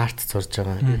нь хаарт зурж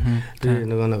байгаа. Би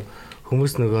нөгөө нэг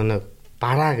хүмүүс нөгөө нэг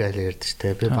бараа гэж ярьдаг шүү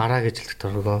дээ. Би бараа гэж хэлдэг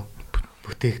дургоо.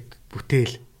 Бүтээл.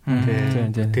 Бүтээл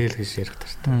гэж ярьдаг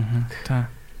шүү дээ. Та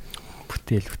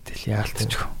бүтээл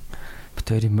яалтчих.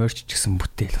 Бүтээрийн мерч ч гэсэн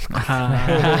бүтээл болох.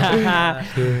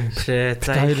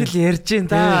 За их л ярьж гин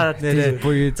да нэрээ.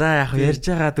 За яг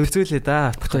ярьж байгаа дүлзүүлээ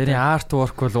да. Бүтээрийн арт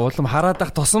ворк бол улам хараад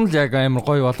ах тусам л яг амар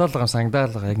гоё болоод байгаа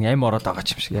санагдаад байгаа. Яг амар ороод байгаа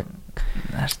юм шиг яг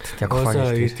арт. Яг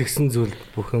гоё ирдгсэн зүйл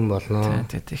бүх юм болно.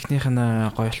 Тийм техник нь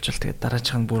гоё болчихвол тэгээд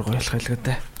дараачих нь бүр гоё болох байлгүй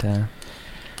дээ. Тийм.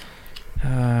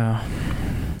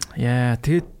 Яа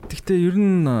тэгтээ ер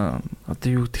нь одоо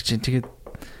юу гэдэг чинь тэгээд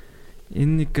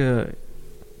энэ нэг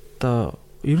одоо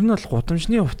ер нь бол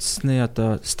гудамжны хувцсны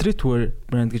одоо streetwear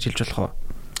брэнд гэж хэлж болох уу?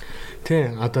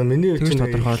 Тийм, одоо миний үеийн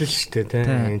тодорхойлол шүү дээ, тийм.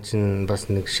 Энэ чинь бас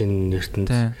нэг шинэ ертөнд.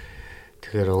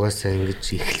 Тэгэхээр угаасаа ингэж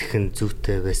эхлэх нь зөв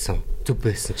байсан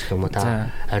ч юм уу та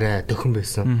арай дөхөн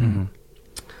байсан.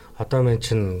 Одоо мэн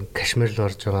чинь Кашмир руу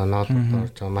орж байгаа, ноолд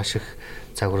орж байгаа маш их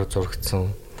загвар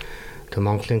зурагдсан. Тэгээ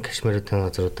Монголын Кашмирийн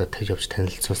газруудаа явж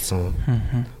танилцуулсан.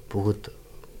 Бүгд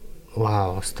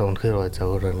вау, өстө үнэхээр гоё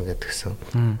загвар байна гэдгсэн.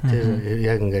 Тэр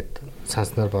яг ингээд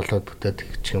санснаар болоод бүтээд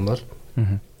их юм бол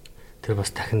тэр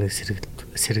бас дахин нэг сэргэлт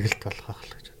болох байх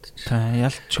л гэж бодож байна. Та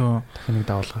ялч дахин нэг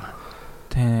давалгаа.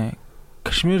 Тэ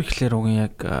Кашмир гэхлээр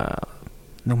угийн яг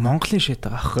нэг Монголын шийд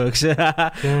байгаа аахгүй гэж.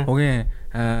 Угийн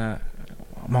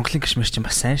Монголын Кашмир чинь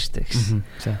бас сайн штэ гэсэн.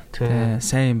 Тэ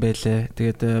сайн юм байлээ.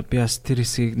 Тэгээд би бас тэр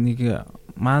хэсгийг нэг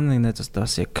маань нэг найзаас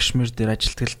бас яг Кашмир дээр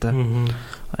ажилладаг л да.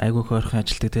 Айгүй их ойрхон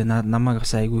ажилладаг. Тэгээ намайг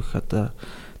бас айгүй их одоо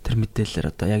тэр мэдээлэлээр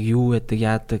одоо яг юу яадаг,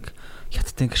 яадаг,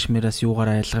 хятадын Кашмираас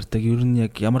юугаар айлгардаг, ер нь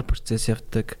яг ямар процесс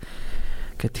явдаг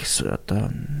гэдэг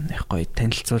одоо их гоё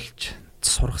танилцуулж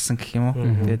сургасан гэх юм уу.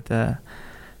 Тэгээд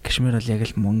Кашмир бол яг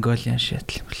л Mongolian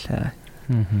shit юм байна.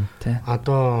 Тэ.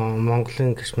 Одоо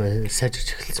Монголын Кашмир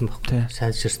сайжирч эхэлсэн байхгүй.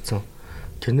 Сайжирсан.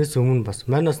 Тэрнээс өмнө бас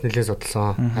манаас нэлээд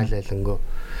судалсан айлангөө.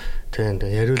 Тийм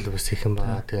яриул бас их юм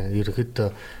байна. Тийм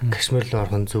ерөөд Кашмир руу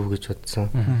орох нь зөв гэж бодсон.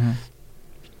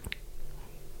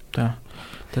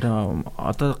 Тэр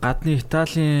одоо гадны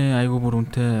Италийн айгүй бүр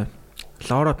үнэтэй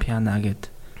Лора Пиана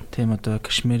гэдэг тийм одоо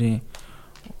Кашмирийн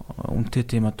үнэтэй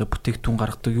тийм одоо бүтээгдэхүүн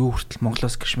гаргадаг юу хүртэл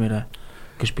Монголоос Кашмир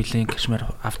гэж бэлэн Кашмир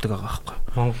авдаг байгаа байхгүй.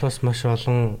 Монголоос маш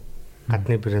олон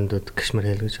гадны брэндүүд Кашмир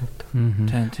хэл гэж авдаг.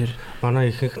 Тийм тэр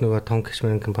манай ихэнх нөгөө том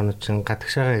Кашмирын компаниуд чинь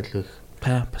гадагшаага илүү их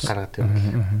бас гаргадаг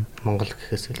юм. Монгол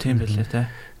гэхээс тийм байлээ те.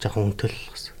 Жохон үнэтэй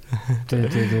л бас.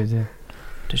 Тийм.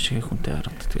 Тэр шиг хүнтэй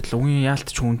харагддаг. Тэгэл үгийн яалт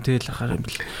ч хүнтэй л ахаар юм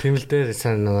бэл. Тийм л дээр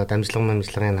сайн нөгөө дамжлагын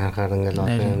харахаар ингээл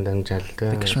олон юм дамжаал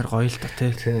те. Кашмир гоё л та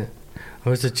те. Тийм.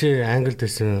 Өөсөө чи англид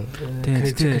байсан. Тийм.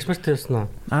 Кашмиртай байсан уу?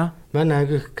 Манай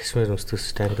аягүй Кашмир өмсдөгс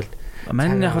шүү дээ англид.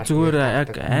 Манай яг зүгээр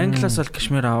яг англиас л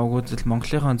Кашмир аваагүй л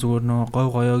Монголынхаа зүгээр нөө гой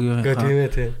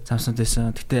гоёгийн замсууд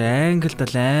байсан. Гэтэ англид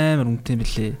л амар үнэтэй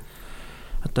мөлий.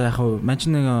 Одоо яг мань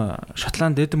нэг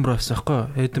Шотланд Эдинбург авсан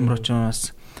байхгүй. Эдинбург ч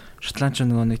бас Шотланд ч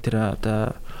нөгөө нэг тэр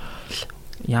одоо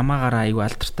ямаагаараа аягүй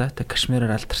алдартай. Тэг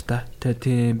Кашмираар алдартай. Тэг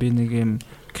тийм би нэг юм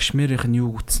Кашмирийнх нь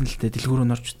юу үтсэн л дээ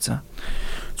дэлгүүрөөр орж утсан.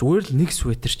 Зүгээр л нэг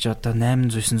светер чи одоо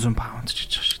 800-900 паунд ч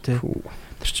гэж байгаа шүү тий.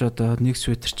 Тэр чи одоо нэг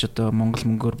светер чи одоо Монгол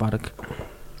мөнгөөр бараг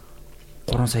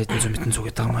 3 сая 100 мэдэн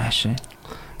зүгээд байгаа юм аашаа.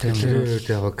 Тэгэхээр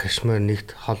яг Кашмир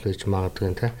нэгт хол гэж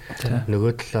магадгүй тий.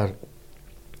 Нөгөө талаар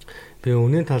би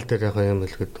үнийн тал дээр яг юм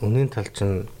хэлэхэд үнийн тал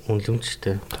чинь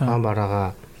үнэлэмжтэй. Тухайн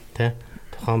бараагаа тий.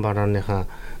 Тухайн барааныхаа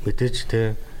мэдээж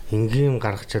тий энгийн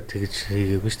гаргачаад тэгж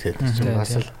хийгээгүй шүү дээ.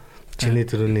 Бас л чиний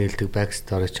төрөний хэлдэг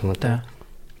backstory ч юм уу тий.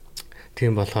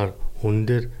 Тийм болохоор үнэн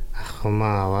дээр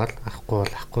авахмаа аваад авахгүй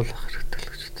бол авахгүй л ах хэрэгтэй л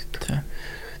гэж боддог.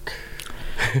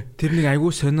 Тэр нэг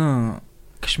айгүй сонио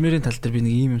Кашмирийн тал дээр би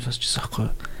нэг юм сонсчихсан байхгүй.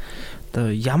 Одоо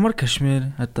ямар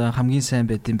Кашмир одоо хамгийн сайн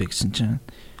байдсан бэ гэсэн чинь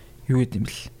юу гэдэм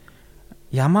бэл.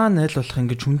 Ямаа найл болох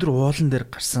ингэж өндөр уулан дээр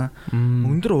гарсан.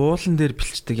 Өндөр уулан дээр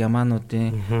бэлчдэг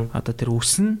ямаануудын одоо тэр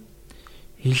үс нь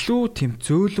илүү тийм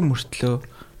зөөлөн мөртлөө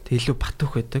илүү бат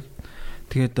өх байдаг.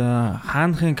 Тэгээд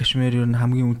хаанхын Кашмир юу н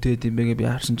хамгийн үнэтэй юм бэ гэж би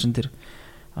харсан чинь тэр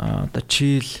одоо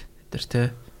чил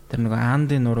тэр нэг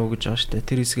аандын нуруу гэж байгаа штэ.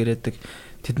 Тэр хэсгээр яадаг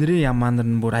тэдний ямаанар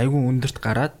нь бүр айгүй өндөрт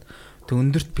гараад тэг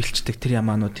өндөрт бэлчдэг тэр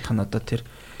ямаануудынх нь одоо тэр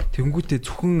тэнгүүтээ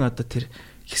зөвхөн одоо тэр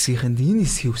хэсгийнх нь энэ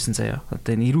хэсгийн үсэн заяа.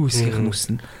 Одоо энэ эрүү хэсгийнх нь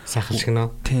үсэн сайхан шиг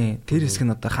нөө. Тийм. Тэр хэсэг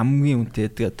нь одоо хамгийн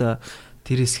үнэтэй. Одоо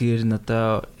тэр хэсгээр нь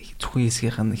одоо зөвхөн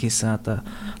хэсгийнх нь хийсэн одоо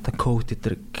код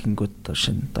дээр гингүүд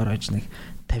шин дорож нэг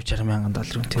 50-60 мянган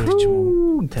долларын үнэтэй ч юм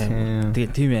уу.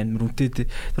 Тэгээ тийм амар үнэтэй.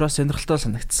 Тэр бас сонирхолтой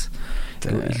санагдсан.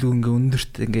 Илүү ингээ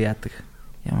өндөрт ингээ яадаг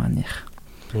ямааных.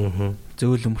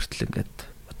 Зөөлөн мөртл ингээд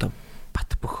одоо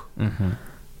бат бөх.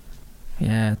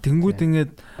 Яа, тэнгууд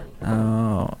ингээд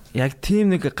яг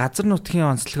тийм нэг газар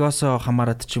нутгийн онцлогоос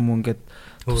хамаарат ч юм уу ингээд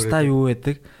тусдаа юу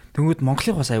байдаг. Тэнгууд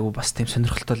Монголын бас айгүй бас тийм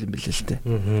сонирхолтой юм билээ л дээ.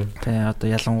 Тэгээ одоо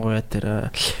ялангуяа тэр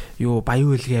юу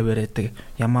баян үлгээ бариадаг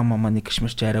ямаа мама нэг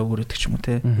гişмэрч арай өөрөдөг ч юм уу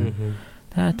те.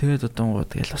 Тэгээд одоо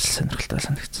тэгэл бас сонирхолтой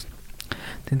санагдсан.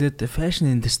 Тэндээ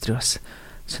фэшн индастри бас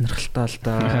сонирхолтой л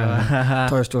да.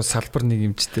 Тооч бас салбар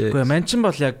нэг юмчтэй. Үгүй ман чин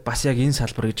бол яг бас яг энэ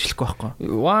салбар гэж хэлэхгүй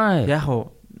байхгүй. Why? Яг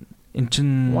уу эн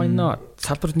чин why not?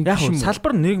 Салбар нэг юм.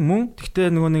 Салбар нэг мөн.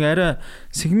 Гэхдээ нөгөө нэг арай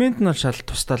сегмент нь бол шал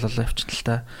тусдаал болоо явчихна л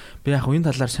та. Би яг энэ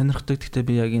талаар сонирхдаг. Гэхдээ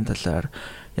би яг энэ талаар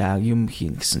яг юм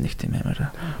хийн гэсэн нэг тийм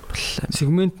амар боллоо.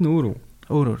 Сегмент нь өөр үү?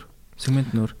 Өөр.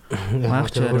 Сегмент нь өөр.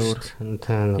 Маагч арай өөр.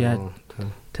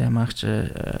 Тэмаагч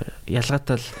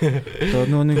ялгаатай л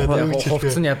одоо нэг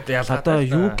хувцс нь ялгаатай. Одоо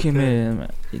юу гэмээ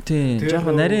тийм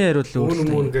жоохон нарийн яриул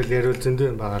өөр гэл яриул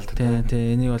зөндөө байгаа л та.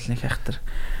 Тийм энийг бол нэг хайхтар.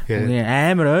 Үгүй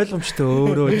амар ойлгомжтой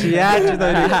өөрөө чи яаж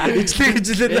энэ ижлэг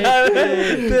ижлээд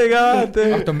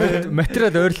тэгээ одоо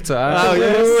материал ойролцоо.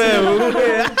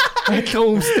 Үгүй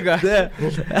адилхан өмсдөг.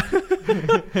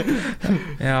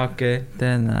 Яа окей.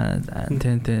 Тэн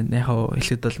яг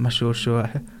хэлэхэд бол маш өөр шүү.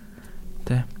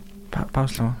 Тэ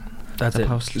пауслоо.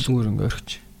 Пауслоо зүгээр ингээ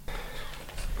өргөч.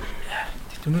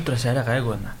 Өнөөдрөөс арай гайг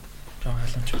байна. Жоо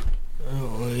халамж.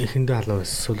 Эхэндээ халуун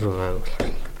сул руу гайг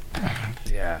бол.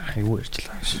 Яа, юу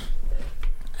ярьчлаа гэж.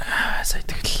 Сая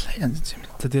тэгэл янз юм.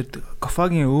 Тэр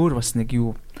Кофагийн өөр бас нэг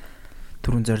юу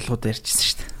түрүүн зорилгууд ярьжсэн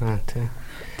шүү дээ. Тийм.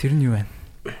 Тэр нь юу вэ?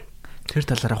 Тэр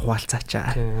талаараа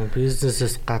хуваалцаачаа. Тийм,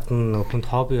 бизнесээс гадна хүнд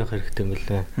хобби явах хэрэгтэй юм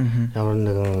лээ. Ямар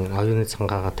нэгэн оюуны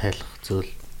цангаагаа тайлах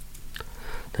зүйл.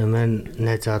 Тэгээ маань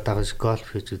найзаа дагаж гольф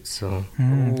хийж үзсэн.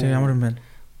 Тэгээ ямар юм бэ?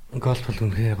 Гольф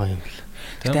бол үнэхээр гоё юм бэл.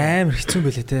 Гэтэ амар хэцүү юм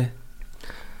байлээ те.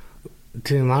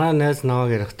 Тийм манай найз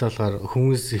наваг ярихдаа болохоор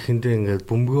хүмүүс ихэндээ ингээд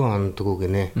бөмбөгөө ондгоо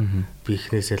гинэ. Би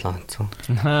ихнээсээ л онцсон.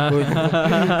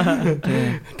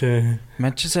 Тийм.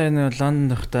 Манчестер Юнайтед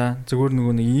Лондонд байхдаа зүгээр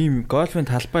нөгөө нэг ийм гольфын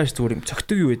талбай ш зүгээр юм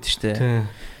цогтөг юу байдаг штэ.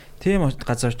 Тийм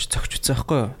газар ч цогч үцээ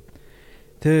байхгүй юу.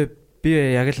 Тэгээ би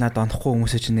яг л надад онохгүй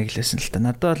хүмүүсээ чинь нэглээсэн л та.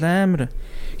 Надад бол амар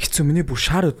хэцүү миний бүр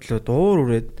шар өдлөө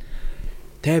дуур үрээд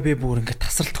тэ би бүр ингээд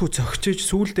тасралтгүй цогчиж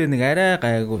сүүлдээ нэг арай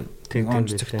гайгүй тийм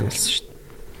онц цогтөг болсон штэ.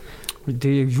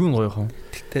 Тэгээ яг юу нь гоё хаа.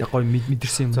 Яг гоё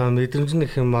мэдэрсэн юм. За мэдрэмж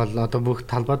нэх юм бол одоо бүх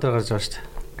талбай дээр гарч байгаа шүү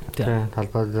дээ. Тийм.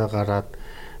 Талбай дээр гараад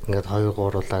ингээд 2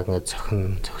 3-уулаа ингээд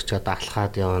цогчоод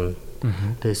алхаад явна.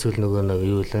 Тэгээ эсвэл нөгөө нэг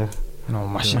юу лээ.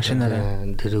 Машинаараа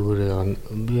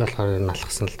тэрүүгээрээ би болохоор энэ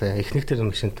алхсан л да. Эхнийх тэр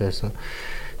машинтай байсан.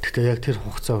 Гэхдээ яг тэр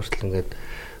хугацаа хүртэл ингээд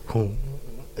хүн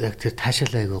яг тэр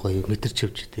таашаалаа айгаа гоё мэдэрч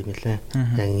явж идэв юм лээ.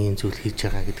 Яг ийм зүйл хийж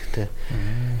байгаа гэдэгтэй.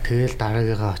 Тэгэл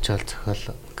дараагийнхаа очиод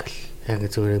зохиол яг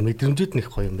зүгээр мэдрэмжүүд нэх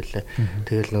гоё юм бэлээ.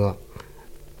 Тэгэл нөгөө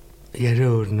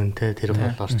яриа өрнөн те тэр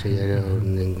болоорч яриа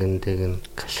өрнөн ингэн тэгэн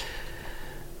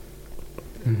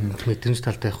мэдрэмж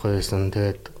талтай гоё байсан.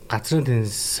 Тэгээд газрын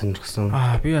теннис сонирхсан.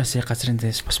 Би бас яг газрын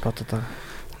теннис бас бодод байгаа.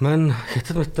 Мань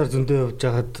хятад мэтаар зөндөө явж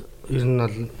хагаад ер нь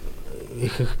бол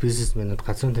их бизнесмэнүүд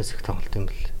газрын теннис их тоглолт юм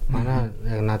бэл. Манай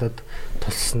яг надад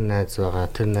тулсан найз байгаа.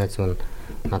 Тэр найз маань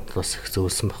надад бас их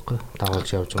зөвлөсөн байхгүй. Дагуулж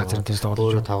явж байгаа. Газрын теннис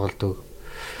тоглож тоглодог.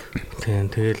 Тийм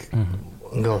тэгэл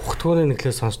ингээ ухтгуурын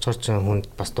нэглээ сонсчоор ч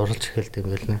хүнд бас дурлж эхэлдэг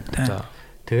юм байл нэ. За.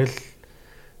 Тэгэл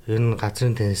ер нь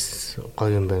газрын теннис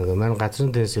гоё юм байна. Манай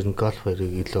газрын теннис ер нь гольф хоёрыг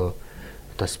илүү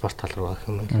одоо спорт тал руу гэх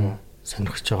юм илүү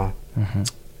сонирхож байгаа.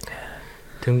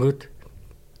 Тэнгүүд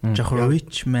жоохон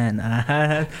rich man.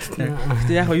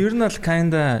 Гэтэ яг ер нь бол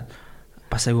kinda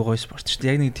бас айгүй гоё спорт шүү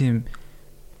дээ. Яг нэг тийм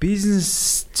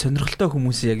бизнес сонирхолтой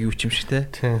хүмүүсийн яг юу ч юм шиг те.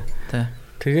 Тийм.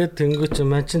 Тэгээд тэнгуүч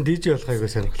маань чин DJ болох айгуу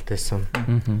сонирхолтойсэн.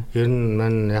 Ер нь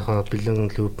маань яг бэлэн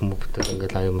лүп мөвтэй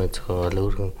ингээд аюумаа зохиол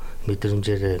өөрхөн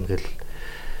мэдрэмжээрээ ингээд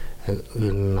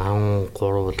ер нь 13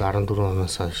 14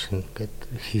 оноос хойш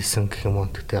ингээд хийсэн гэх юм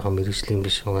уу тэгтээ яг мэрэгжлийн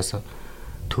биш угаасаа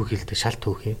түүхэлдэ шал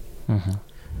түүхий.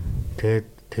 Тэгээд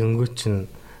тэнгуүч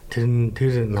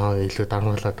тэр наа илүү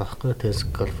дармаглаад байхгүй тэгээс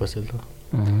голфос илүү.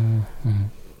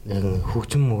 Яг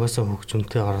хөгжим угаасаа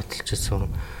хөгжимтэй оролцолчихсон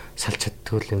салж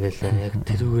чаддгүй юм байлаа. Яг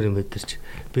тэрүүгээр мэдэрч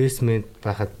бейсмент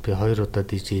байхад би 2 удаа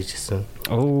DJ хийжсэн.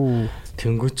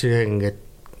 Тэнгүүч яг ингээд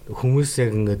хүмүүс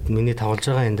яг ингээд миний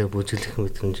тавлж байгаа энэ дээр бүжиглэх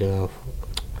мэдрэмж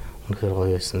үнэхээр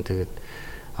гоё байсан. Тэгээд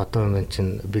одоо маань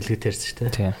чинь бэлгэтэрс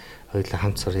шүү дээ. Хоёулаа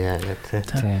хамт сурья гэдэг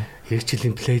тийм. Их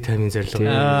жилийн play time-ийн зорилго.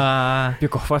 Би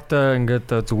кофатай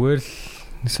ингээд зүгээр л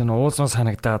нэсэн уулзсан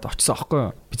санагдаад очсон аахгүй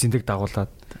юу? Би зиндэг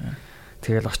дагуулад.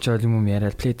 Тэгэл очиод юм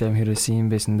яриад play time хэрэгсэн юм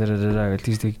байсан дээрээ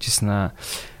гэж тэгжсэн аа.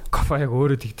 Кофа яг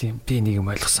өөрөө тэгдэм. Би нэг юм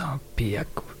ойлгосон. Би яг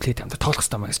play time дээр тоглох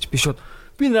хэрэгтэй маа гэж. Би шууд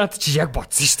би наад чи яг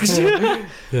бодсон шүү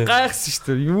дээ. Гайхсан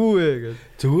шүү дээ. Юу вэ гэж.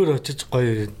 Зүгээр очиж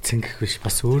гоё цэнгэх биш.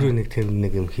 Бас өөрөө нэг тэнд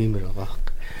нэг юм хиймэр байгаа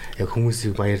байхгүй. Яг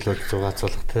хүмүүсийг баярлуулж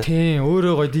зугаацуулах тийм.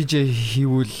 өөрөө гоё DJ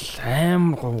хийвэл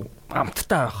амар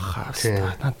амттай байх.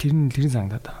 Тэр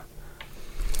санагдаад байна.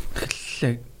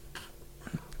 Хэлээ.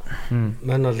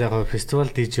 Мань бол яг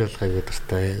фестивал DJ болохыг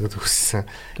өдөртэй өссөн.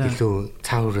 Илүү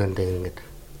цаа хүрээнд ингээд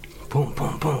бум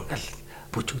гэл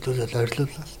бүжиглүүлэл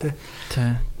ойрлууллаа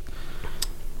тий.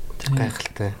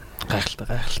 Гайхалтай.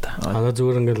 Аа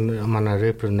зүгээр ингээд манай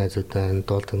рэпер найзуудаа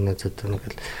дуулдаг найзуудаа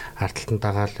ингээд арталтан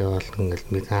дагаал явал ингээд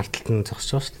бид арталтан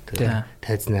зогсож шүү дээ.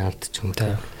 Тайзны ард ч юм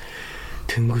уу.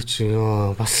 Тэнгүүч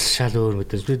ёо бас шал өөр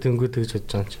мэдээж би тэнгүүд гэж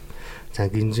бодож байгаа юм чи. За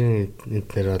гинжин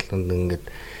эднэр бол ингээд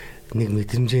нэг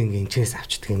мэдрэмжээ ингээд энэчээс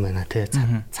авчдаг юм байна тий.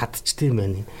 Цадчдаг юм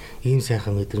байна. Ийм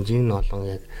сайхан мэдрэмж энэ олон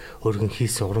яг өөргөн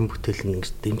хийсэн уран бүтээл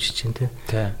ингээд дэмжиж чинь тий.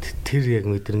 Тэр яг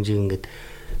мэдрэмжийг ингээд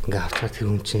авчаад тэр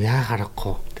хүн чинь яа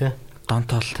харахгүй тий.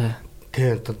 Донтол тий.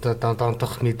 Тий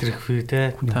донтох мэдрэх фи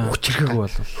тий. Хүчрхэг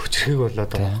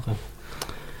болоод байгаа байхгүй.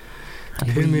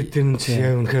 Тэр мэдрэмж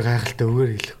яг үнэхээр гайхалтай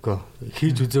үгээр хэлэхгүй.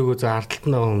 Хийж үзээгөө за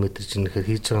ардталтан байгаа хүн мэдэрч инэхээр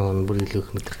хийж байгаа нь бүр илүү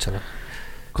их мэдэрч байгаа.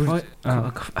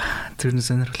 Тэр нь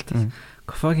сонирхолтой.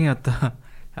 Кофагийн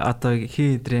одоо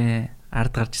хийдрээ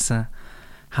ард гарч исэн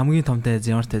хамгийн том тайз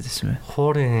ямар тайз байсан бэ?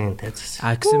 Хуурын тайз.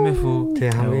 XMF үү? Тий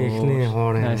хамгийн ихний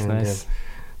хуурын.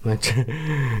 Мач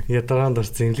ядгаанд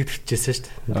орсон эмнэлэг төвчээсэн шүү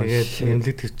дээ. Тэгээд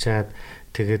эмнэлэг төвчээд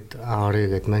тэгээд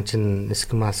орё гэд мань чин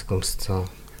эскмаск өмссөн.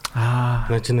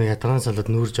 Мань чин ядгаан салаад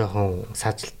нүүр жоохон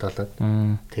саажилт болоод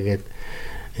тэгээд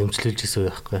эмчлүүлж исэн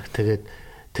үе байхгүй. Тэгээд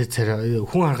тэр царай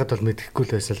хүн харахад бол мэдэхгүй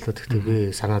л байсан л да. Тэгтээ би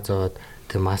санаа зовоод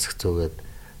тэр маск зүүгээд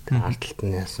тэр ардталт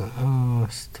нь яасан.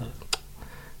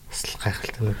 Бас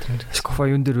гайхалтай мэдрэмж. Кофа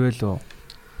юун дээр вэ лөө?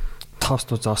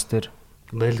 Тост зоос дээр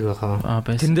байлгүй хаа.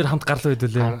 Тэрэн дээр хамт гарлаа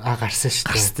хэдүүлээ. Гарсан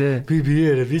шүү дээ. Би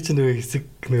биеэрээ би ч нөгөө хэсэг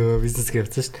нөгөө бизнес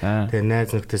явуулсан шүү дээ. Тэгээ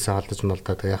найз нөхдөсөө олдож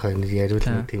молдоод яхаа нэг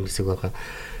яриулсан тийм хэсэг байгаа.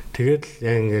 Тэгээд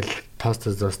яг ингээл тост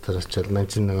зоостор очил мань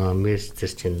ч нөгөө мерч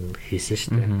зэр чинь хийсэн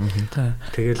шүү дээ.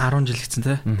 Тэгэл 10 жил гэсэн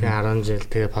тий. Тэгээ 10 жил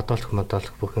тэгээ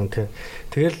подолох бүхэн тий.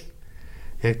 Тэгэл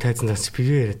яг тайзнаас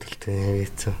бие яриад үлдээ яг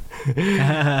ийцэн.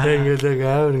 Тэг ингээл яг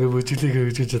аав ингээ бүжиглийг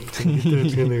хөгжиж чаддаг.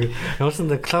 Нэг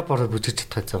ямарсандаа клуб ороод бүжиж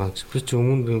чадах байгаа юм чи. Би ч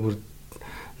өмнө бүр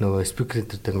нөгөө спикер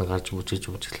дээр нэг гарч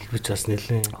бүжиглэл би ч бас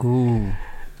нэлээ.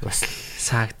 Бас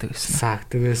саагдаг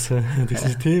байсан.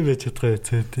 Тэгсэн тийм байж чадгаа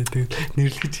яцаа тий.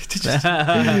 Нэрлэж хичиж.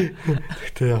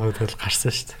 Тэгтээ яг бол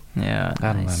гарсан шүү дээ. Яа.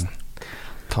 Гарсан.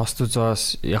 Тост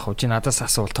зоос яг чи надаас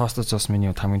асуувал тост зоос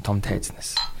миний хамгийн том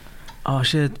тайзнаас.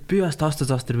 Shit би бас тост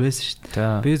зоос төр байсан шүү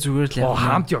дээ. Би зүгээр л яг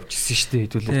хамт явчихсан шүү дээ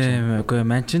хэдүүлээ. Тийм үгүй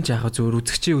мань ч яг зүгээр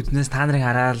үзэгчийн үднээс та нарыг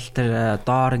хараад тэр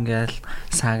доор ингээл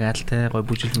саагаал те гой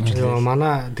бүжил.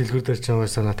 Манай дэлгүүр дээр ч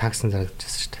байсан таксын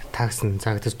зарагдчихсан шүү дээ. Таксын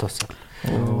зарагдаж дууссан.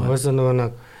 Угаасаа нөгөө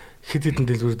нэг хэд хэдэн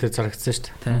дэлгүүр дээр зарагдсан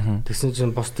шүү дээ. Тэгсэн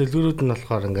чинь бос дэлгүүрүүд нь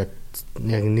болохоор ингээд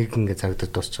яг нэг ингээд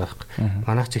зарагдаж дуусч байгаа байхгүй.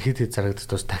 Манайх чи хэд хэд зарагдаж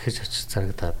дуус дахиж очиж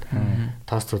зарагдаад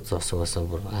тостууд зоосоогоосаа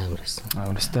бүр амар байсан.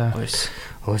 Амарстай.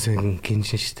 Угаасаа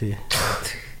гиншин шүү дээ.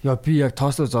 Яа би яг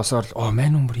тостууд зоосоор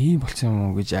мань өмөр ийм болсон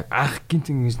юм уу гэж яг ах гинт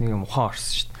ингэж нэг юм ухаан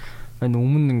орсон шүү дээ. Мань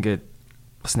өмнө ингээд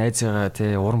бас найзгаа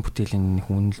те уран бүтээлийн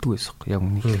хүнэлдэг байсан юм. Яг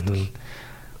үнэхээр бол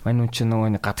мань үн чи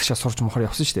нөгөө нэг гадагшаа сурч мохор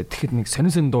явсан шүү дээ. Тэгэхэд нэг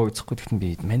сонин дуу гэхгүй тэгэхэд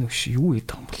би мань үш юу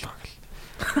хийдэг юм болоо гэл.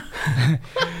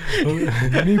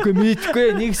 Мэдгүй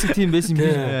нэг хэсэг тийм байсан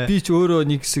би ч өөрөө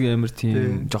нэг хэсэг амар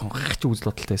тийм жоохон гахч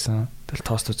үзэл бодолтой байсан. Тэгэл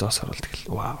тост зоос оруулдаг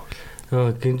л вау.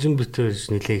 Гинжин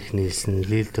битэж нилээх нийлсэн,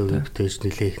 лилдөө битэж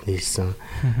нилээх нийлсэн,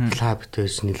 клаб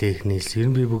битэж нилээх нийлсэн. Ер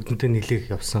нь би бүгдэнтэй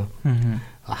нилээх явсан.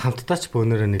 хамттаач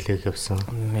бөөнөрөө нэлээх явсан.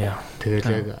 Тэгэл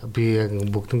яг би яг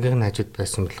бүгднгийнх нь хажууд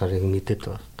байсан болохоор яг мэдээд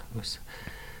байгаа юм.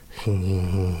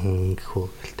 Хин гэхүү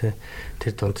гэлтэй.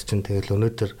 Тэр дунд чинь тэгэл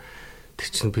өнөөдөр тэр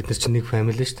чинь бид нар чинь нэг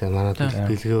family шүү дээ. Манай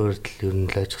бэлгээ өрдөл ер нь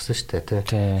л ажигсан шүү дээ,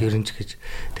 тий. Ерөнж гэж.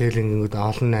 Тэгэл ингээд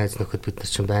олон найз нөхөд бид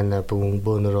нар чинь байна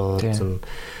бөөнөрөө уулзсан.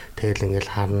 Тэгэл ингээд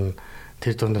харна.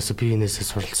 Тэр дундаас би энэсээ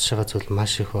суралцж байгаа зүйл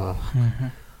маш их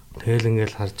байна. Тэгэл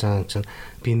ингээд харж байгаа чинь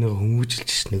би нэг хүмүүжилж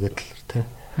ш нэгэд л тий.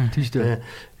 Тийм шүү дээ.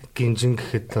 Гинжин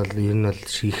гэхэд бол ер нь бол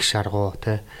их шаргуу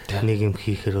тий. Нэг юм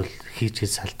хийхээр бол хийж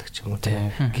салдаг ч юм уу тий.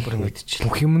 Бүр мэдчихлээ.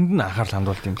 Бүх юмд нь анхаарал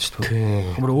хандуулт юм шүү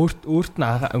дээ. Бүр өөрт нь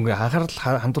ингээ анхаарал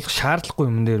хандуулах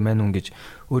шаардлагагүй юм дээр мань хүн гэж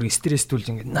өөр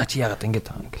стресстүүлж ингээ наа чи яагаад ингэж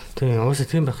байгаа юм гэл. Тийм уусаа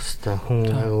тийм байх хэвээр хүн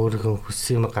өөрийнхөө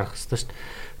хүссэн юм гаргах хэвээр шүү дээ.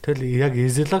 Тэгэл яг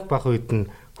изолог байх үед нь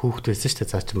хүүхэд байсан шүү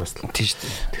дээ. Заачин бас л. Тийм шүү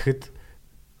дээ. Тэгэхэд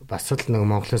бас л нэг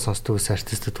Монголын сонсдог ус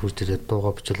артистууд хурж ирээд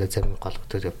дуугаа бичүүлээ зарим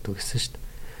голготоор явдаг гэсэн шүү дээ.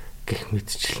 Гэх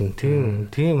мэтчлэн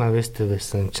тийм авьяастай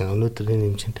байсан чинь өнөөдөр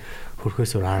энэ юм чинь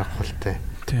хөрхөөс өөр аргагүй.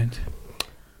 Тийм.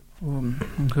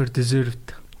 Үнэхээр deserved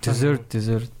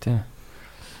тийм.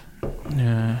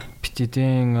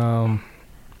 Битидийн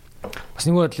бас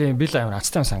нэг бодлын бил амар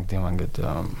ацтай сангд юм ингээд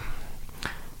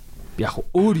яг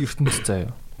өөр ертөнцийн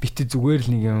заяа. Бити зүгээр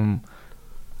л нэг юм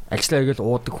ажиллаа хийгээл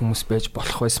уудаг хүмүүс байж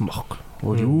болох байсан бохоо.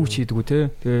 Өөр юу ч хийдэггүй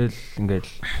те. Тэгэл ингээд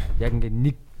яг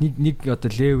ингээд нэг одоо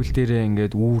левел дээрээ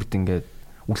ингээд үүрд ингээд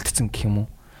үлдсэн гэх юм уу.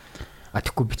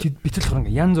 Тэгэхгүй битэл болохоор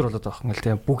ингээд янз бүр болоод байгаа юм л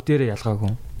те. Бүгдээрээ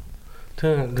ялгаагүй.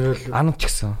 Тэгэл анууд ч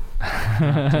гэсэн.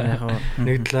 Яг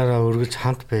нэг талаараа өргөж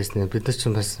хамт байсан. Бид нар ч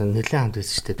бас нэлээд хамт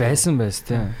байсан шүү дээ. Байсан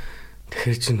те.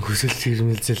 Тэгэхээр чинь хүсэл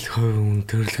зэрмэлзэл хувь хүн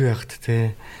төрлөө явахт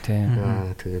те.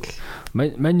 Тэгэл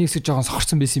мань нэгсэж жоохон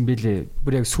сохорсон байсан юм бэлээ.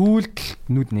 Бүр яг сүүлд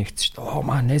нүд нэгтсэн шүү дээ. Оо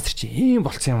маа найзар чи ийм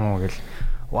болцсон юм уу гэл.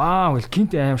 Вау гэл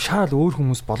гинт аим шал өөр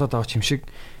хүмүүс болоод байгаа юм шиг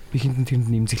би хинтэн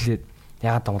тэрэнд нэмзэглээд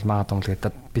яагаад дамл маагаад дамл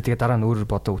гэдэг. Би тэгээ дараа нь өөрөөр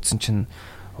бодоо үтсэн чинь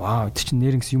вау тэр чинь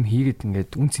нэрнгс юм хийгээд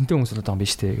ингээд үн цэнтэй хүмүүс болоод байгаа юм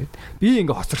биш үү гэд. Би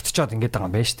ингээд хоцрогдчиход ингээд байгаа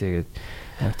юм байна штэ гэд.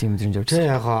 Яг тийм мэдрэмж авч. Тэг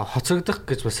яг хоцрогдох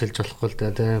гэж бас хэлж болохгүй л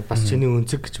дээ. Тэ бас чиний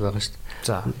үнцэг гэж байгаа штэ.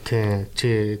 За. Тэ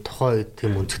чи тухайн үед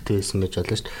тийм үнцэгтэй байсан байж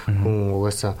болно штэ. Хүн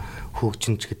угаасаа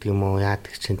хөгжинч гэдэг юм уу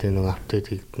яадаг чинь тэ нэг апдейт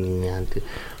хийгдэн яа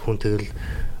хүн тэгэл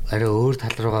арай өөр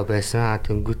тал руугаа байсан.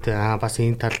 Тэнгүүтээ бас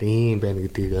энэ тал ийм байна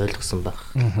гэдгийг ойлгосон баг.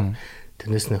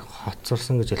 Тэрнээс нэг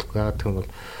хоцорсон гэж хэлэхгүй. Яг тийм бол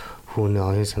хүүний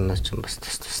оюун санаа ч бас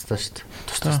тустай шүү дээ.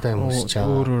 Тустай юм уу ч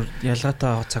өөр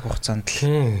ялгаатай цаг хугацаанд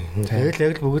л. Тэгэл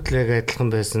яг л бүгд л яг адилхан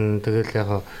байсан. Тэгэл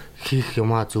яг хийх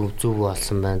юмаа зөв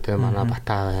болсон байна. Тэгээ манай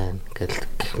Батаа байна гэл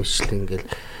гэх мэтлэн ингээл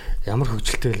ямар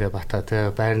хөвгөлтэй лээ Батаа те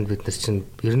байранд бид нар чинь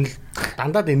ер нь л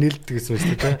дандаад инээлдэг гэсэн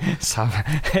үг те. Сав.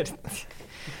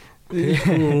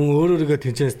 Өөрөөрөө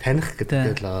тэнцээс таних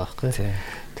гэдэг л байгаа байхгүй.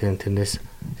 Тийм тэрнээс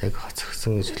яг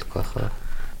хоцгосон гэж хэлэхгүй байна.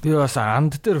 Би бас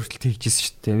анд дээр хүртэл хийжсэн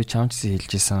шүү дээ. Би чамчсан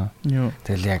хэлжсэн.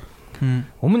 Тэгэл яг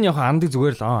өмнө яг андыг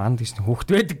зүгээр л анд гэж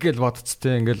хүүхд байдаг гэж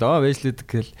бодцтой. Ингээл вэжлэдэг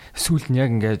гэл сүүл нь яг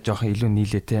ингээд жоох илүү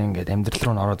нийлээтэй ингээд амьдрал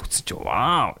руу н ороод үтсэн чи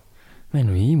вау. Мэн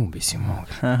үү ийм юм байсан юм уу.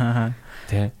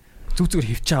 Тэ зүг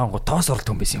зүгээр хөвч аангу тоос орлт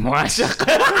юм байсан юм уу аашаа.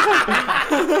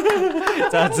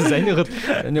 За энийг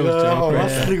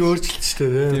бас нэг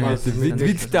өөрчлөлттэй тийм.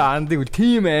 Бидтэй андыг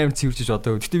тийм аим цэвэрчиж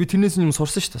одоо. Гэтэ би тэрнээс юм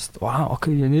сурсан шүү дээ. Вау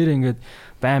окей нэрээ ингээд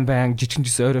байн жижигэн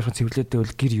ойрхон цэвэрлээдэй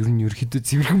бол гэр ер нь ерөөхдөө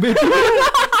цэвэрхэн байдаг.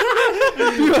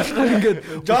 Би болохоор ингээд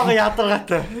жоохон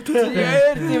ядаргаатай. Тийм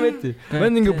ээ.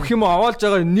 Мань ингээд бүх юм аваалж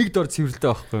байгаа нэг дор цэвэрлэлтэй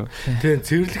байхгүй юу? Тийм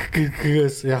цэвэрлэх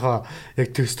гэгээс яг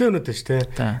төстэй өнөд шүү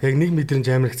дээ. Яг нэг мэдрэмж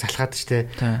амар их залхаад шүү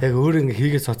дээ. Яг өөр ингээд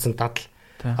хийгээс цоцсон дадал.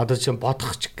 Одоо чинь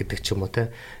бодох ч гэдэг ч юм уу те.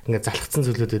 Ингээд залхацсан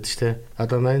зүйлүүд байдаг шүү дээ.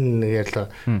 Одоо мань нэг ярьлаа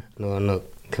нөгөө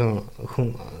хүн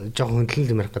жоохон хөндлөн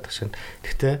юм ярих гэдэг шин.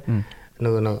 Тэгтээ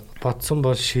нөгөө бодсон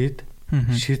бол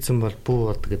шийдсэн бол бүү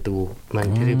бод гэдэг үг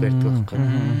маань тэрийг барьдаг байхгүй.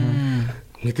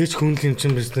 Мэдээж хүн л юм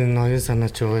чинь биш ноён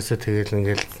санаа ч угаасаа тэгэл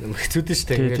ингээл хэцүүдэн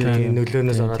штэ ингээл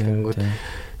нөлөөнөөс ороод ингүүд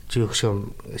чи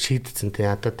өгшөө шийдсэн тий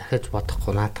одоо дахиад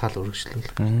бодохгүй наатаал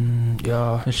үргэлжлүүл.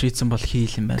 Яа шийдсэн бол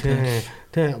хийл юм байна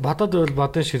тий бодоод байвал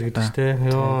бодон ширгэж штэ.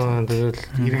 Йоо тэгэл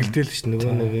эргэлдээл ш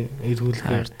нөгөө нэг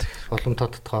эргүүлгээр болон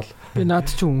тодтгоол. Би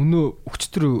наад чи өнөө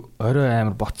өчтөр орой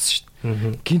амар ботсон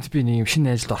штэ. Гинт би нэг юм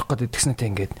шинэ ажилд орох гэдэг тэгснэтэй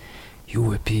ингээд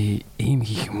юу вэ би ийм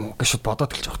хийх юм уу гэж шууд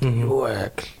бодоод хэлж байгаа. Юу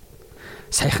вэ гэл.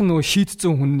 Саяхан нөгөө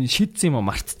шийдсэн хүн шийдсэн юм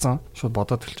мартцсан. Шууд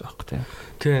бодоод хэлж байгаа юм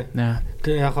тий.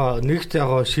 Тий яг нэгт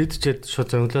яг шийдчихэд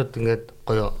шууд зөнгөлөөд ингээд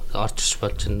гоё орчиж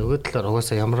болж нөгөө талаар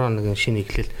угаасаа ямар нэгэн шинэ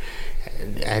ихлэл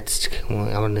айдас гэх юм уу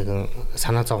ямар нэгэн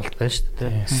санаа зовлт байна шүү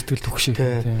дээ. Сэтгэл түгшээ.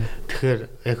 Тэгэхээр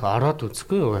яг ороод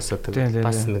үзэхгүй угаасаа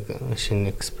бас нэг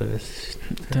шинэ экспириенс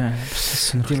шүү дээ.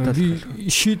 Сонирхолтой.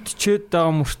 Шийдчихэд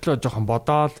байгаа мөртлөө жоохон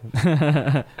бодоол.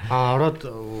 Ороод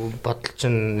бодол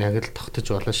чинь яг л тогтож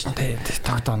болно шүү дээ.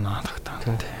 Тогтооно.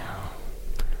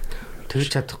 Тэгж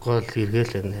чадахгүй бол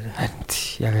эргээл нэрэ.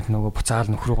 Яг л нөгөө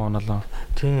буцаал нөхрөөгөө оноолоо.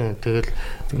 Тийм тэгэл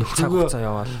нөхрөөгөө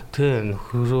яваал. Тийм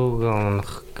нөхрөөгөө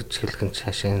онох гэж хэлэх нь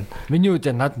цаашаа. Миний үед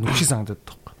над нөхшиг санагдаад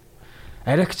байхгүй.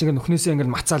 Арайх чигээр нүхнээсээ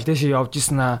ингээд мацаал дээшээ явж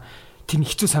ийсэн аа тэр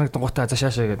хэцүү санагдан гутаа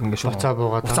цаашаа гэдэг ингээд буцаа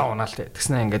буугаад буцаа унаал те.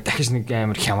 Тэгснэ ингээд дахиж нэг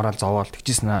амар хямраал зовоол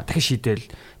тэгжсэн аа дахиж шийдэл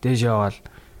дээшээ яваал.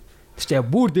 Тэр чи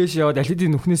бүр дээшээ яваад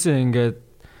алидийн нүхнээсээ ингээд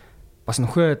бас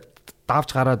нөхөө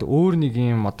давж гараад өөр нэг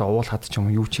юм одоо уулахад ч юм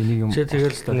юу ч нэг юм.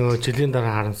 Тэгэл нөгөө жилийн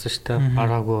дараа харамсан шүү дээ.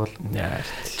 Ороогүй бол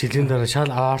жилийн дараа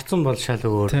шал орцсон бол шал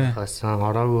өөр байсан.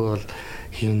 Ороогүй бол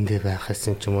хиймдээ байх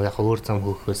гэсэн ч юм уу яг өөр зам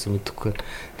хөөх байсан мэдэхгүй.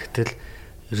 Тэгтэл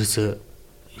ерөөсөө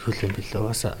юу юм бэлээ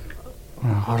угаасаа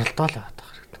оролдоол аваад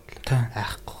байх хэрэгтэй.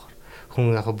 Айхгүй.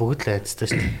 Хүн яг бүгд л айцтай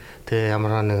шүү дээ. Тэ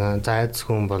ямар нэг за айц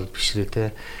хүн бол биш үү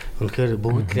те. Үнэхээр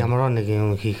бүгд л ямар нэг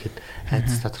юм хийхэд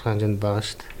айц тодорхой хэмжээнд байгаа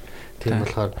шүү дээ. Тийм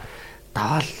болохоор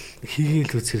даваал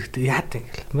хийгээл үз хэрэгтэй. Яат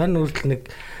ингээл. Мань үрдэл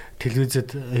нэг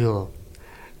телевизэд юу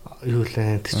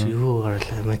лээ чи юу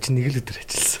гарлаа. Мань чи нэг л өдөр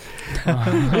ажилласан.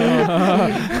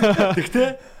 Тэгтээ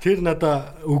тэр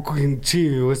надаа үгүй чи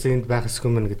юусаа энд байх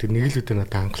ёсгүй мэн гэдэг нэг л өдөр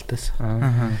надад хангалтайсан.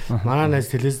 Манай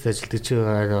найз телевизэд ажилладаг чи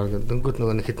дөнгөд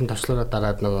нөгөө нэг хитэн точлороо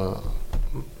дараад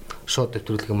нөгөө шоу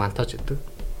дэвтрүүлэг монтаж хийдэг.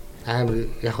 Амар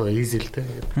яг хөө easy л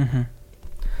дээ.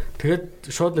 Тэгээд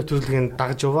шууд нэвтрүүлгийн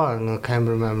дагж яваа нөгөө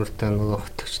камер мамертай нөгөө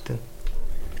хөтлөгчтэй.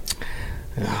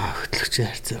 Хөтлөгчийн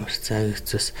харьцаа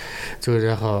хэвчээс зүгээр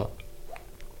яг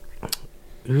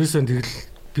юусэн тэгэл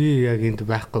би яг энд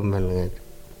байхгүй мэн гээд.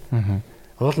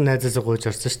 Уул найзаасаа гуйж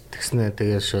орсон шүү дээ. Тэгснэ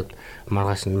тэгээд шууд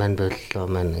маргааш нь мань боллоо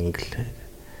мань ингээл.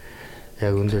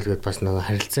 Яг өндөлгöd бас нөгөө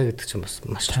харилцаа гэдэг чинь бас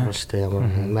маш чухал шүү дээ. Ямар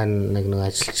мань нэг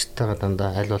ажилчтайгаа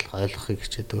дандаа аль болох ойлгохыг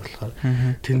хичээдэг болохоор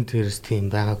тэн дээрс тийм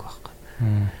байгааг байхгүй.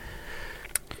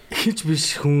 Хинч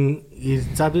биш хүн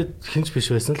за би хинч биш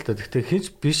байсан л да. Гэхдээ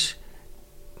хинч биш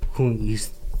хүн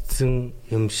ирсэн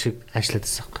юм шиг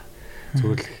ажилладаг байхгүй.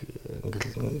 Зүгээр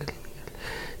л ингээл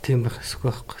тийм байх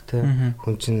эсвэл байхгүй те.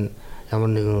 Хүн чинь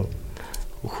ямар нэгэн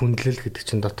хүндлэл гэдэг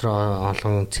чинь дотроо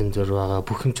олон цензур байгаа.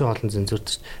 Бүх юм чинь олон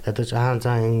цензурд ядаж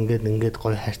за ингээд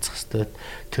гоё хайрцах хэрэгтэй.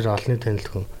 Тэр олонний танил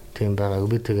хүн тийм байгаа.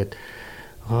 Би тэгээд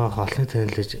олонний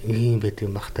танилж ийм байт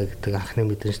юм бах та гэдэг анхны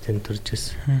мэдрэмж тэнд төрж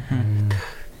ирсэн.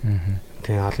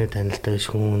 Тэгээ олонний танилтай биш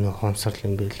хүн хонсорл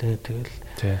юм билээ.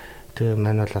 Тэгээ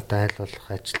маань бол одоо айл болох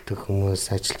ажилтдаг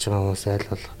хүмүүс, ажиллаж байгаа хүмүүс айл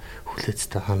болох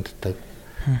хүлээцтэй ханддаг.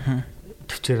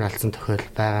 Төвчээр алдсан тохиол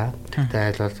байгаа. Тэгтээ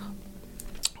айл болох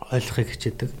ойлгохыг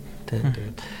хичээдэг.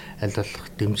 Тэгээд айл болох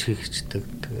дэмжихийг хичээдэг.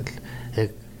 Тэгэл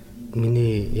яг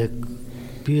миний яг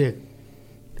би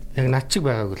яг над чиг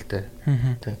байгаагүй л дээ.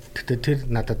 Тэгтээ тэр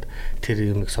надад тэр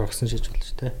юмыг сургасан шиж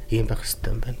болж тэ. Ийм байх хэрэгтэй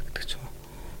юм байна гэдэг ч юм уу.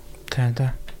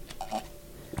 Тэ.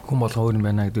 Хүн болгоо өөр юм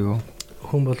байна гэдэг үү?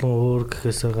 Хүн болгон өөр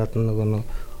гэхээсээ гадна нөгөө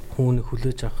хүүнийг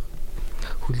хүлээж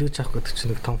авах гэдэг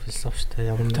чинь нэг том философи шүү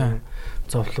дээ. Ямар нэгэн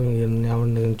зовлон юм, ямар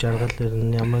нэгэн жаргал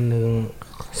юм, ямар нэгэн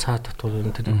саа татвар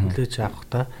юм тэр хүлээж авах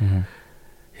та.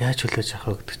 Яаж хүлээж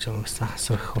авах гэдэг чинь бас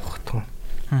асарх ухтан.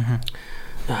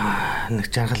 Нэг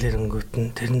жаргал ирэнгүүт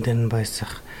нь тэрэн дээр нь баясж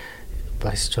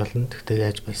болно. Тэгтээ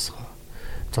яаж баясах вэ?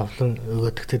 Зовлон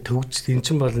өгөө тэгтээ төгж эн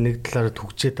чинь бол нэг талаараа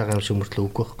төгжээд байгаа юм шиг мөртлөө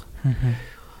үгүй байхгүй.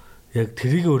 Яг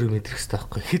тэрийг өөрөө мэдрэх хэрэгтэй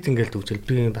байхгүй. Хит ингээл төгжөл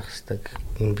би юм байх хэрэгтэй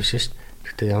юм биш шүү дээ.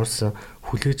 Тэгтээ ямарсан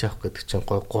хүлээж авах гэдэг чинь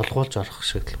гой голгуулж орох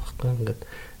шиг л байхгүй. Ингээд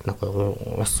нэг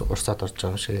урсаад орж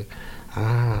байгаа юм шиг.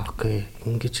 Окей.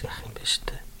 Ингэж яах юм бэ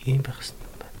шүү дээ. Ийм байх хэрэгтэй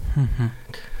юм байна.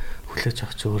 Хүлээж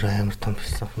авах ч өөрөө амар том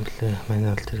философи юм лээ.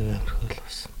 Манай бол тэрийг амар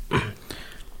ойлгосон.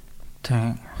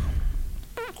 Тэг.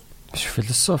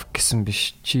 Философи гэсэн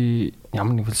биш. Чи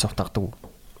ямар нэг философи дагдаг уу?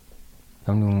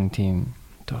 Ямар нэгэн тийм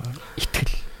одоо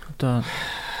итгэл одоо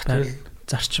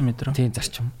зарчим мэдрэмж. Тийм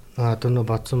зарчим. Одоо нөө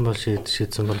бодсон бол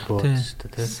шийдсэн бол бууж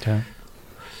шүү дээ тийм.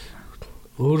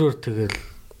 Өөрөөр тэгэл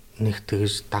нэг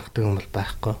тэгж дагдаг юм бол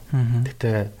байхгүй.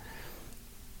 Гэтэ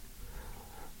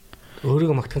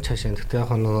өөрийгөө магтах цаашаа. Гэтэ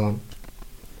яг нөгөө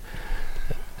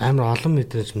амар олон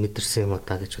мэдрэмж мэдэрсэн юм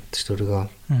удаа гэж боддоо шүү дээ.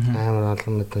 Өөрийгөө амар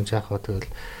олон мэдрэмж яг хаа тэгэл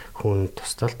хүн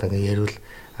тусдалт ингээ ярил.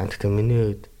 Гэтэ миний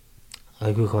үед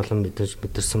айгүй их олон мэдрэмж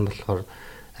мэдэрсэн болохоор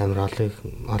амар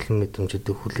олон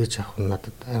мэдрэмжүүдийг хүлээж авах нь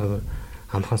надад амар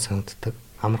амархан санагддаг.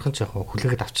 Амархан ч яг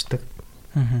хүлээгээд авчдаг.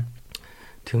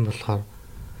 Тийм болохоор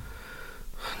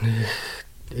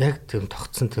яг тийм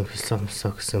тогтсон тийм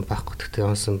философи гэсэн байхгүй. Тэгтээ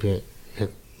ямарсан би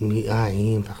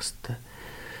ийм байх хэвээр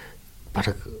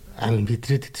баг амин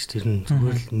бидрээд идэг чинь ер нь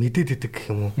зүгээр л мэдээд идэг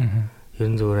гэх юм уу. Ер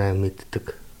нь зүгээр амин мэддэг.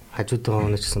 Хажууд байгаа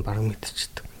хүн ч гэсэн баг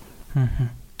мэдчихдэг.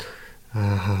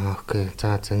 Окей.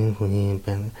 За энэ хүн юм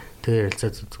байна. Тэгээ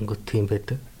ярилцаад зүнгөт тийм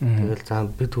байдаг. Тэгэл за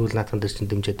би тэгвэл наадхан дээр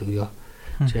чинь дэмжээд өгөө.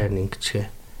 Чи харин ингэчээ.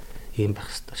 Ийм байх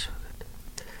хэвээр шүү гэдэг.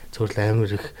 Зүгээр л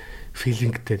амар их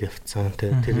филинг дээр явцсан.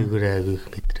 Тэрийгээр аягүй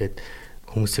их мэдрээд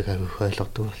хүмүүсийг аягүй их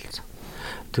ойлгодог болсон.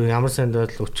 Тэг ямар санд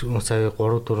бол сая 3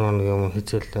 4 хоног юм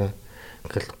хизээл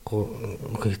ингээл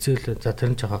хизээл за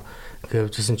тэр нь жоо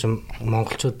ингээд явжсэн чинь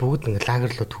монголчууд бүгд ингээд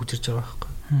лагерлоо төгжирж байгаа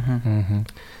байхгүй.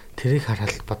 Тэрийг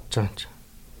хараад бодож байгаа юм чи.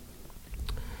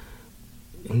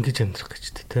 Ингэж амьдрах гэж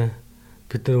тэ.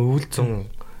 Бид нар өвөлзөн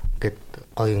ингээд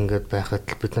гоё ингээд байхад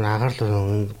бид нар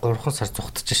агаарлуу 3 сар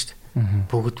зүхтэж штэ.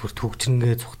 Бүгд бүр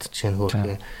төгжрэнгээ зүхтэж яана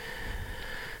хөөрхөө.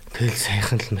 Тэгэл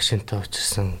сайхан л машинтай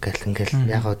уучирсан ингээл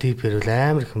яг гоо дипэр бол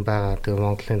амар их байгаа. Тэгээ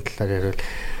Монголын талаар ярил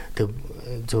тэг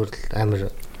зөвөр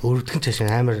амар өрөвдгөн чашин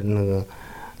амар нэг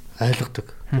ойлгодог.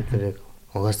 Бид нэр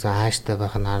угаасаа хааштай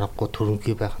байх нь аргагүй,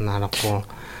 төрөнхий байх нь аргагүй.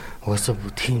 Угаасаа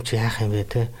тийм ч яах юм бэ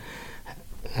те.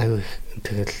 Аюу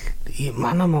тэгэл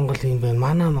манай Монгол юм байна.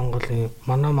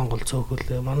 Манай Монгол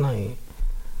цөөхөлөө манай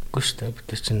гүштэй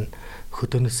бид чинь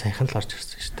хөдөөнөөс сайхан л орж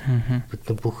ирсэн шүү дээ. Бид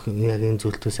бүх яг энэ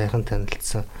зүйлтөө сайхан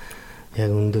танилцсан.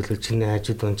 Яг өндөлөө чиний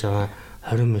хажууд унж байгаа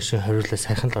 20 машин 20-лаа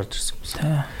сайхан л орж ирсэн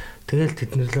юм. Тэгэл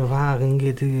тэднэрлээ ваа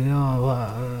ингээд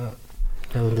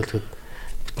яг өндөлөө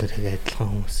бид нар яг адилхан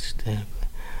хүмүүс шүү дээ.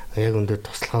 Яг өндөр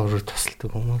туслахаа өрөө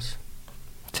тусалдаг хүмүүс.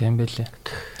 Тийм байлээ.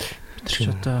 Бид ч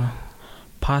одоо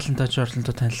палантаж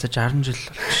орлонтой танилцаж 10 жил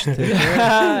болж шүү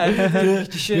дээ.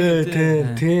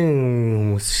 Жишээ тийм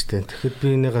хүмүүс шүү дээ. Тэгэхэд би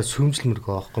энийгээ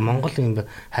сүмжлэмэргүй байхгүй. Монгол юм ба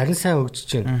харин сайн өгдөж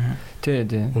байна. Тий.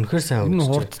 Үнэхээр сайн өгдөж. Энэ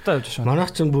хурдтай явж шээ.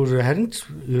 Манайх ч бүр харин ч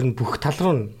ер нь бүх тал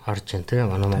руу нь орж байна тийм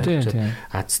манай монголчууд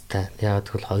азтай. Яг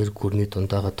тэгвэл хоёр гүрний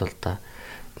дундаагаад бол та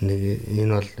нэг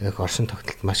энэ бол яг оршин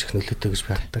тогтолд маш их нөлөөтэй гэж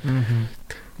боддог.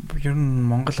 Ер нь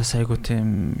Монголоос айгу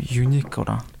тийм юник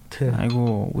уран.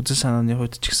 Айгу үзэл санааны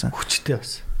хувьд ч гэсэн хүчтэй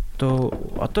бас.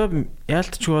 Одоо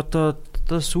яалтчгүй одоо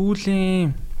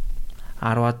сүүлийн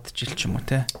 10-аад жил ч юм уу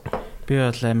те. Би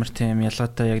бол амар тийм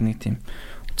ялгаатай яг нэг тийм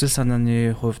үзэл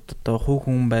санааны хувьд одоо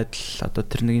хүүхэн байдал одоо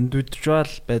тэр нэг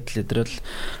индивидуал байдал эдрэл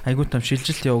айгу том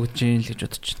шилжилт явагдаж ийн л гэж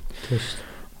бодож байна. Тийм шүү.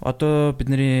 Одоо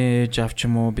бидний ээж авч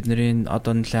юм уу бидний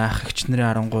одоо нэлээ ах эгч нарын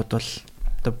харангууд бол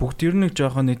одоо бүгд ер нь нэг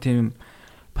жоохон нэг тийм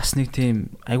бас нэг тийм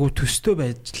айгу төстэй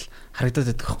байж харагдаад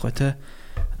байдаг байхгүй тий.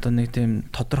 Одоо нэг тийм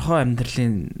тодорхой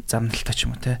амьдралын замналтай ч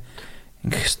юм уу тий.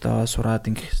 Ингэх ёстой, сураад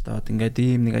ингэх ёстой, ингээд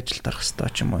ийм нэг ажилд орох ёстой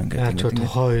ч юм уу ингээд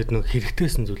тухайн үед нэг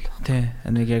хэрэгтэйсэн зүйл байна. Тий.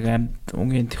 Нэг яг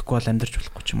үгийн тэхгүй бол амьдарч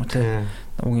болохгүй ч юм уу тий.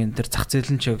 Үгийн тэр зах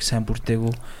зээл нь ч яг сайн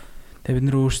бүрдээгүй. Тэгээ бид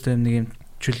нэр өөрсдөө нэг юм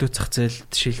чөлөө зах зээлд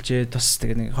шилжээ тус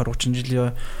тэгээ нэг 20 30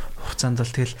 жилийн хугацаанд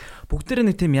бол тэгэл бүгдээрээ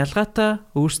нэг тийм ялгаатай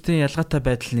өөрсдийн ялгаатай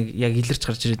байдал нэг яг илэрч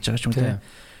гарч ирж байгаа ч юм тий.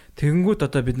 Тэгэнгүүт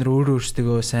одоо бид нар өөрөө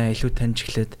өөрсдөө сайн илүү таньж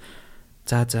эхлээд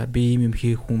за би ийм юм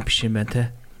хийх хүн биш юм байна те.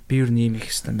 Би юу нэм их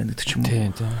хэвээр байна гэдэг ч юм уу.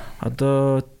 Тийм.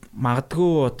 Одоо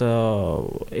магадгүй одоо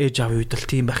ээж аав үед бол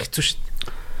тийм байх хэцүү шүү дээ.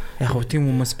 Яг хөө тийм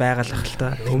хүмүүс байгаа л ах л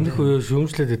та. Өмнөх үеэ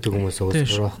шүүмжлээд байдаг хүмүүс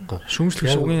уусаа байхгүй. Шүүмжлэх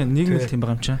шугын нийгмэл тийм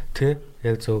байгаа юм чинь. Тий.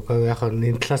 Яг зөв яг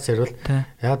энэ талаас ярил.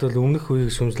 Яг бол өмнөх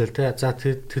үеийг шүүмжлэл те. За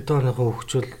тэд оныхоо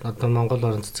хөгжүүл одоо Монгол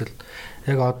орон цэцэл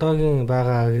яг одоогийн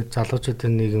байгаа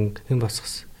залуучуудын нийгэм хэн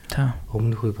босгосон.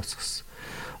 Өмнөх үе босгосон.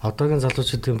 Одоогийн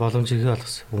залуучуудын боломжийг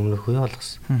олгосон. Өмнөх үе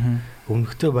олгосон.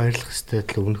 Өмнөхтэй баярлах хэвээр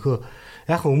л өмнөхөө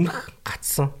яг өмнөх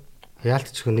гацсан.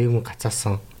 Яалтчгүй нийгэм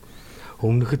гацаасан.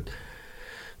 Өмнөхөд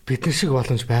бидний шиг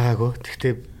боломж байгаагүй.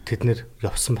 Гэхдээ тэд нэр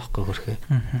явсан байхгүй хөрхөө.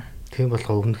 Тийм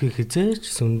болохоо өмнөхийг хизээч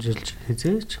сүмжилж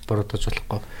хизээч бородож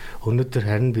болохгүй. Өнөөдөр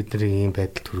харин бидний ийм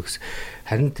байдалд хүргэсэн.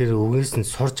 Харин тэр үгээс нь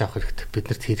сурж авах хэрэгтэй.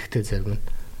 Биднэрт хэрэгтэй зарим нь.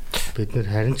 Бид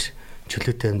нэр харин ч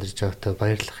чөлөөтэй амьдарч байгаатаа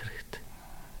баярлах хэрэгтэй.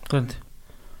 Гэнэ.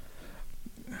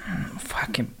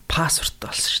 Fucking пассворд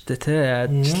болсон шүү дээ тий.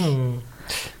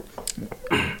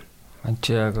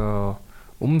 Анчи яг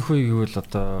өмнөх үе гэвэл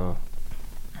одоо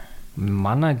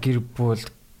манай гэр бүл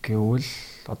гэвэл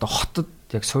одоо хотод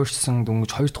яг суурьсан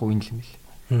дөнгөж 2 дахь үе юм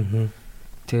л.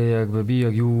 Тэгээ яг би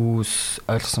яг юус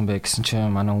ойлгосон бэ гэсэн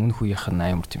чинь манай өмнөх үеийнх нь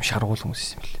амар тийм шаргуул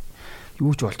хүмүүс юм бэл.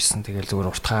 Юу ч болчихсон тэгэл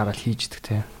зүгээр уртгаараа л хийж идэг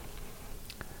тий.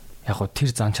 Яг гоо тэр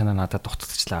зан чанаа надад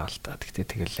дутагдчихлаа л та. Тэгтээ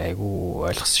тэгэл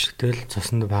айгүй ойлгосон шүү. Тэгэл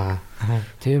цуснд байгаа.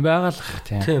 Тийм байгаа л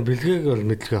тийм. Тийм бэлгээг бол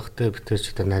мэдлэг явахтай битэр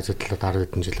ч одоо найзуудлаад 10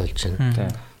 хэдэн жил болж байна.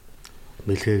 Тийм.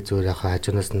 Бэлгээг зүгээр яг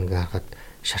хажуунаас нэг харахад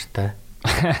шартай.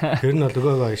 Тэр нь бол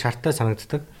өгөө шартай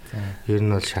санагддаг. Ер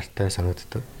нь бол шартай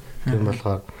санагддаг. Тийм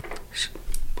болохоор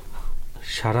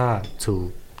шараа зөв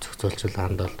зохицуулж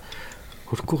ханд бол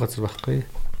хөрөхгүй газар байхгүй.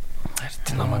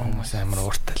 Харин намайг хүмүүс амар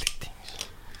ууртай л гэдэг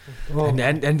юм.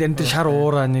 Энд шар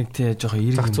уураа нэг тий жоохон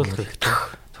эрг зохицуулах хэрэгтэй.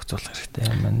 Зохицуулах хэрэгтэй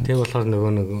юм. Тэг болохоор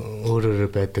нөгөө нэг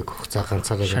өөрөөрөө байдаг хугацаа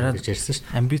ганцаараа гэж ярьсан шүү.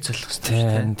 Амбиц болох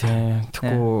хэрэгтэй. Тийм.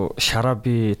 Тэгэхгүй шараа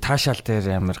би таашаал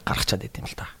дээр амар гаргачаад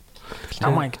идэм л да.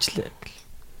 Намаа ингэчлээ.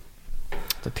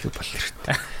 Тэгэхээр бол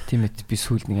хэрэгтэй. Тийм ээ би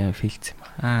сүүл нэг амар фейлц юм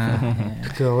аа.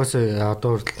 Тэгэхээр угаасаа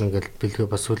одоо хүртэл ингээл бэлгээ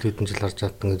бас сүүлийн хэдэн жил харж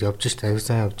чадсан ингээд явж штэ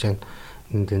авсан явж байна.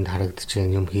 Энд харагдаж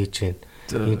байна, юм хийж байна.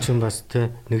 Энд чинь бас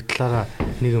те нэг талаараа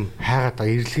нэг юм хайгаад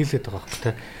эрэлхийлээд байгаа хөөх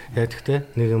те. Яа гэхдээ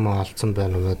нэг юм олцсон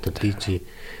байна өнөөдөр DJ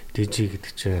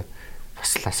гэдэг чинь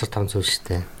бас л асар том зүйл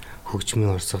штэ.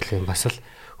 Хөгжмийн орсголын бас л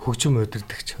хөгжим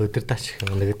удирдаач гэх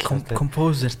юм нэг талаар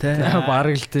композер те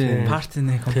бараг л тийм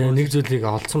партины композер нэг зүйлийг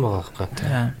олцсон байгаа байхгүй.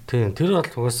 Тийм тэр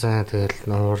бол угаасаа тэгэл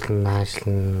нуурлан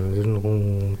наашлан ер нь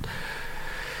хүн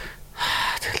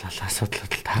тэгэл асуудал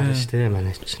таарна шүү дээ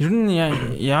манай чинь. Ер нь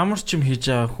ямар ч юм хийж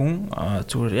байгаа хүн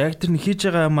зүгээр яг тэр нь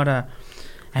хийж байгаа юмараа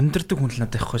амьдрдаг хүн л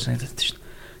надад ихгүй санагдаад шүү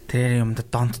дээ. Тэр юмд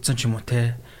донтцсон ч юм уу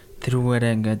те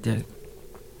тэрүүгээрээ ингээд яг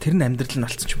тэр нь амьдрал нь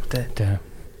болцсон ч юм уу те.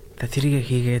 Тэрийг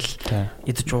хийгээл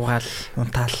идэж уугаал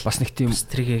унтаал бас нэг тийм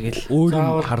тэрийгээл өөр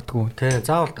юм хардггүй. Тий,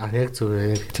 заавал яг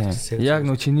зүгээр яг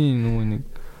нөө чиний нөгөө нэг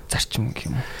зарчим гэх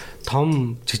юм уу.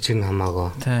 Том жижиг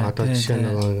хамаагүй. Одоо жишээ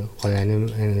нөгөө гоё аним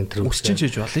тэр өсчин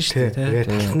чиж болно шүү дээ.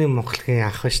 Тэгээд талхны Монголын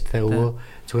ах ба шүү дээ. Өвөө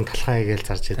зөвхөн талхаа хийгээл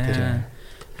зарж идэв.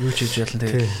 Юу ч хийж болно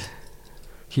тэгээд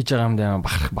хийж байгаа юм даа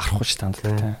барахгүй ч танд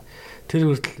тий. Тэр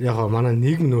хүртэл яг манай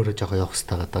нийгэм нөөрэ жоохон явах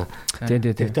хэрэгтэй гадаа.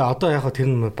 Тий. Тэгтээ одоо яг тэр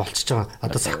нь болчихж байгаа.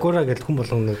 Одоо Сакура гэдэг хүн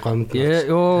болгоны гомд.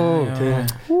 Ёо.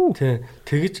 Тий.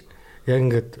 Тэгэж яг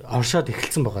ингээд оршоод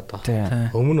эхэлсэн байгаа даа.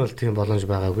 Өмнө бол тийм боломж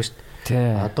байгаагүй шүү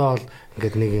дээ. Одоо бол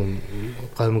ингээд нэг юм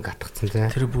гомд атгацсан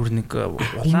тий. Тэр бүр нэг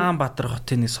Улаанбаатар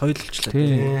хотын нэг соёлчлаа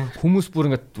тий. Хүмүүс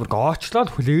бүр ингээд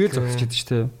оочлоод хүлээгээл зогсож идэв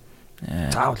шүү дээ.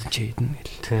 Заавал ч хийдэн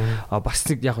гэл. Бас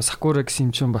нэг яг Сакура гэсэн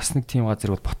юм чинь бас нэг тийм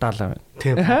газар бол Баталаа байна.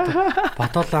 Тийм.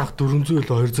 Баталаа ах 400 л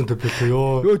 250 байлаа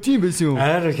ёо. Йоо тийм байсан юм.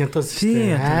 Айр хянтаас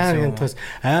шүү дээ.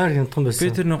 Айр хянтхан байсан.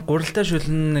 Би тэр нэг гуралтай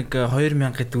шүлэн нэг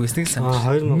 2000 гэдэг үснийг санаж.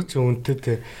 2000 ч үнэтэй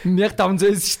те. 1500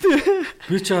 байсан шүү дээ.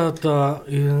 Би ч одоо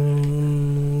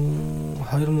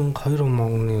 2002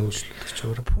 оны үйлчлэгч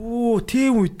өөр. Пүү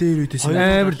тийм үе дээр үдээсэн.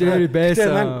 Амар дээр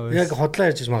байсан. Яг хотлоо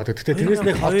яж магадгүй. Гэтэ тэрнээс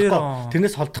нэг холдохгүй.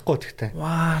 Тэрнээс холдохгүй гэхдээ.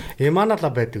 Ваа. Эманала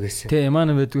байдаг байсан. Тий,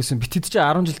 Эмана байдаг байсан. Битэд чи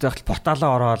 10 жил байхад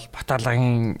Баталаа ороод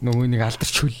Баталагийн нөгөө нэг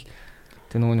алдарч хүл.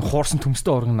 Тэг нөгөө хуурсан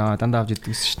төмстэй урган наваа дандаа авч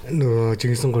идэг гэсэн шүү дээ. Нөгөө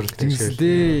Жигсэн гурал гэсэн.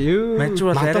 Тий.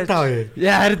 Манчуул арай.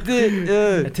 Яард.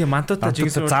 Тий, мантуудаа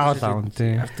Жигсэн заавал аав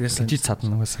тий. Авдагсан. Жиж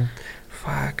цадна угаасаа.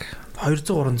 Fuck.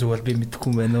 200 300 бол би мэдэхгүй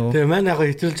юм байна уу. Тэгээ маань яг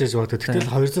хитрүүлж яж багтаа. Тэгтэл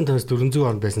 250-аас 400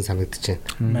 орн байсан санагдаж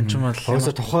байна. Манчуул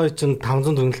хоосоо тухай чинь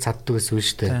 500 төгрөг цаддаг гэсэн үг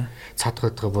шүү дээ. Цадах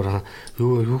байдаг бүр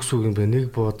юу гэсэн үг юм бэ? Нэг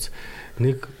бууз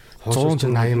нэг 180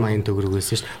 80 төгрөг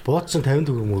байсан шүү дээ. Бууз чинь 50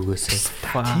 төгрөг мөрөг байсан.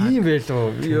 Тийм байлоо.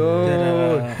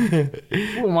 Йоо.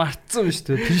 Мартсан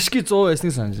шүү дээ. Пиршки 100 байсныг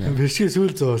санаж байна. Пиршки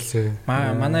сүүл 100 болсон.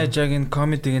 Манай яг энэ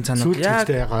комедигийн цаанаа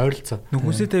яг ойролцоо.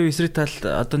 Нүгүсээ 50 эсрэг тал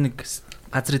одоо нэг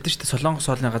газар идэв шүү дээ. Солонгос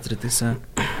хоолны газар идэгсэн.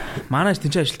 Манай ч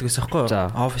тэнцээ ажилладаг гэсэн байхгүй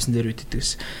юу? Офисын дээр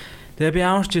идэгсэн. Тэгээ би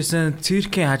ямар ч хэлсэн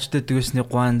циркийн хажууд идэгсний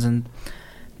гуанзанд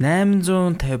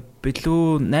 850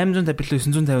 билүү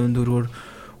 950 төгрөгөөр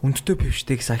өндөртөө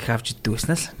пивштэйг сахих авч иддэг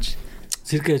байснаас санаж.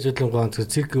 Цирк хажуудлын гуанз,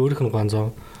 цирк өөрийнх нь гуанз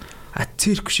аа.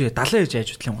 Цирк шээ 70 ээж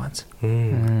хажуудлын гуанз.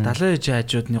 70 ээж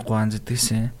хажуудны гуанз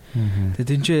идэгсэн.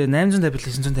 Тэгээ тэнцээ 850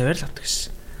 билүү 950-аар л авдаг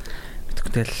гэсэн.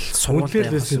 Тэгэл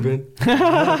суултал байсан юм байна.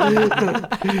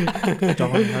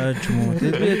 Жогоо хайж юм уу.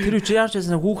 Би тэр үчи яарч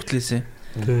ясна хүүхдлээсэн.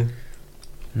 Тий.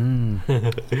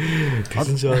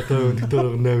 Тэгсэн чи одоо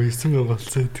өнөдөр 8-9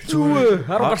 болсон. Зүгээр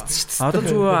 10 гарцсан шүү дээ. Одоо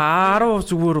зүгээр 10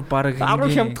 зүгээр баг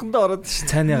 10 хямдхандаа ороод шүү.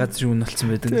 Цайны газар юу болсон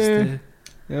байдаг юм шүү дээ.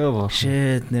 Яа боо.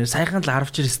 Шээ нэр саяхан л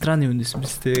 10 ч рестораны юу нэсэн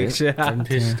биз дээ.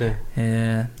 Тийм шүү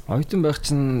дээ. Оюутан байх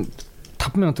чинь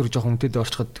 5000 төгрөг жоох үнэтэй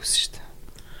орчиход төсөн шүү дээ.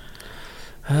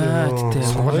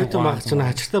 Тийм. Оюутан байх чинь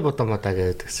хачиртай бодомодаа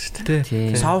гэдэг шүү дээ.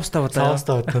 Тийм. Соустай бодоо.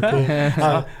 Соустай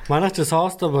бодоо. Манай ч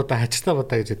соустай бодоо хачиртай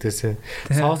бодоо гэж хэлсэн.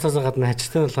 Соусаас гадна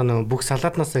хачиртай болгоно бүх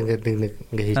салаатнаас ингээд нэг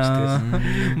хийж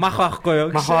дээсэн. Мах байхгүй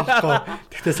юу? Мах байхгүй.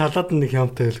 Гэхдээ салаад нь нэг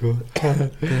хямтай байлгүй.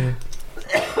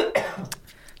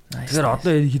 Тэгэхээр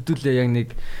одоо хэдүүлээ яг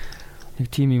нэг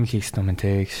тим юм хийх юм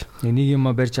те гэж. Нэг юм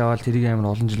барьж аваад тэрийг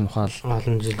амар олон жил нухаал.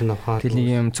 Тэр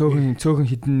нэг юм цөөхөн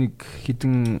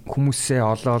хідэн хүмүүсээ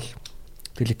олоод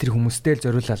тэгэл тэр хүмүүстэй л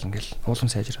зориулаад ингээл уулам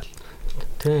сайжрал.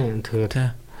 Тийм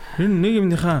тэгээд энэ нэг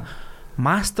юмныхаа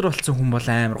мастер болсон хүн бол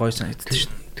амар гоё санагддаг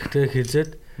шүү. Тэгтээ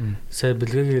хизээд Сая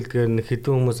бэлгийн хэлдгээр нэг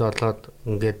хэдэн хүмүүс олоод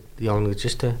ингээд явна гэж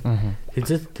штэ.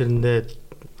 Хизээд тэрэндээ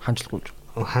ханжлахгүй.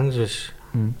 Ханж биш.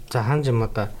 За ханж юм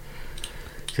одоо.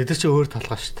 Тэд чи өөр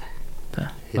толгой штэ.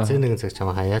 Хизээ нэгэн цаг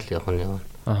чамаа хаяал явна.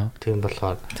 Тийм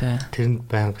болохоор тэрэнд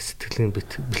байнга сэтгэлийн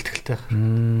бэлтгэлтэй байх.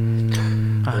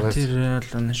 Тэр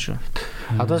л энэ шүү.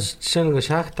 Одоо жишээ нь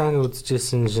Shark Tank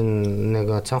үзчихсэн чинь нэг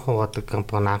цанхан угаадаг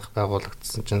компани анх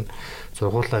байгуулагдсан чинь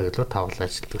сургуулаа гэлөө тавлаа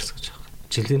ажилтдаг гэж байна.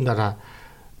 Жилийн дараа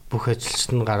бүх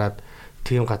ажилчид нь гараад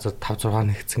тийм газар 5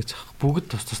 6 нэгдсэн гэж байна. Бүгд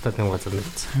тус тусдаа тийм газар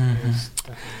нэгдсэн.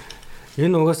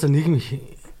 Энэ угаасаа нийгэм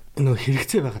нөө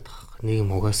хэрэгцээ байгаад байгаа.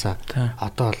 Нийгэм угаасаа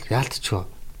одоо л яалтчгүй.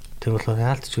 Тийм болохоор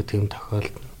яалтчгүй тийм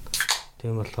тохиолдно.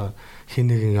 Тийм болохоор хин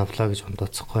нэгэн явлаа гэж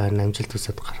ондооцохгүй харин амжилт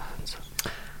үсэд гараа.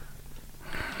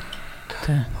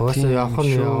 Угаасаа явах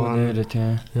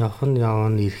нь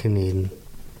явна ирэх нь ирнэ.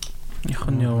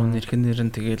 Явах нь явна ирэх нь ирнэ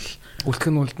тэгэл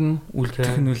үлдэх нь үлдэнэ.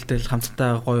 Үлдэх нь үлдээл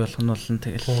хамтдаа гоё болох нь болно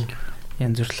тэгэл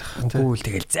янз бүрлэх. Үгүй л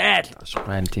тэгэл зайл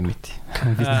байна тийм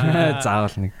ээ.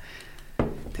 Заавал нэг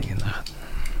тэг наа.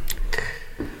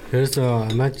 Тэрээс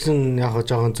imagine яг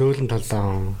жоохон зөөлөн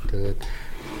талдаа тэгээд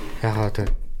яг тэг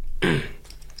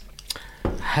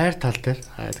хайр тал дээр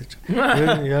гэж.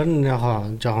 Ер нь яг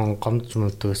жоохон гомдж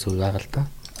мөдөөс байгаа л да.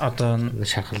 Одоо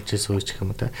шархалж ирсэн үеч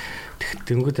юм да.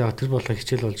 Тэнгүүд яг тэр болоо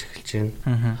хичээл болж эхэлж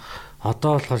байна.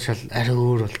 Одоо болохоор шал арай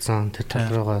өөр болсон. Тэр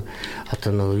тал руугаа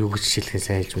одоо нөгөө юу гэж хичээлхээ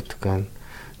сайн хэлж мэддэг гэн.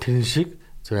 Тэр шиг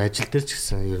зөв ажил дээр ч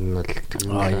гэсэн ер нь бол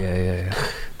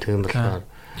тийм болохоор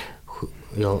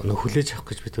хүлээж авах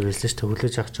гэж бид хэлсэн шүү дээ.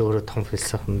 Хүлээж авах чи өөрөө том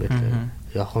философи юм байлаа.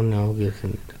 Явах нь яваг ирэх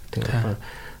нь тийм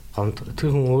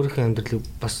тэр хүн өөрийнхөө амьдралыг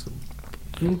бас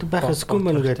энд байх эсвэл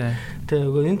мэн гэдэг.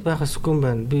 Тэгээ энд байх эсвэл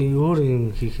байна. Би өөр юм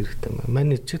хийх хэрэгтэй юм.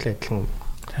 Манай ч л адилхан юм.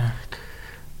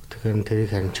 Тэгэхээр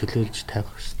тэрийг харин чөлөөлж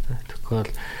тавих хэрэгтэй. Тэгэхээр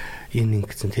энэ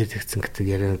ингэсэн тэр тэгсэн гэдэг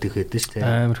ярианууд их байдаг шүү дээ.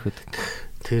 Амар хэд.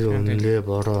 Тэр үнэлээ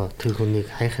бороо тэр хүнийг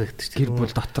хайх хэрэгтэй. Гэр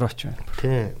бүл дотроо ч байна.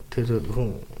 Тий. Тэр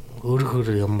хүн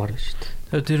өөрөөр ямар шүү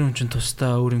дээ. Тэр хүн чинь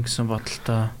тусдаа өөр ингэсэн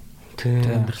бодолтой. Тий.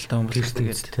 Амьдралтай хүмүүс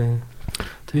тэгээд.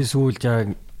 Би сүүлд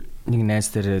яг нэг найз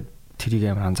дээр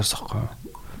тэрийг амар анзаарсахгүй.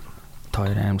 Та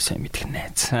хоёр амар сайн мэдэх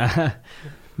найз.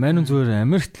 Манай зүгээр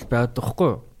Америкт байгаад байхгүй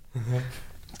юу?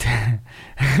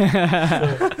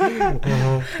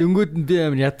 Тэнгүүд нь би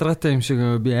амар ядраатай юм шиг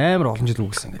би амар олон жил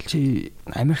үгсэн гэл. Чи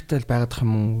Америкт л байгаад ах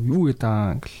юм уу? Юу гэдэг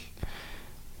аа гэл.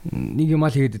 Нэг юм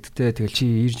ал хийгээд идэгтэй. Тэгэл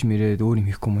чи ирж мэрээд өөр юм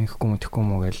хийхгүй юм тэхгүй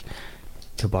юм гэл.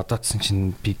 Тэг бодоодсэн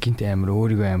чинь би гинт амар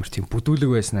өөрийгөө амар тийм бүдүүлэг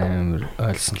байсан амар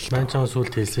ойлсон л. Ман чам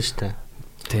сүлд хэлсэн штэ.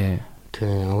 Тий.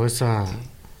 Угаасаа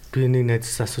би нэг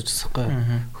найзаас асуужсан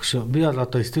байхгүй. Хөшөө би бол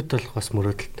одоо студ болох бас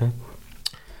мөрөөдөлтэй.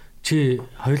 Чи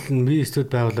хоёул нь би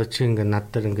студ байгуулаад чи ингээд над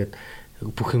дээр ингээд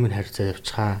бүх юм харьцаа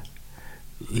явчихаа.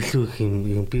 Илүү их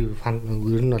юм би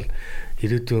ер нь бол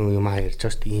ирээдүйн юм ярьж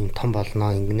байгаа шүү дээ. Ийм том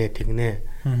болноо ингэнэ тэгнэ.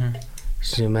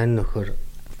 Чи мань нөхөр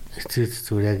эцэд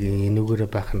зүгээр яг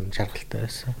энүүгээрээ байх нь жаргалтай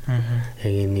байсан.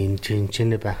 Яг энэ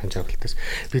чинчэнэ байх нь жаргалтайс.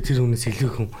 Би тэр хүнээс илүү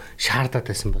хүн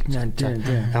шаардаад байсан болж байна.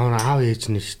 Ямар аав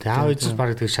ээж нь шүү дээ. Аав ээж нь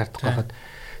баг тэг шаардах байхад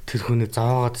тэр хүнийг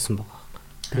зовоогоод байсан байгаа.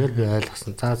 Тэгээд би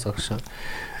ойлгосон. За зогшоо.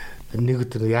 Нэг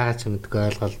өдөр яагаад ч мэдгүй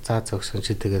ойлгол. За зогшоо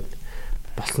чи тэгээд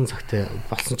болсон цагтаа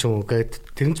болсон ч юм уу гээд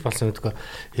тэр нь ч болсон мэдгүй.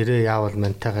 Хэрэг яавал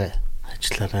мантайгаа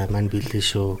ажиллаарай. Мань бэлээ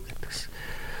шүү гэдэгс.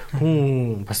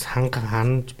 Хүн бас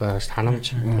ханаж байгаа ш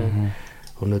ханамж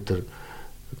өнөөдөр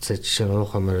жишээ нь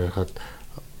уухамаар хаад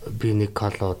би нэг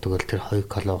коло тэгвэл тэр хоёр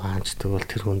коло хаанчдаг бол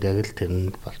тэр хүнд яг л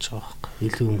тэрэнд болж байгаа байхгүй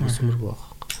илүү юм өсмөргүй байгаа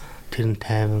байхгүй тэр нь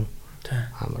тайван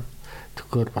амар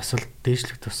тэгэхээр бас л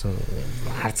дээшлэг тусан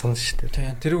харцсан шүү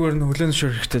дээ тэрүүгээр нь хүлээн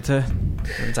зөвшөөрөх хэрэгтэй те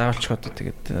заавалч одоо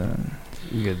тэгээд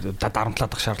ингээд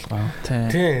дарамтлаадах шаардлага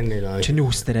тийм нэр чиний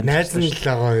хүснээр найз нь л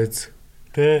байгаа үз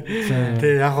Тэ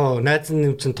яг хоо найз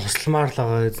нэм чин тусламаар л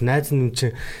байгаа. Найз нэм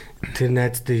чин тэр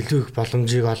найзтай илүү их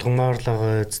боломжийг олгомоор л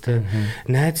байгаа. Тэ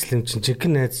найз нэм чин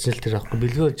жинхэнэ найз чинь л тэр аахгүй.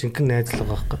 Билгөө жинхэнэ найз л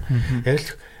байгаа аахгүй. Яг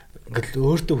л ингээл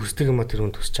өөртөө хүсдэг юм а тэр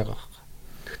хүн төсөж байгаа аахгүй.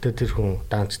 Гэхдээ тэр хүн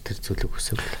даанч тэр зүйлийг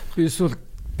хүсэв. Эсвэл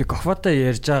би кофетай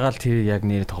ярьж байгаа л тэр яг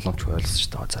нэр тоглоомч ойлгосон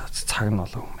шүү дээ. За цаг нь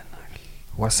болоо юм байна.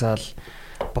 Угаасаа л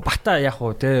бата яг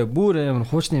хоо тэ бүр амар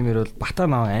хуучны нэр бол бата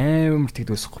наа амар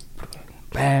тэгдвэсэхгүй.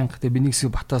 Баян тэгээ би нэгсэг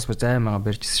батаас займаа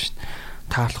барьжсэн шүү дээ.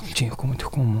 Таарлах чинь юм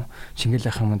тэхгүй юм уу? Шингэл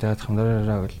ах юм даад хам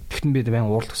дараараа гэл. Тэгтэн би баян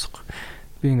уурал тусахгүй.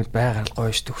 Би ингээл байгаал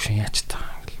гоё шүү төгшин яач таа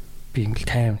гэл. Би ингээл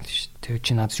тайван шүү. Тэгээ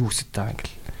чи надад юу үсэт таа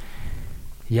гэл.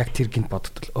 Яг тэр гинт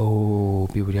боддол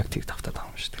оо би бүр яг тэр тавтаад байгаа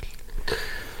юм шүү дээ.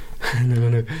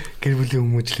 Нэг гэр бүлийн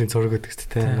хүмүүжлийн зураг гэдэг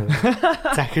чинь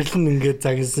захирлан ингээд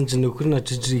загилсан чинь нөхөр нь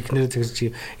очиж ихнэрээ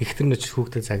загирч ихтер нь очиж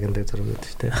хүүхдээ загиндаг зураг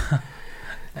гэдэг чинь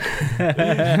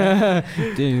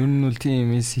Тэгээ ер нь бол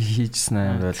тийм эс хийжсэн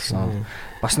юм байлсан.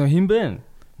 Бас нөө хин бэ?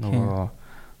 Нөгөө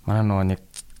манай нөгөө нэг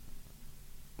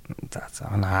за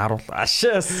харуул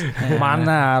ашаас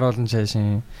манай харуулн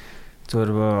чаашин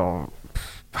зөөр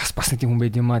бас нэг тийм хүн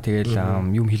байд юм аа. Тэгэл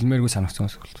юм хэлмээргүй санагцсан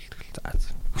эсвэл за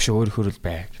өшөө өөрөөр л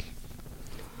бай гэл.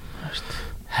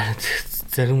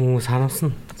 Зарим хүмүүс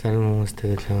санамсан. Зарим хүмүүс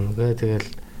тэгэл нөгөө тэгэл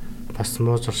бас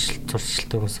муу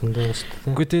зуршилтай хүмүүс юм даа шүү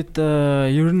дээ. Үгүй тэгэд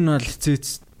ер нь бол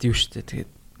хэцээц див шүү дээ. Тэгээд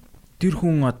тэр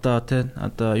хүн одоо тий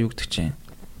одоо юу гэдэг чинь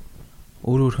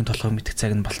өөрөөхөн толгой мэдэх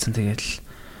цаг нь болцсон. Тэгээд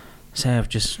сайн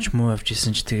явж исэн ч муу явж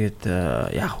исэн ч тэгээд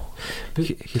яах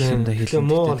хэлэндээ хэлээ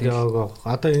муу яваагаа.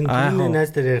 Одоо энэ түрүүний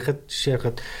найз дээр ярихад жишээ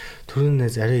ярихад түрүүний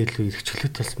найз арай илүү их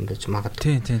чөлөөтэй болсон байж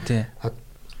магадгүй. Тий.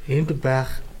 Энд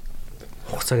байх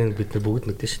хугацааг нь бид нар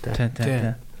бүгд мэдэн шүү дээ.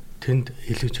 Тий. Тэнд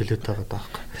илүү чөлөөтэй байгаа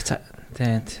байхгүй.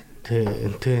 Тий.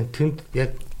 Тэнд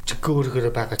яг чиггүй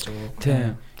өөрөөр байгаа ч юм уу.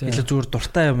 Тий. Илүү зүгээр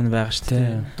дуртай юм байгаа шүү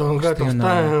дээ. Дуртай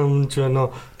юм ч байна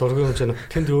уу, дургүй юм ч байна уу.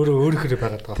 Тэнд өөрөөр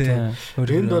байгаа даа.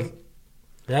 Энд бол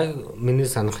яг миний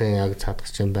санахын яг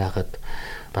цаадгач юм байхад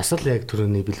бас л яг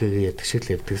түрүүний бэлгээгээ яддаг шиг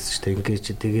л явдагс шүү дээ. Ингээд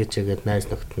чи тэгээч ягаад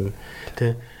найз нөхд нь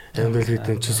тий англи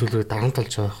хэлтэй чи сүлрээ даран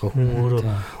талж байгаа хүн өөрөөр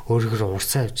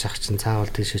урсаа авч явах чинь цаавал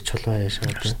тийш чулуу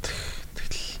яашаа тий.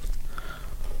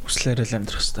 Хүслээрэл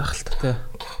амьдрах хэрэгтэй байх л та.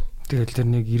 Тэгэл тэр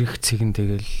нэг ирэх цэг нь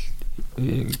тэгэл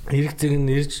ирэх цэг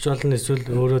нь ирж болно эсвэл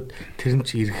өөрөө тэр нь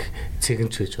ч ирэх цэг нь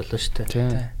ч гэж болно шүү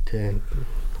дээ. Тий.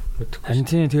 Харин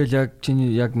тийм тэгэл яг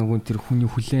чиний яг нөгөө тэр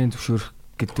хүний хүлээн зөвшөөрөх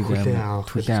гэдэг хүлээн авах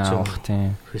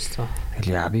тийм.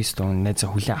 Тэгэл яа би стон найзаа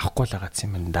хүлээн авахгүй л байгаа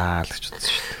юм даа л гэж бодсон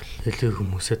шүү дээ. Илүү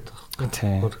хүмүүсэд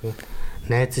байгаа.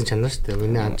 Найзын чанар шүү дээ.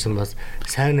 Миний ан чинь бас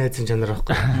сайн найзын чанар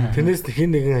байхгүй. Тэрнээс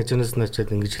хин нэгэн хажуунаас нь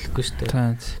очиад ингэж хэлэхгүй шүү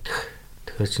дээ.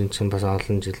 Тэгэхээр чинь бас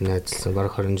олон жил найзлсан.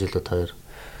 Бараг 20 жилүүд хоёр.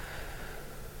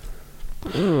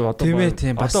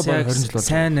 Тийм бас яг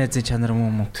сайн найзын чанар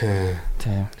юм уу?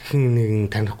 Тийм. Хин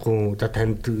нэгэн танихгүй за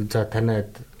танд за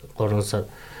танаад 3 сар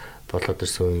болоод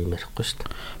ирсэн юм ярихгүй шүү дээ.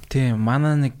 Тийм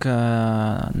манай нэг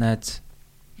найз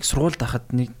сургуульд ахад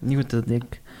нэг удаа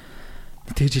яг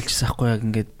тэгж хэлчихсэн аахгүй яг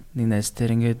ингээд нэг найз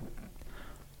дээр ингээд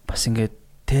бас ингээд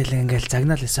тэл ингээл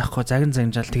загнаал хийсэн аахгүй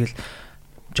загнажаал тэгэл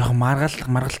жоохон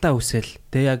маргалтаа үсэл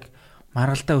тэг яг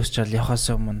маргалтаа үсчээл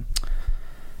явахаас өмнө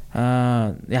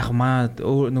яг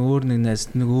өөр нэг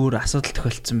найз нэг өөр асуудал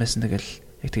тохиолдсон байсан тэгэл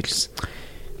яг тэгэлсэн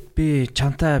би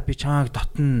чамайг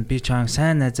дотно би чамайг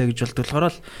сайн найзаа гэж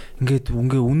болдголохоор л ингээд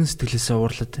үнэн сэтгэлээсээ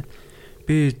уурлаад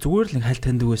би зүгээр л нэг хальт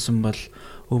таньдаг байсан бол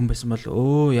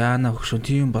яана хөшөө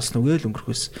тийм болсон үгээл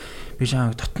өнгөрөхөөс би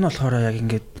чамайг дотно болохоор яг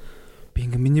ингээд би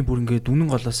ингээд миний бүр ингээд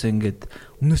үнэн голоос ингээд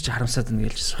өмнөөс чи харамсаад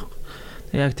байна гэлжсэн байхгүй.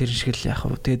 Яг тэр шиг л яах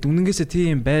вэ. Тэгээд үнэнгээсээ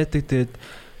тийм байдаг. Тэгээд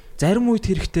зарим үед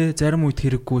хэрэгтэй, зарим үед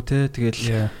хэрэггүй те.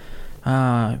 Тэгэл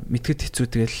мэдгэд хэцүү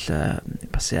тэгэл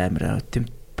бас амар тийм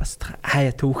бас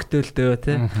хаяа төвхтэй л дээ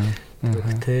те.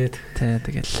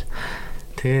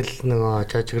 Тэгэл нөгөө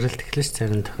жажигралт эхлэш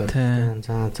зарим тохиол.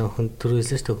 За зөвхөн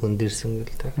түрээсээ ч хүнд ирсэн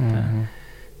гэл те.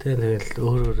 Тэгэл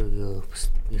өөрөөрөө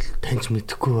бас таньж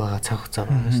мэдэхгүй байгаа цаг хугацаа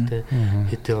байгаа шүү дээ.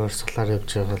 Хэдийн орсголаар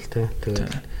явж байгаа л те.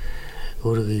 Тэгэл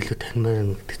өөрийгөө илүү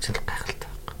таньмаар гэдэг чинь гайхалтай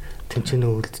байхгүй. Тэмцээний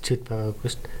үлдчихэд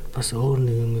байгаагүй шүү дээ. Бас өөр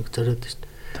нэг юмыг зориод шүү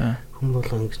дээ. Хүн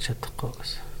болго ингэж чадахгүй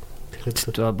бас.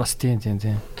 Тэгэхээр бас тийм.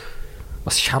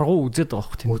 Бас шаргуу үзээд байгаа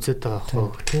байхгүй тийм. Үзээд байгаа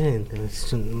байхгүй. Тийм. Тэгээс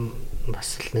чинь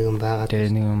бас л нэгэн байгаа.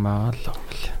 Тийм нэгэн байгаа л.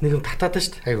 Нэгэн татаад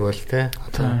шүү дээ. Айгу бол те.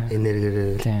 Одоо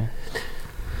энергиэр. Тийм.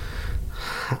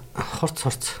 Хорц.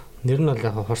 Нэр нь бол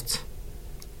яг хорц.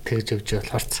 Тэгж өгч бол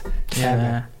хорц.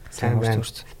 Сайн байна.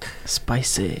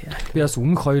 Spicy. Би бас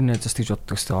өмнөх хоёр найзаас тэгж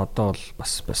боддог гэсэн. Одоо бол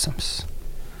бас байсан юмс.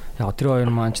 Яг тэр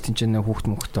хоёр маань ч тэнцэнэ хүүхд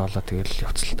мөхтэй болоо тэгэл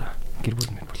явцал та. Гэр бүл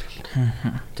мэр бол.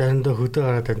 Заримдаа хөдөө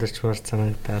гараад амьдарч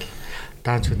марцанаагдал.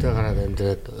 Даанч хөдөө гараад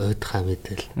амьдраад уйдхаа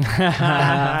мэдээл.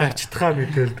 Дачдхаа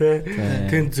мэдээл те.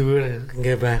 Тэн зүгээр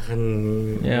ингээ байх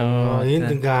нь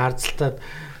энд ингээ арзалтаад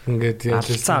ингээд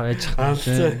ялцаа байж байгаа.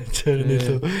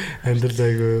 Чарнэлөө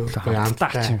амьдралаагүй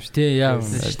амтаач юм ш. Тий яа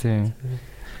тийм.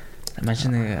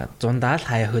 Машин зундаал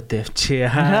хаяа хөдөө явчих.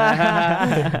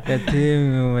 Яа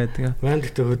тийм юм байдаг. Ман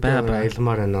гэхдээ хөдөө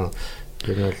аялмаар байна уу?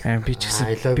 Би ч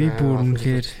гэсэн би бүр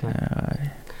үнэхээр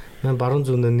ман баруун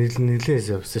зүүнээ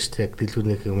нилээс явсан шүү дээ. Яг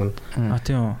дэлгүүрнийх юм.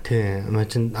 Тийм үү? Тийм. Ман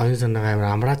чин аян санаага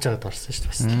амар амрааж байгаад орсон шүү дээ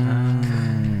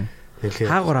бас.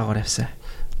 Хаагуур явсан.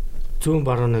 Зүүн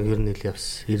барууныг ер нь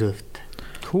явсан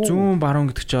 90%. Зүүн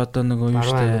баруун гэдэг чи одоо нөгөө юу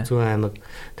шүү дээ? Зүүн аймаг.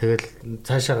 Тэгэл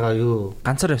цаашаага юу?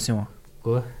 Ганцаар явсан юм уу?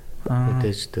 Үгүй.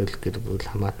 Мэдээж тэл гэр бүл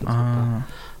хамаатан.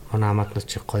 Манай хамаатнууд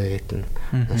чи гоё гэтэн.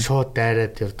 Шууд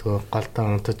дайраад явдаг. Голдоо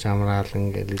унтаж амраал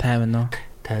ингээл 50 нөө.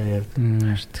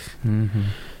 50 Хардаг.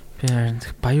 Би харин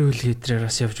баян үйл хийдрээр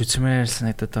бас явж үзмээр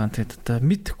санагдаад байгаа. Тэгээд одоо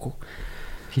мэдэхгүй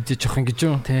хизээж явах юм гэж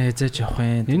юу? Тэ хизээж явах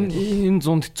юм. Энэ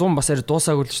 100 бас арай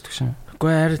дуусаагүй л ч гэх шин.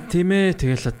 Үгүй харин тийм ээ.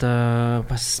 Тэгэл одоо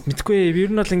бас мэдэхгүй. Ер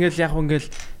нь бол ингээл яг ингээл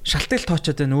шалтгаал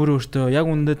тоочод байна өөрөө. Яг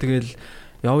үндэ тэгэл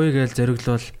явъя гээл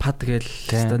зориглол пад гээл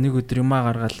одоо нэг өдөр юмаа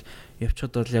гаргаад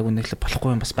явчиход бол яг үнэхээр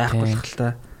болохгүй юм бас байхгүй л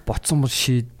та. Ботсон бол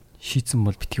шийдсэн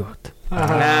бол битгий бод.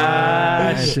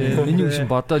 Миний үгүй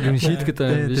бодоод юу шийдэх гэдэг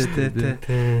юм биш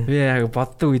үү? Би яг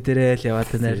боддог үе дээрээ л яваад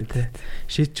байна те.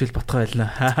 Шийдчихвэл ботгоо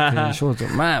байлна. Шууд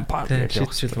маа пад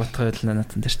шийдчихвэл ботгоо байлна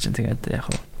натан дээр чинь тэгээд яг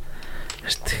хэрэг.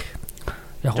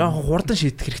 Яг хурдан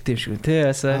шийдэх хэрэгтэй юм шиг үү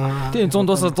те. Тийм 100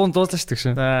 дуусаа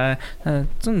шүү дээ.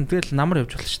 100 тэгэл намар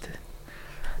явж болно шүү дээ.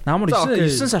 Намар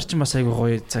 9 сар чинь бас айгүй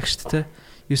гоё цаг шүү дээ те.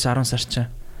 9 10 сар чинь.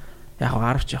 Яг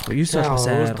 10 ч яг 9 бол бас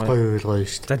амар гоё гоё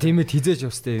шүү дээ. За тийм ээ хизээж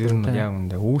явстай ер нь яг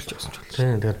үндэ үйлч явсан ч болно.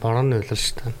 Тийм тэгээд борооны уйлал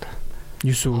шүү дээ.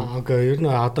 9 үү. Окей ер нь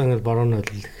одоо ингээд борооны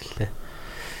уйлал эхэллээ.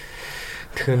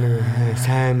 Тэгэхээр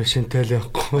сайн машинтай л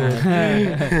явахгүй.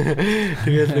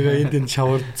 Тэгээд нэг энд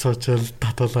шавард суучаал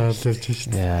татуулаад л явж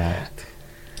шүү дээ.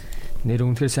 Нэр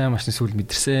үнэхээр сайн машин сүл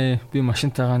мэдэрсэн. Би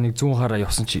машинтайгаа нэг 100 хараа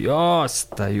явсан чи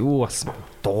ёоста юу болсон.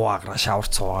 Дугаагра шавар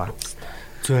цуугаа.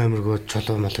 100 амиргоо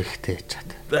чулуу мал ихтэй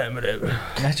яачаад. Амар.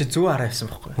 Наа чи 100 хараа явсан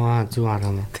байхгүй юу? 100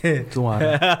 хараа маа. Тий. 100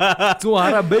 хараа. 100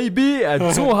 хараа baby,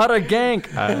 100 хараа gang.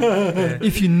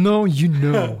 If you know, you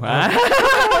know.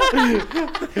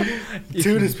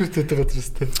 Цэвэр спирт гэдэг газар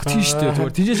өстэй. Тийм шүү дээ.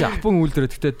 Зүгээр тийшээ апан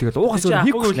үйлдэрээ тэгтээ тэгэл уухаас өөр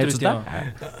хийхгүй найз та.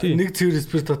 Нэг цэвэр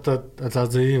спирт дотоод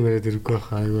за ийм яриад ирэхгүй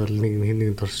хаа. Аюул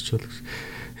нэг дурсчул.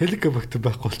 Хеликобактер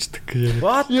байхгүй болчдөг юм.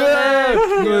 What?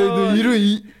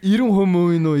 90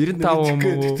 хүмүүс нөө 95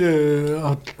 хүмүүс.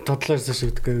 Гэтэ тодлоорс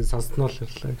шивдэг сонсноо л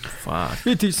ирлээ.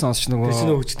 Би тийж сонсч нөгөө. Тэс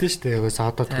нөө хүчтэй шүү дээ. Ягаас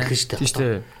одоо төлнө шүү дээ. Тийм шүү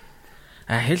дээ.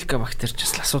 Хеликобактер ч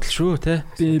бас асуудал шүү те.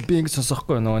 Би ингэ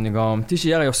сонсохгүй нөгөө нэг тийш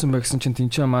яга явсан бай гэсэн чинь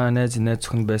тэнцээ маа найз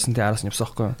зөвхөн байсан тий араас нь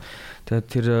явсаахгүй. Тэгээд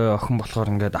тэр охин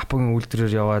болохоор ингээд апагийн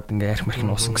үйлдвэрээр яваад ингээд арх марх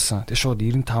нь уусан гэсэн. Тэгээд шууд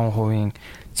 95%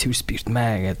 цэвэр спирт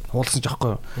маа гэд уулсан ч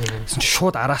аахгүй. Гэсэн чинь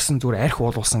шууд араас нь зүгээр арх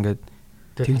уулуулсан гэд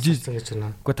тэгжсэн гэж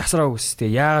байна. Гэхдээ тасраа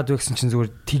үстэй. Яагаад вэ гэсэн чинь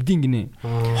зүгээр тэгдин гинэ.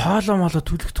 Хоолоо молоо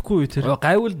түлхдэхгүй үү тэр.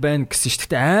 Гайвал байна гэсэн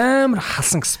шүү дээ. Амар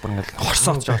халсан гэсэн бүр ингээд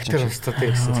хорсооч жаалж байна.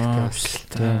 Тэр гэсэн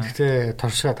тэгтээ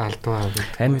торшоод алдваа.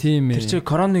 Харин тийм ээ. Тэр чи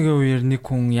коронагийн үеэр нэг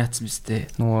хүн яатсан биз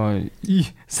дээ. Нөгөө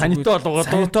санитол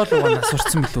угаад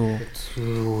асурцсан билүү.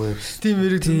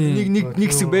 Тийм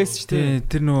нэг хэсэг байсан шүү дээ.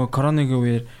 Тэр нөгөө коронагийн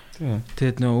үеэр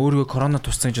тэгээд нөө өөрөө корона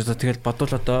туссан гэж одоо тэгэл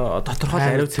бодвол одоо тодорхой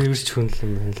ариу цэвэрч хүн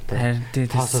юм байна л да. Харин тийм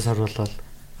хаасаас оруулаад.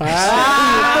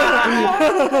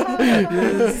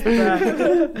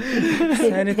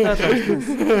 Санитал.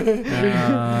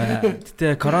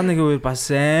 Тэгээд коронагийн үеэр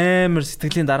бас амар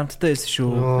сэтгэлийн дарамттай байсан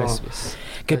шүү.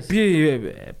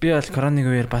 Гэхдээ би бол коронагийн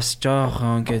үеэр бас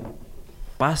жоохон ингээд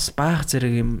бас баах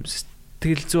зэрэг юм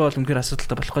сэтгэл зүй бол үнэхээр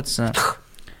асуудалтай болох гэсэн.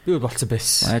 Би болцсон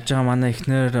байсан. Ажгаа манай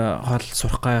эхнэр хол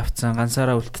сурхгаа явцсан,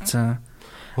 ганцаараа үлдсэн.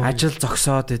 Ажил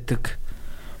зогсоод идэг.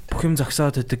 Бүх юм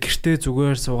зогсоод идэг. Гэртээ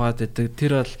зүгээр суугаад идэг.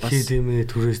 Тэр бол бас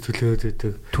хийдэмээ түрээс төлөөд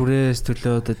идэг. Түрээс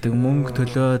төлөөд идэг, мөнгө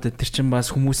төлөөд. Тэр чинь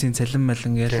бас хүмүүсийн цалин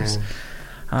малин гээл.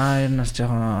 Ер нь бас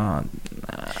жоохон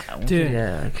би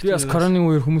бас короны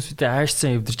үеэр хүмүүсүүдээ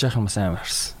аашсан эвдэрж явах юм бас амар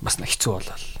харсан. Бас хэцүү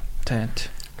болол. Тийм.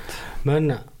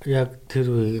 Мэн яг тэр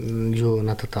юу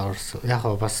надад орсон. Яг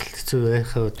бас хэцүү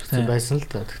байсан л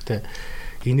да. Гэхдээ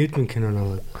инээдмэн кино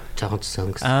намайг жаахан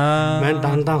сонгосон. Мэн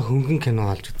дандаа хөнгөн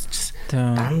кино олж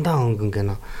үзчихсэн. Дандаа хөнгөн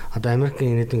кино. Одоо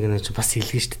Америкийн инээдмэн кино чинь бас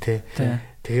илгэн шүү дээ.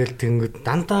 Тэгэл тэнгүүд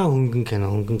дандаа хөнгөн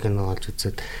кино олж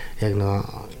үзээд яг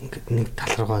нэг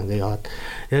тал руугаа ингээ яваад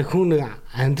яг хүн нэг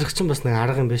амьдрах чинь бас нэг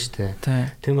арга юм байна шүү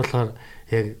дээ. Тийм болохоор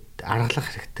яг аргалах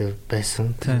хэрэгтэй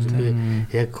байсан. Би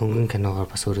яг хөнгөн киногоор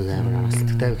бас өөрийгөө амар аргалсан.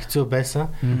 Тэгтээ хэцүү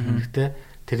байсан. Тэгтээ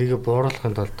тэрийг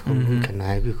бууруулахын тулд хөнгөн кино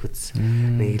айгүй хүзсэн.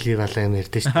 Нэг илий балаа юм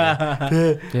ярьдэн шүү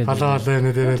дээ. Балаа энэ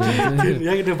дээр тэр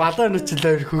яг нэг балаа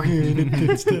нүчлээ хөгийн юм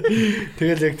нэгтэй шүү дээ.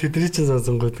 Тэгэл яг тэдний чинь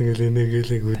сонсонгууд ингээл энийг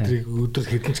өдөр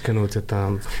хэдэн ч кино үзээд байгаа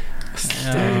юм.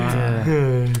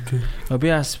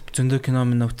 Би бас зөндөө кино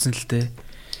минь үзсэн л дээ.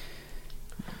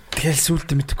 Тэгэл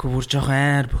сүултэ мэдхгүй бүр жоохон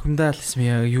айр бухимдаа л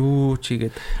юм юу ч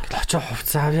хийгээд очоо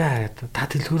хувцаа авъя. Та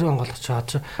дэлгүүрээ онгол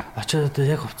очоод одоо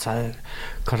яг хувцаа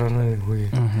коронавигийн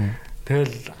үе.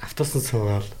 Тэгэл автобусан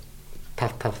суугаад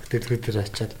тав дэлгүүр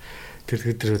очоод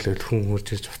дэлгүүр өөлөд хүн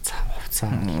хурж ирж хувцаа.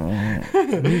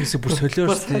 Нэг хэсэг бүр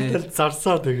солиорстэй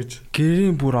зарсаа тэгэж.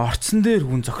 Гэрийн бүр орцсон дээр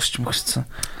хүн зогсож мөгсцэн.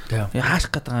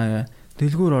 Хааших гээд байгаа юм.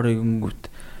 Дэлгүүр орыг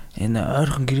өнгөт энэ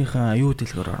ойрхон гэрийнхэн юу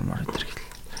дэлгүүр ормоор энэ гэл.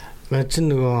 Мэн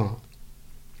чинь нөгөө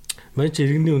Мань чи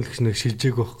иргэний үнэлэгч нэг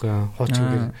шилжээг байхгүй хуучин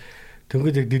гэр.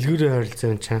 Тэнгүүд яг дэлгүүрээ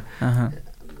ойролцоо юм чам.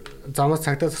 Замаас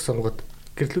цагдаа зогсонгод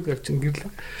гэрлүү гарчин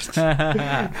гэрлээ.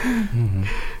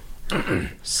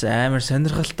 Амар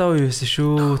сонирхолтой үе байсан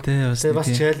шүү те.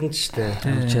 Бас чаленж штэ.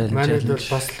 Манайд бол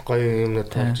бас гоё юмнууд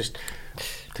туулж штэ.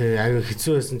 Тэ аюу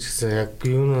хэцүү байсан ч гэсэн яг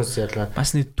би юунаас ялгаад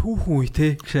бас нэг түүхэн үе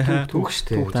те. Түүх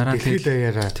штэ. Дэлхийд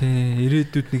даяараа. Тэ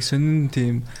ирээдүйд нэг сонин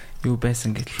тийм юу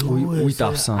байсан гэж үед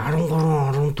авсан.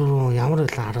 13, 14 ямар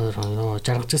байлаа 12 ёо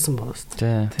жаргажсэн байна шүү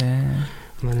дээ. Тий.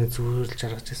 Манай зүгээр л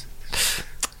жаргажсэн.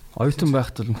 Оюутан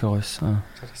байхад бол нөхөө гойсон.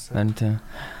 Харин тий.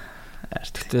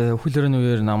 Тэгтээ хүлэрэн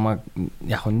үеэр намайг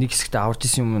яг нэг хэсэгтээ аварч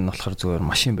исэн юм нь болохоор зүгээр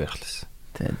машин барихлаасан.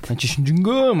 Тий. Чи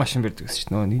шинжэнгөө машин барьдаг гэсэн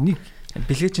чинь нөгөө нэг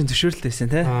бэлгээчийн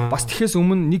зөвшөөрөлтэйсэн тий. Бас тэхээс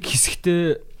өмнө нэг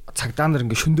хэсэгтээ цагдаа нар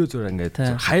ингээ шөндөө зур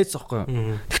ингээ хайц зохгүй.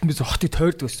 Тэгтэн би хотыг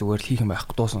тойрдог гэсэн зүгээр л хийх юм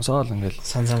байхгүй дуусансаа л ингээл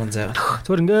санзааман зайгаа.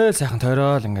 Зүгээр ингээ сайхан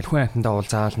тойроод ингээл хүн амтандаа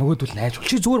уулзаал нөгөөдөл найзуул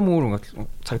чи зүгээр мөр ингээ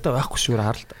цагдаа байхгүй шүүр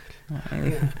харалт.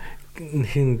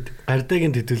 Хин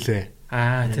гардагийн төдөлөө.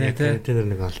 Тий. Тэр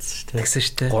нэг олцсон шүү дээ. Тэгсэн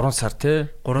шүү дээ. 3 сар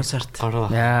тий. 3 сарт.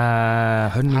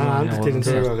 Яа 21 тэр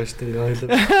зэрэг байгаа шүү дээ.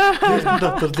 Ойлоо.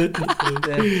 Доктор дэд.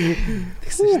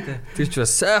 Тэгсэн шүү дээ. Тэр ч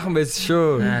бас сайхан байсан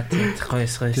шүү. Тий.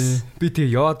 Гойс. Би тэг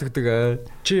яадаг.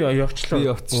 Чи явчлаа. Би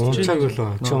явцсан. Цаг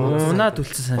болоо. Чи унаад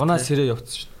үлдсэн сайн. Унаас сэрээ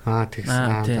явцсан шүү.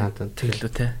 Тэгсэн.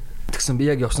 Тэглүү те. Тэгсэн би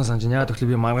яг явсан санаж яагаад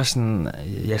гэвэл би маргааш нь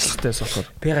ярьцлагтай болохоор.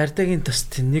 Би гардагийн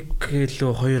тост 1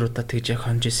 илүү 2 удаа тэгж яг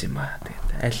хонж исэн юм аа.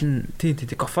 Тэгээд аль нь тий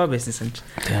кофе байсан санаж.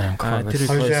 Тэр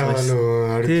их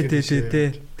гоё.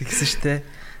 Тий. Тэгсэн штэ.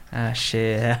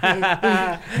 Шээ.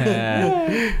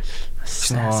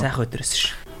 Сайхан өдрөөс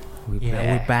ш. We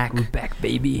back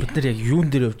baby. Бид нар яг юун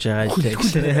дээр явж байгаа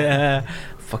юм.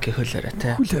 Fuck хөлөөрэ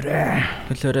те. Хөлөөрэ.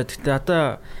 Гэтэ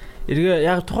одоо эргээ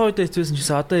яг тухайн үед хэцүүсэн ч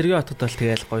гэсэн одоо эргээ хотод бол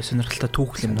тэгэл гоё сонирхолтой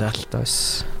түүхэл юм даа л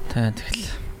тааш. Тэ тэгэл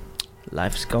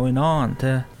life's going on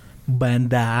тэ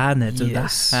бандана зүдаа.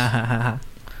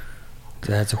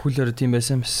 За зөвхөлөөр тийм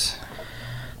байсан юмс.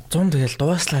 100 тэгэл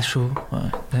дууслаа шүү.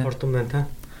 Хурдан байна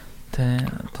та.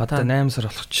 Одоо 8 сар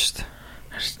болох ч шүү дээ.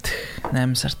 дээ.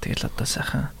 8 сар тэгэл одоо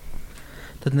сайхан.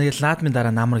 Тэд нэг л наадмын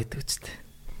дараа намар гэдэг үстэй.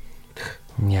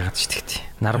 Яагаад ч тэгтий.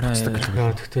 Нар буцдаг гэх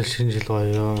юм. Тэгтэл шинэ жил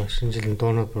гоё. Шинэ жилийн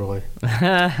дуунууд бүр гоё.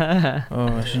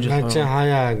 Шинэ жил. Чи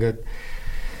хаяа ингээд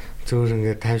зөөр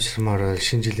ингээд тайвширмаар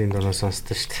шинэ жилийн дуунаа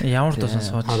сонсдог шүү дээ. Ямар дуу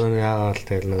сонсоод? Одоо яагаад л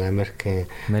тэгэл нэг Америкийн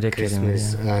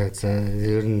Christmas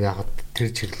ер нь яг тэр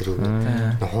чиглэл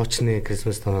рүү хуучны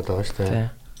Christmas дуунууд байгаа шүү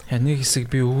дээ. Яа нэг хэсэг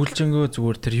би өвлжөнгөө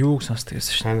зүгээр тэр юуг сонсдог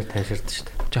гэсэн шүү дээ. Амар тайвширдаг шүү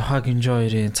дээ. Жохаг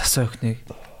enjoy-ийн цас охиныг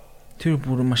тэр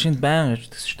бүр машинд баян явж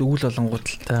гэсэн шүү дээ. Үйл болонгууд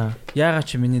л та. Яагаад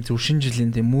чи миний зүр шинэ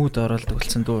жилийн тийм мууд оролдог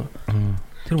болсон дөө.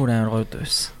 Тэр бүр амар гоё дөө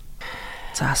байсан.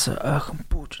 Цаас охин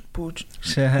бүүж.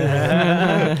 Цаас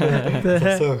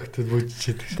охин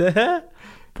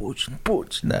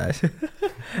бүүж наа.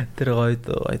 Тэр гоё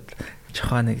дөө.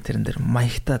 Жоханыг тэрэн дээр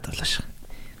маягтаад болоош.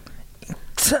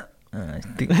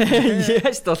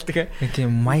 Яаш толдог.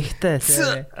 Тийм маягтай.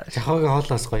 Жохогийн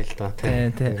хоолоос гоё л доо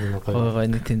тий. Гоё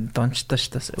нэг тийм дончтой ш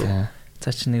тас.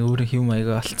 За чи нэг өөрөө хэв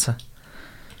маягаа олцсон.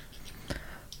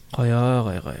 Гоё.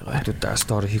 Хэдүүдээ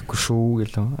стори хийхгүй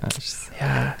шүү гэлөө.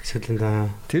 Яа,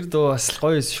 шилэнда. Тэр дуу бас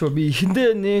гоё шүү. Би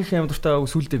эхэндээ нөх амар дуртай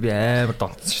сүулдэ би амар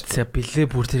донцсон шүү. За билээ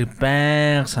бүр тэр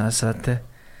баян санасаа те.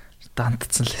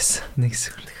 Дантцсан л байсан. Нэг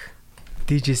хэсэг.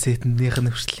 DJ set-ийнх нь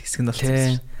хүртэл хэсэг нь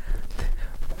болчихсон.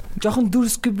 Жохон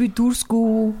дүрсгүй би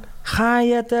дүрсгүй.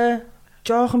 Хаяа да.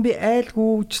 Жохон би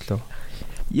айлгүй ч лөө.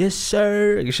 Yes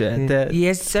sir гэшээ.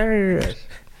 Yes sir.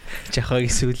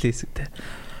 Жохог сүлээс үү.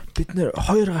 Бид нэр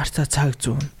 2 гарцаа цаг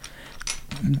зүүн.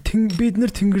 Бид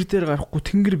нэр тэнгэр дээр гарахгүй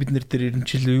тэнгэр бид нар дээр ирэн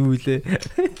чил юу вэ?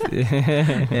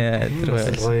 Яа, тэр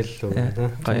гоё л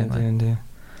гоё.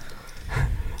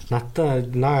 Надтай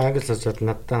англи сарчаад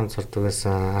надтай хамт сурдаг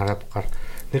байсан араб гар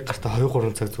нэг гартаа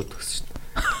 2-3 цаг зүүдэг гэсэн шүү.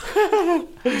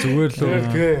 Зүгээр л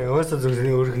үү. Тэгээ уусаа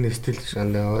зүгний өөрхний стил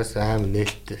шиг уусаа аим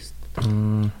нээлттэй.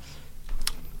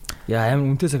 Яа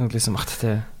аим үнтэй цаг нөлөөсөн багт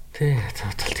те. Тий,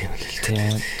 цаатал тийм л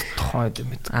л. Тухайд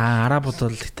мэд. Арабууд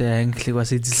бол гэтээ англиг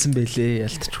бас эзэлсэн байлээ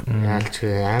ялтч. Яалч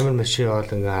амар машин бол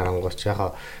ингээ харангуйч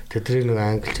яг тэднийг нэг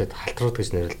англичууд халтрууд гэж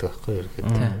нэрлэдэг байхгүй юу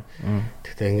ерөөхдөө.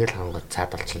 Тэгтээ ингээл хангад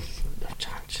цаадалч явж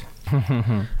байгаа юм чинь.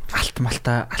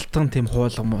 Алтан тийм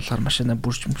хуулга муулгаар машина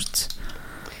бүрч мөрцсөн.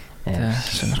 Тэ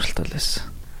сонирхолтой байсан.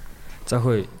 За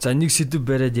хөөе. За нэг сэдв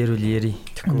бариад ярил яри.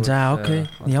 За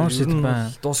окей. Ямар сэдв ба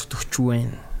дуусгах ч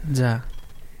вэ? За.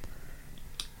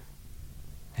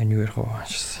 Анивэр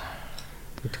хоош.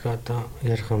 Тэгэхээр одоо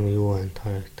ярих юм юу вэ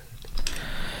таа.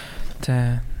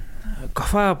 Тэ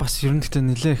кофе бас ер нь гэхдээ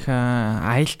нэлээх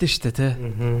айлтсан шүү дээ тэ.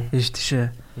 Ийш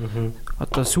тийшээ.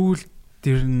 одоо сүүл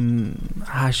дэр нь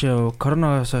хаашаа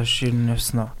коронавирус шин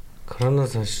явсан уу?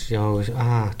 Коронавирус хойш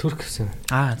Турк гэсэн.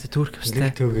 Турк явсан.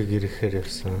 Төвгийг ирэхээр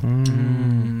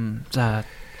явсан. За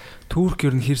Турк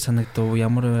ер нь хэр санагдав?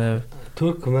 Ямар байв?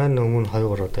 Турк маань өмнө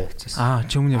 2-3 удаа явчихсан.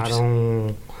 Чи өмнө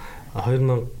явсан.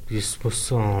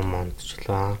 2009 онд ч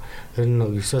лээ.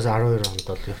 2009-аас 12 онд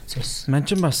бол явчихсан. Ман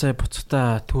ч бас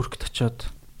буцтаа Туркт очиод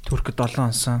Туркд 7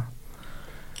 онсон.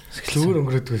 Зүгээр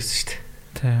өнгөрөөд байсан шүү дээ.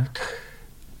 Тийм.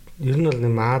 Ер нь бол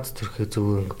нэм Аз Туркийг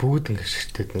зүгээр бүгд ингэ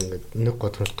ширтээд ингээд нэг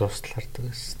годроо дуусталардаг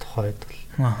байсан. Тухайд бол.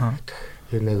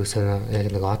 Ер нь яг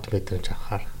нэг од мэдрэмж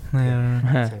авахаар.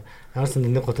 Яасан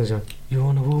нэг годроо шаа.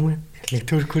 Юу нэг юм нэг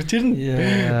Турк хурж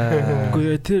ирнэ.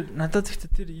 Үгүй тэр надад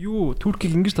ихтэй тэр юу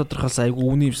Туркийг ингэж тодорхойлсон айгу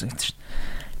үний юм санагдчих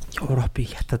шин.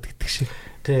 Европыг хятад гэдэг шиг.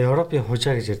 Тэгээ Европын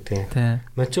хужаа гэж ярьдаг.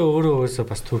 Ман ч өөрөө өөрөөсөө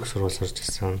бас турк сурвал сурч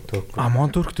ирсэн. Турк.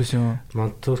 Мон турк төс юм.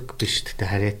 Мон турк биш гэдэг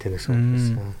харьяатай нэг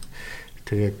сурсан.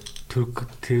 Тэгээд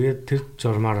тэр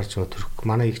журмаараа ч турк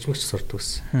манай игчмэгч сурдаг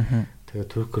байсан. Тэгээд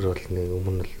туркэр бол нэг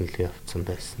өмнө нь нэлээ явцсан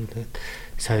байсан. Тэгээд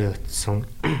сая утсан.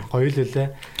 Гоё л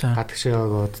үлээ. Гадагшаа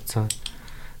удцсан.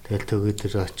 Тэгэл төгөө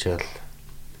дээр очиод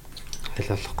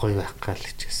хэлэлхгүй байх гал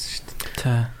хичээсэн шүү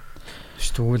дээ.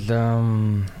 Тэгвэл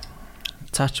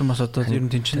цаа ч юм бас одоо ер нь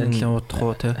тэнцэн нэлээд удах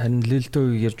уу те? Харин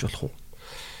лилдөө ярьж болох уу?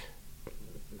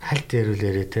 Хальт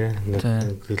ярүүлээрээ те.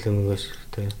 Гэлэмгөөс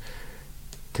те.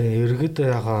 Тэгээ ерөөдөө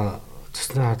яга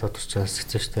цусны хад одорчаас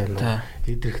хэцээштэй нөө.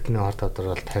 Идэрхтний хад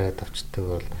одор бол тавиад авчдаг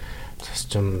бол цус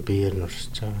ч юм биеэр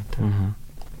нуршиж байгаа те.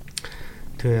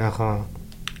 Тэгээ яга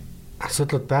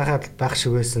асуудал байх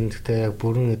шиг байсан. Гэхдээ яг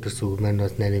бүрэн эдэрс үг маань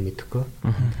бас нарийн мэдэхгүй.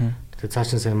 Тэгээ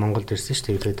цаашин сая Монголд ирсэн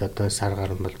шүү дээ. Тэгээд одоо сар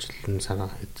гарan болж л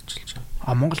сараа хэдчихэж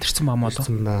байгаа. Монголд ирсэн баа маа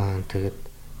лөө. Тэгээд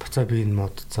буцаа би энэ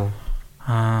модцсон.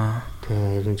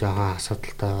 Тэгээ ер нь жаахан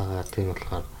асуудалтай байгаа. Тийм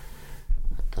болохоор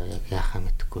одоо яг яахаа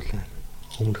мэдэхгүй л байна.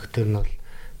 Өмнөхдөр нь бол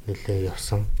нэлээ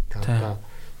явсан. Тэгээд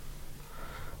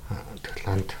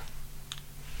Тэгланд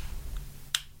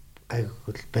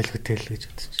айгуул байлгатэл гэж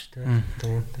бодчих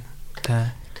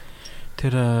тээ.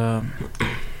 Тэр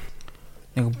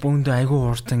яг бүнд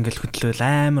айгуу урт ингээл хөдлөөл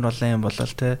амар олон юм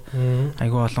болол те.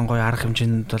 Айгуу олон гоё арга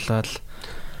хэмжээнд болол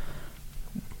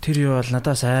тэр юу бол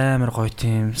надаас амар гоё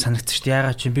тийм санагдчих шүү дээ.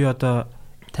 Ягаад чи би одоо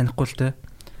танихгүй л те.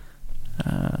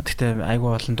 Гэхдээ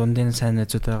айгуу олон дундын сайн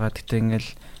найзууд байгаа. Гэхдээ ингээл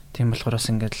тийм болохоор бас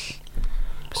ингээл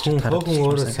хүн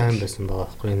өөрөө сайн байсан байгаа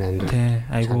байхгүй энэ амьдрал. Тий,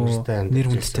 айгуу нэр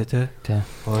хүндтэй те.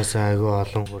 Уусаа айгуу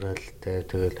олон хүрээлтэй.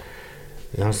 Тэгэл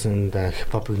Янсанда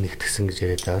хипхопыг нэгтгсэн гэж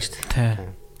яриад байгаа шүү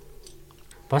дээ.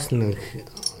 Бас нэг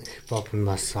хипхоп нь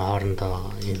бас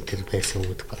хоорондоо энэ төр байсан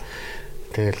үг.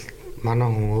 Тэгэл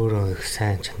манай хүн өөрөө их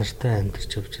сайн чанартай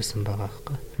амьдарч явжсэн байгаа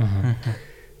байхгүй.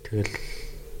 Тэгэл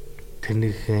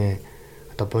тэрнийхээ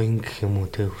одоо боинг гэх юм уу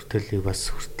те хүртэлийг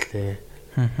бас хүртлээ.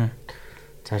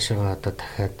 Цаашаа одоо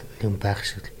дахиад юм байх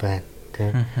шиг байна те.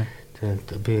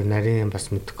 Тэгээд би нарийн бас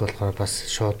мэдхгүй болохоор бас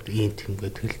шууд ийм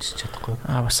тиймгээд хэлчих чадахгүй.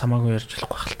 Бас хамаагүй ярьж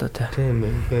болохгүй хэл та те. Тийм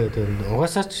ээ.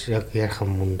 Угаасаа ч яг ярих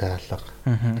юм мундаа алга.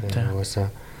 Тийм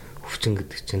угаасаа өвчин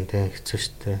гэдэг чинь те хэцүү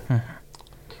шттэ.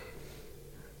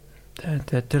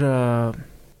 Тэгээд тэр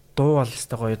дуу бол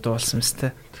өстой гоё дуу болсон мэт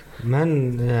те.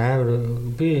 Ман амар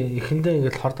би эхэндээ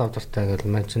ингээд хорд авдартай гэж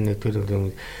ман чинь нэг тэр юм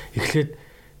эхлээд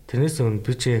тэрнээс өмнө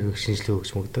би ч яг шинжилгээ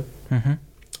өгч мөгдөг.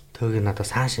 Төөгийн надад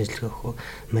саа шинжилгээ өгөх.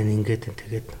 Мань ингээд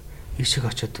тэгээд ийшээ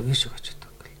очиод гэл.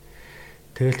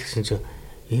 Тэгэл тэгсэн чи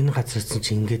энэ газраас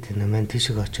чи ингээд байна. Мань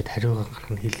тийшээ очиод хариугаа гарах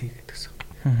нь хэлье гэдгсэн.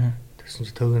 Тэгсэн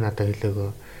чи төөгийн надад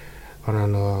хэлээгөө ороо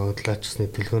нөгөө өглөөчсний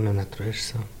төлгөөнөө над руу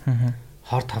ирсэн.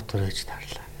 Хорд тавтар байж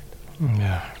тарлаа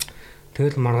гэдэг.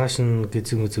 Тэгэл маргааш нь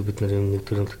гизэг бид нар юм нэг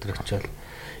төрөм дотор очиод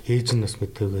ээж нь бас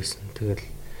мэдтэйгүйсэн. Тэгэл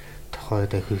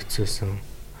тохойд ахи хэцээсэн.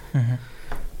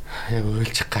 Яг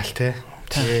уйлчих гал те.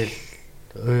 Тэгэл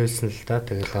ойлсон л да.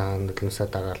 Тэгэл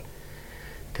нүглэмсаа дараал.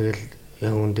 Тэгэл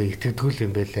яг үндэ итгэдэггүй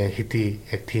юм байлаа. Хэдий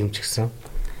яг тийм ч гэсэн.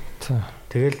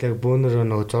 Тэгэл яг бөөнөрөө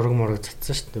нөгөө зураг мураг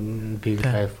цацсан шүү дээ. Big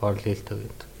Life for Lil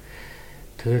гэдэг.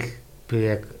 Тэгэл би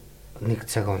яг нэг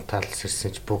цаг унтаал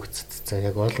сэрсэн чи бүгд цацсан.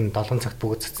 Яг олон 7 цагт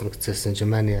бүгд цацсан гэсэн чи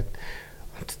маань яд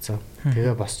унтцсан.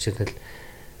 Тэгээ босчиход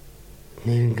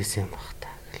нэрнгээс юм бах та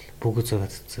гэл. Бүгд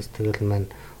зураг цацсан. Тэгэл маань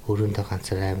өрөөндөө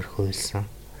ганцаар амир хөөлсөн.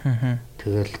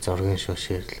 Тэгэл зургийн шоо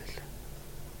ширлээ.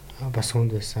 Бас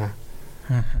хүнд байсан.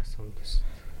 Бас хүнд байсан.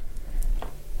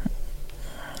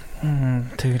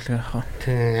 Тэгэл яах вэ?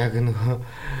 Тэг яг нэг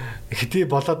хэдий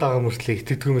болоод байгаа мөртлөө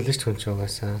итгэдэггүй мэлээ ч хүн ч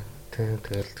байгаасаа.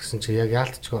 Тэгэл тэгсэн чи яг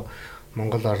яалтчгүй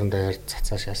Монгол орондоо ярьж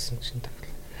цацаа шаасан чинь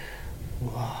тэгэл.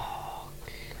 Ваа.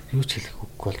 Юу ч хэлэх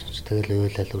үгүй болж. Тэгэл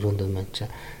уйлал өрөөндөө маань чи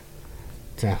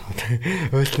За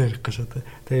ойлноо ярих гэж одоо.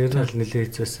 Тэгээ ер нь бол нэлээд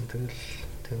хэцүүсэн.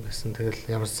 Тэгэл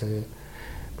ямарсан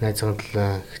найзхан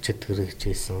л хичээд гэрээ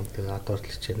хичээсэн. Тэгээ одоо л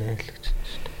хичээнэ л гэж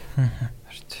байна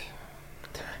шүү дээ.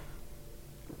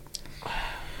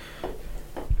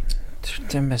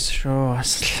 Тийм байсан шүү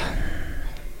асал.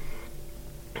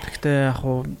 Гэхдээ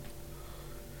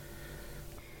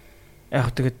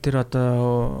яг тэгээд тэр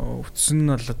одоо өвцөн нь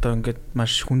бол одоо ингээд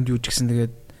маш хүнд юуж гисэн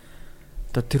тэгээд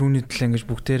одоо тэр үний төлөө ингэж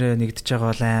бүгдээрээ нэгдэж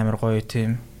байгаа бол амар гоё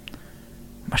тийм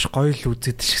маш гоё л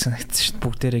үзээд шиг санагдсан шүү дээ.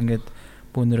 Бүгдээрээ ингээд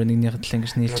бүүнөрөө нэгнийхээ төлөө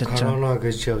ингэж нийлж чадж байгаа. Корона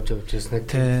гэж явж яснаа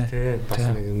тийм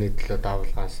бас нэг юмний төлөө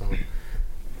давлгаасан.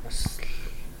 Бас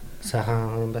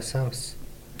сайхан байсан бас.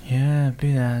 Яа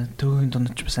би төгөөгийн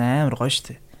дунд ч бас амар гоё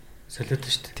шүү дээ.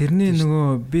 Солиотой шүү дээ. Тэрний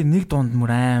нөгөө би нэг дунд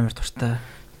мөр амар дуртай.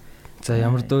 За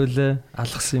ямар дуулаа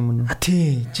алгасан юм уу?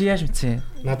 Тий. Чи яаж мэдсэн?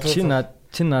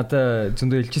 Чи надад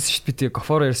зөндөө илжсэн шүү дээ. Би тэгээ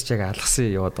гофор ярьж чагаа алгасан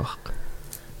яваад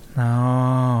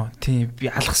байгаа. Тий би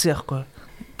алгасан яахгүй.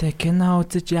 Тэ кино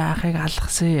үзэж яахыг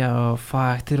алгасан яа.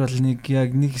 Fuck тэр бол нэг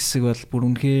хэсэг бол бүр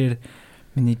үнэхээр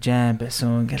миний жам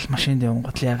байсан. Ингээл машинд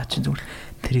явгот л ягаад чи зүгээр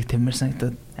тэрийг тэмэрсэн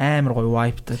гэдэг амар гоё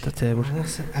vibe та тэ бүр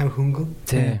амар хөнгөн.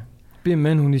 Тий. Би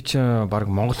мань хүний чинь баг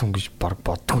Монгол хүн гэж баг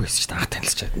боддгоо байсан шүү дээ.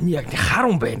 Танилцчаад. Яг нэг хар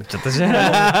хүн байна гэж бодож шээ.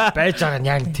 Байж байгаа нь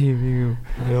яг тийм юм.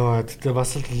 Йоо тэгээ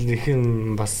бас л их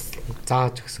юм бас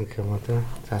зааж өгсөн гэх юм уу те.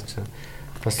 Цаачаа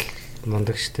бас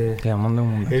мундаг штэ. Тийм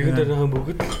мундаг. Иргэн дөрөхийн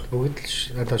бүгд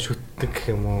л одоо шүтдэг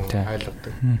гэх юм уу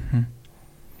айлгадаг.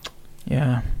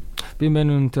 Яа. Би мань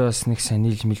үнтэй бас нэг сайн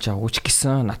нийлж мэлж аваач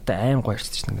гэсэн. Надтай аим гоё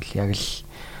ярьчих ингээл яг л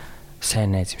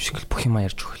сайн найз юм шиг л бүх юм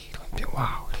ярьж өгөл. Би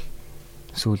вау.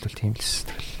 Сүүл бол тийм л эс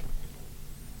тэгэл.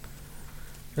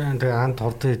 Тэгээ ан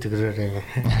турдаа идэгрээрээ.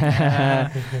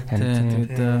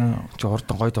 Тэгээд чи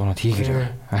урд гой доонод хийгэрээ.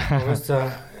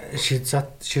 Угаасаа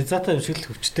шизата юм шиг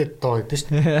л хөвчтэй доо гэдэг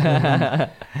шүү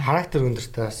дээ. Характер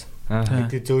өндөртэй бас.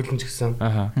 Хэдий зөөлөн ч гэсэн.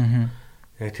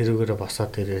 Яг тэрүүгээрээ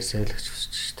босоод ирээсэй л гэж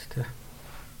хүсэж шүү дээ.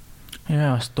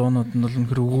 Яа бас доонууд нь бол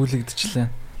нөхөр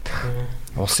өгүүлэгдчихлээ.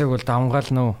 Улсыг бол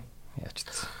давмгаал нөө яаж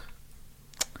чадсан.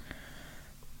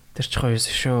 Тэр ч гоё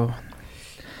шүү.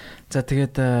 За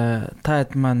тэгээд та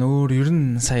хэд маань өөр ер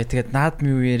нь сая тэгээд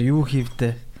наадмын үеэр юу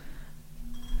хийвдэ?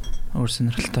 Өөр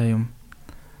сонирхолтой юм.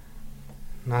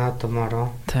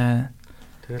 Наадмаараа.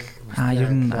 Тэгэл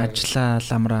ер нь ажиллаа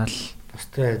ламраал.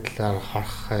 Бусдын адилаар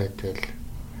хорхоо идэл.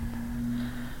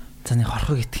 За нэг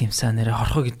хорхоо гитг юмсаа нэрэ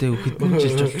хорхоо гэдэг хэдэн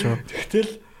жилж болж байгаа.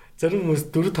 Тэгэл зарим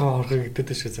хүмүүс 4-5 хорхоо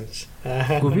гэдэг шүү зааж.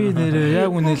 Гэхдээ би нэрэ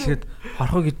яг үнэлэхэд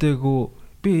хорхоо гэдэггүй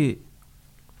би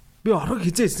орхог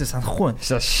хизээснээ санахгүй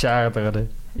байна. Шаагаад байгаарэ.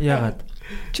 Яагаад?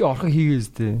 Чи орхог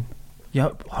хийгээстэй.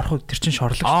 Яа орхог тэр чин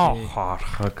шорлог шүү.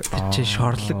 Хорхог. Тэр чин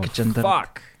шорлог гэж андаа.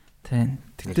 Fuck. Тийм.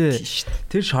 Гэтэ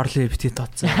тэр шорлыг бити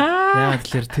тооцсон. Яагаад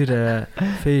тэгэхээр тэр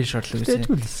фей шорлог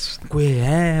гэсэн. Үгүй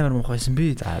амар муухайсан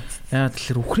би. Яагаад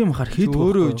тэгэхээр үхрийн махаар хийдэг.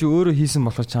 Өөрөө хийсэн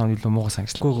болохоор чаав илүү муухай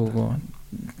санагчлаа. Үгүй.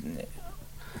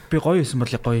 Би гоё юмсан бол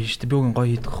гоё шүү дээ. Би үгүй гоё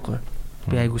хийдэг байхгүй.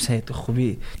 Би айгуу сайн яддаг хгүй.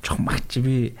 Би жоохон магч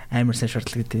би амар сайн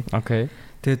шортлог гэдэг. Окей.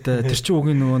 Тэгэд тэр чинь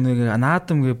үгийн нөгөө нэг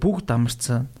наадамгээ бүгд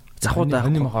амарсан. Захуудаа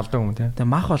хоньны мах олдог юм тий. Тэгээ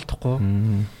мах олдохгүй.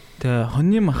 Тэгээ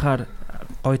хоньны махаар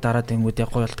гой дараад ингүүд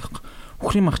яг гой олдох.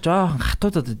 Үхрийн мах жоохон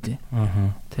хатуудад идэв.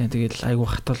 Тэгээ тэгэл айгуу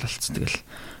хатуул болцсон. Тэгэл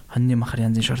хоньны махаар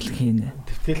янзын шорлог хийнэ.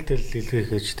 Дэвтэлтэй илүү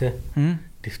их ээж те.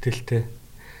 Дэвтэлтэй.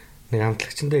 Нэг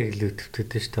амтлагчтай илүү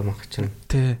дэвтэлтэй шүү дээ мах чинь.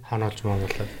 Тий. Ханаалж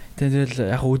монголоо. Тэгэл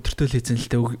яг өдөртөө л хийсэн л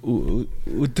дээ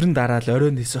өдрөн дараа л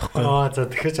оройн хийсэн байхгүй. За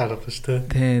тэгэхээр аргагүй шүү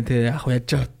дээ. Тий яг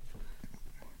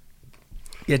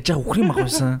яаж үхрийн мах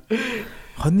байсан.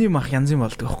 Хоньны мах янзын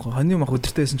болдог байхгүй. Хоньны мах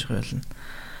өдөртөө хийсэн ч байлна.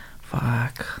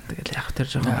 Fuck. Тэгэл яг тэр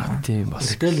жоохон тийм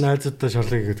бас. Тэгэл найзуудтай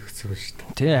шорлыг гэдэг хэвчээ шүү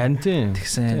дээ. Тий амтын.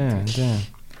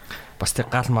 Тэгсэн. Бас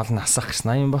тэг гал мал насах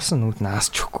гэсэн 80 болсон нүд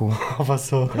наасч өгөхгүй. Бас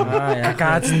уу. Яг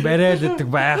Аз нь барайл гэдэг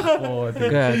байхгүй.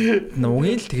 Тэгээ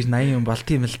нүгийн л тэгж 80 юм болт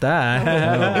юм л да.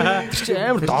 Тэр чи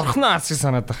амар дорхно Аз шиг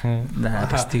санаад байх юм.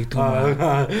 Бас тэгдэг юм.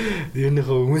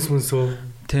 Юунийхөө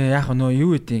хүмүүсөө. Тэг яг нөө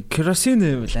юу гэдэг керосин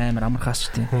байвал амар амархаас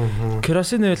ч тийм.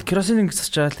 Керосин байвал керосин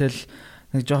гисэж байгаа тэгэл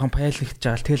нэг жоохон пайлэгдэж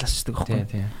байгаа тэгэл асчдаг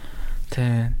байхгүй.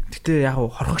 Тий. Гэтэ яг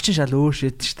хорхогчин шал өөр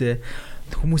шээд штэ.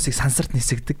 Хүмүүсийг сансарт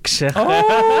нисэгдэг гэж.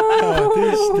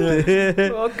 Тийм шүү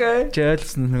дээ. Окей.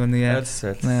 Жаалсан нэг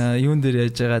юун дээр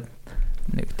яаж байгаа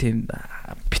нэг тийм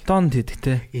бетон хийдэг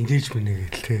те. Engagement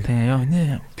гээл те. Тийм яа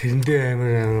нэ. Тэрэндээ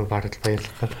амар бараг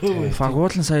баярлах гэдэг.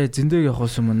 Фагуулан сая зиндэг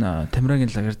явахс өмнө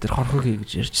Тамирагийн лагер дээр хорхог хий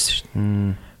гэж ярьжсэн шүү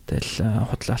дээ.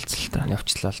 Тэгэл худлаалцсан л та.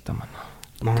 Явчлаа л та манай.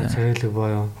 Манай царайлаг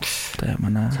боёо. Тэ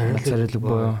манай царайлаг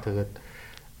боёо. Тэгээд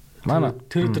манай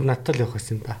тэр өдөр надтай л явах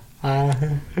гэсэн та.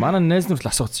 Манай найз нар л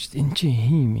асуусан шүү дээ. Энд чи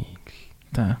хийм юм.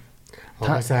 Та.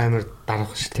 Угаасаа амар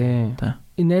дарах шүү дээ. Тийм.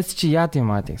 Энэ найз чи яад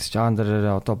юм аа гэсэн. Жаан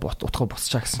дээр одоо утгаа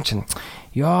босчаа гэсэн чинь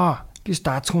ёо биш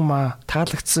даацгүй маа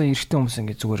таалагдсан эрэгтэй хүмүүс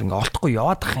ингэ зүгээр ингэ олдохгүй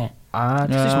яваад ах юм.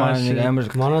 Тэгэж маань нэг амар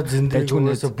манай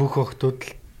зэндэгнээс бүх охтууд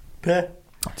л тэ.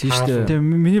 Тийм шүү дээ. Тэгээ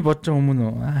миний бодож байгаа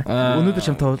өмнө өнөөдөр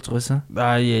чам тоолж байсан.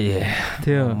 Яа.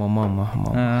 Тийм.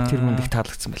 Мама. Тэр мөнд их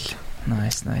таалагдсан байл.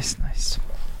 Nice.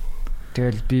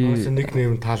 Тэгэл би нэг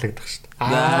нэм таалагдах шүү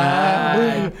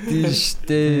дээ. Тийм шүү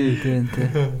дээ.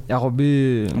 Тийм. Яг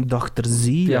би доктор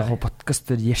Z яг подкаст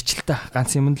дээр ярьч л та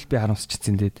ганц юм л би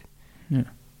харамсчихсан дээд.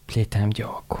 Playtime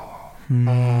яваагүй.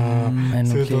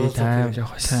 Playtime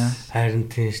явах байсан. Харин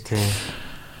тийм шүү дээ.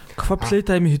 Кофе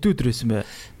Playtime хэдэн өдөр байсан бэ?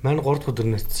 Манай 3 дахь өдөр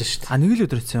нэцсэн шүү дээ. Нэг л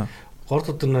өдөр байсан. 3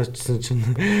 дахь өдөр нэцсэн чинь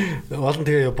олон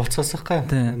тэгээ боцоосахгүй.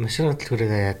 Машин хөдөлгөөрөө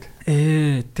хаяад.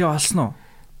 Тэг олсон уу?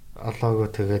 Олоогүй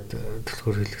тэгээд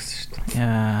төлхөр хэлгэсэн шүү дээ.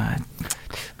 Яа.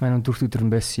 Манай 4 өдөр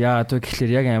нь байсан. Яа одоо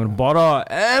гэхлээр яг амар бороо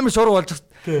амар шур болж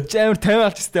чи амар 50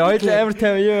 алж өстэй. Ойл амар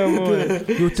 50 юм уу?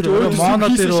 Юу тэр моно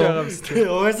дээр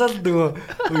угаасаа л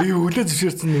нөгөө юу хүлээ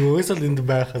зөвшөөрсөн нөгөө угаасаа л энд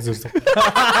байхаас үрсэн.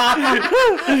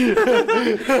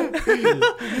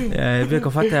 Яа би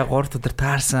кофетэй 3 өдөр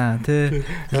таарсан тий.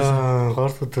 3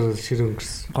 өдөр шир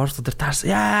өнгөрсөн. 3 өдөр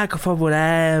таарсан. Яа кофе бүр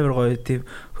амар гоё тийм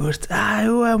хөрт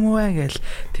юу юм уу гээл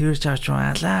тэрч авч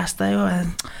лааста юу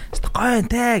гоё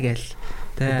тэ гээл.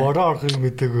 Бороо орохыг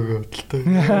мэдээгүй бодлоо.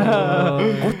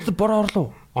 3 өдөр бороо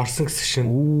орлоо. Орсон гэсэн шин.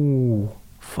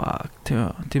 Fuck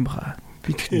тийм баха.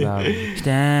 Би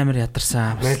тэгтээ амар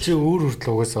ядарсан. Маа чи өөр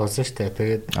хүртэл угаасаа олсон шүү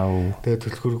дээ. Тэгээд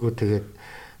төлхөргөө тэгээд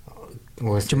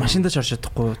чи машиндаа ч орж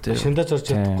чадахгүй тий. Машиндаа ч орж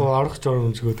чадахгүй орох ч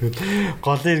оромжгүй тэгээд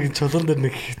голын иргэн чулуун дээр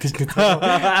нэг хитэж нэг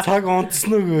цаг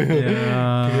унтсан уу. Тэгээд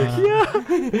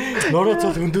нороо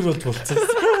цол өндөр болж болцсон.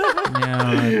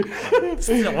 Яа.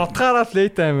 Утгаараа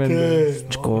Playtime байна.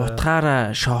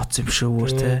 Утгаараа шоц юм шүү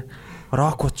өөр тий.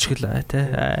 Рок утч гэл тий.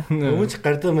 Өвч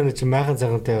гардаа манай чи майхан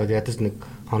цагантай яваад ядаж нэг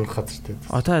хоног газартай.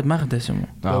 Одоо майхантай юм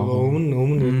уу?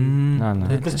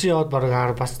 Өмнө. Бид нар чи яваад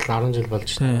бараг бас 10 жил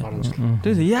болж байна. 10 жил.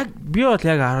 Тэгээд яг би бол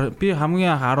яг би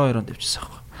хамгийн анх 12 онд явчихсан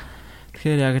байхгүй.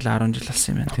 Тэгэхээр яг л 10 жил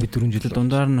болсон юм байна. Би 4 жил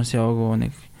дундаар нь бас яваагүй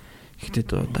нэг ихтэй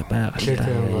удаа байгаа л да.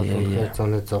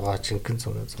 Зоны 100 чинхэн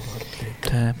зоны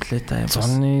 100. Playtime.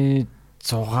 Зоны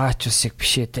 100 ч ус яг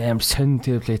биш ээ амар сонь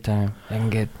Playtime.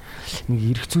 Ингээд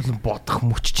нэг эргцүүлэн бодох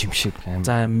мөч юм шиг.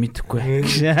 За мэдэхгүй.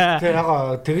 Тэгээ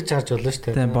яг тэгж харж болно шүү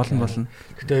дээ. Тийм болно.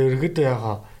 Гэтэ ерөөдөө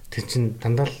яг тэр чин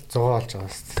дандаа л 100 болж байгаа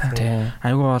шүү дээ.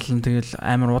 Айгүй олон тэгэл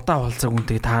амар удаа болцоог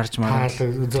үнтэйг таарж маа.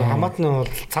 Хамаатны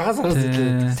бол цагаас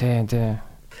гараад тийм.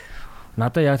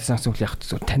 Надаа яг тийм асуулт яг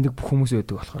зүгээр таньдаг бүх хүмүүс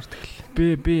байдаг болохоор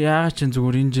тэгэл. Би яагаад ч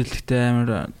зүгээр энэ жил гэхдээ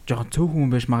амар жоохон цөөхөн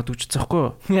хүн байж магадгүй ч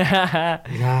цаахгүй.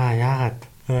 Яагаад?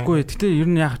 Үгүй гэхдээ ер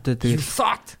нь яагаад тэгэл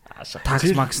такс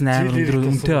макс 8 өндөр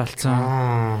үнэтэй болцсон.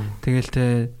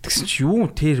 Тэгэл тэгсэн чи юу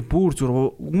тэр бүр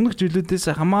зүгээр өмнөх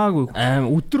жилүүдээс хамаагүй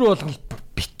өдөр болгол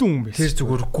битүүн юм байсан. Тэр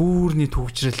зүгээр гүүрний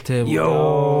төвчрэлтэй.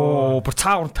 Йоо, бүр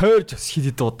цаагаар тойрж бас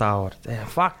хидэд удаавар.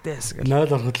 Fuck this гэх.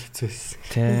 0 ороход л хэцүүс.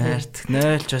 Тийм.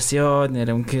 0 ч бас ёо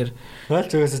нэр үнэхээр 0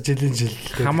 ч угаасаа жилийн жил.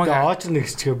 Тэгээ ооч нэг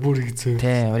хэсгээ бүр хэцүү.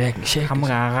 Тийм, яг хамаг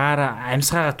агаараа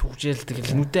амьсгаагаа түгжээлдэг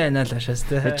л нүдэ анаал хашаас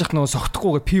те. Яжих нөгөө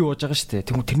согтохгүйгээ пив ууж байгаа шүү дээ.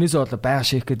 Тэгмээ тэрнээсээ болоо байга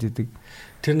шейк гэдэг.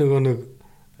 Тэр нөгөө нэг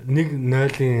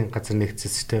 0-ын газар нэгцсэн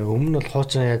шүү дээ. Өмнө нь бол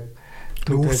хуучин яг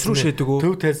өвсрүү шээдэг үү?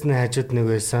 Төв тайзны хажууд нэг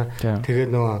байсан.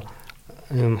 Тэгээд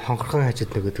нөгөө юм хонхорхон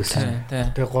хажууд нэг байсан.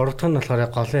 Тэгээд 3 дахь нь болохоор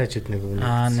голын хажууд нэг юм.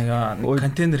 Нэг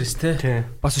контейнерс те.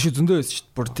 Бас шүү зөндөө байсан шүү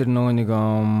дээ. Бүр тэр нөгөө нэг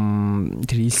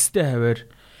тэр илстэй хаваар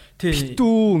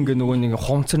битүү ингээ нөгөө нэг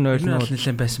хомцор нойлноо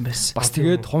нэлээд байсан. Бас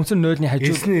тэгээд хомцор нойлны хажууд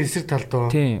илсний эсрэг талд уу?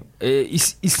 Тийм.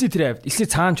 Илсний тэр хавд, илсний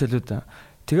цаана ч болоо да.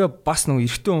 Тэгээ бас нөгөө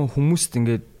эртөө хүмүүст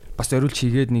ингээд бас ориулж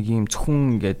хийгээд нэг юм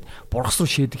зөвхөн ингээд бургас руу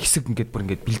шээдэг хэсэг ингээд бүр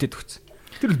ингээд бэлдээд өгсөн.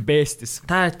 Тэр л best эс.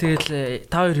 Та тэгэл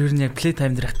та хоёр ер нь яг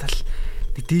Playtime дээр хатал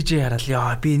нэг DJ хараад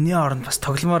яа би энэний оронд бас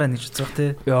тогломоор байна гэж үзэх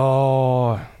тий.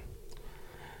 Йоо.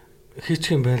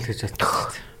 Хийчих юм байл гэж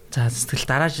бодсон. За тэгэл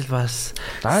дараа жил бас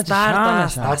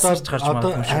Stardust асарч гарч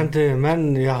магадгүй шүү. Тэгээ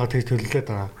маань яг тэг төлөлөөд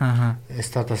байгаа.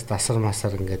 Stardust асар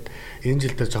масар ингээд энэ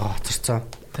жил дээр жоо хоцорцсон.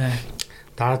 Тий.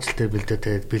 Дараа жил дээр бэлдээ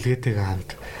тэгээд бэлгээтэйгээ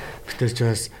хамт битэр ч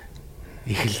бас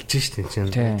эхэлж штеп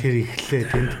чинь. Тэр эхлээ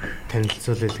тэнд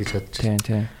танилцуулъя л гэж бодож байна.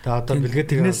 Тийм. Тэгээ одоо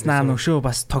бэлгээтэйгээ тэрнээс наан өшөө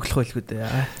бас тоглох байлгүй дээ.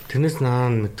 Тэрнээс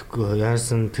наан мэдгүй.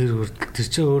 Яасан тэр хүртэл тэр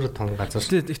чинь өөрөө том газар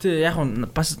шүү. Гэтэ яг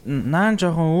бас наан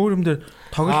жоохон өөр юм дээр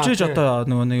тоглож иж одоо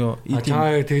нөгөө нэг юу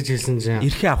чаа тэгж хэлсэн чинь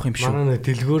эрхээ авах юм шүү. Манай нэг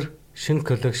дэлгүүр шинэ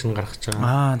коллекшн гаргаж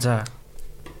байгаа. За.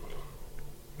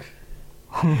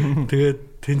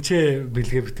 Тэгээд тэнцээ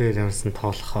бэлгээ битээр ямарсан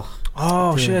тоглох бах.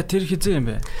 Аа шээ тэр хизээ юм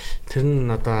бэ? Тэр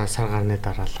нь одоо сар гарны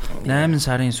дараа л. 8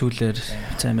 сарын сүүлээр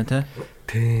цаа юм те.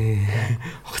 Тий.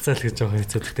 Хугацаа л гэж байгаа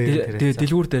хэцүү. Тэгээ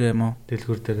дэлгүүр дээр юм уу?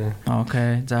 Дэлгүүр дээр.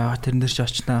 Окей. За тэрэн дээр ч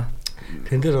очноо.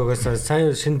 Тэн дээр угаасаа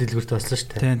сая шинэ дэлгүүрт болсон шүү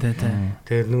дээ. Тий.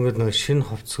 Тэгээд нөгөө шинэ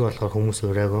хувцсгүй болохоор хүмүүс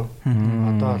ураагүй.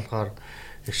 Одоо болохоор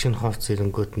шинэ хувцс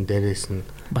ирэнгүүт нь дээрээс нь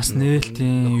бас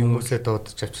нээлтийн хүмүүсээ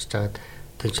дуудаж авчирч чагаад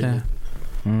тэр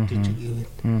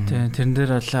тэрэн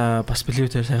дээр бол бас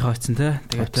билүүтээр сайхан очсон те.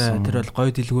 Тэгээд тэр бол гоё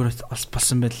дэлгүүр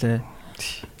болсон байлээ.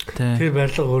 Тэр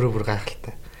барилга өөрөө бүр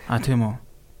гайхалтай. Тийм үү.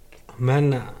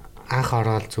 Мань анх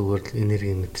ороод зүгээр л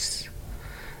энерги мэдэрсэн.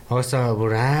 Угаасаа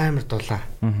бүр амар дулаа.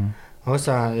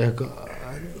 Угаасаа яг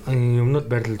юмнууд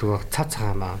барилдаг цав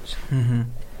цагаан байгаа юм.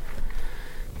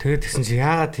 Тэгээд тэгсэн чи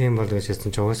яагаад тийм бол гэж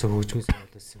хэлсэн чи угаасаа хөгжмөс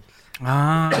байлсан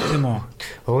юм. Тийм үү.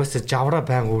 Угаасаа жавра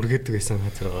байнга үргээдэг байсан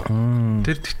газар байгаа.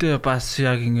 Тэр гэхдээ бас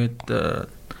яг ингэж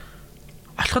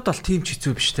алхад бол тийм ч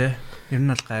хэцүү биш те. Ер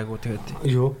нь бол гайгүй тэгээд.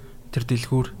 Юу? Тэр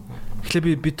дэлгүүр.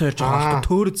 Тэгэхээр бид хоёр жоохон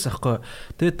төөрөдс ахгүй.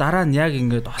 Тэгээд дараа нь яг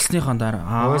ингэж олсныхоо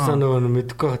дараа угаасаа нөгөө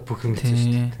мэдгүй хат бүх юм хэлсэн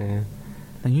шүү дээ.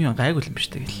 Юу гайгүй юм биш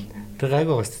тэгэл. Тэр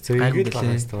гайгүй бас зүгээр л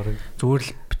байгаа шүү дээ. Зүгээр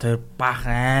л бид хоёр баах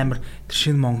амар тэр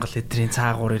шинэ Монгол эдрийн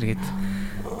цаагуур эргээд.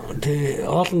 Тэг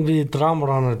оолн би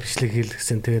драмароноор бичлэг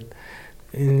хийлгэсэн. Тэгээд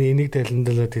энийг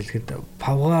таландалаад хэлэхэд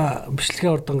павга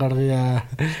бичлэгийн урдан гаргая.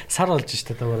 Сар болж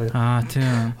штэ та.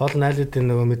 Тийм. Оолн айлуудын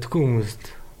нөгөө мэдгүй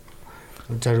хүмүүст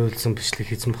зариулсан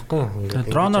бичлэг хийсэн байхгүй.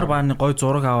 Дроноор бааны гой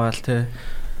зураг аваал те.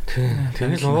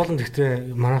 Тэгэл уулан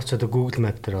гэхдээ манайч одоо Google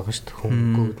Map дээр байгаа шүү дээ. Хүн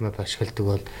Google Map ашигладаг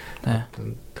бол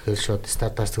тэгэхээр шууд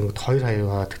статаас зөнгөд 2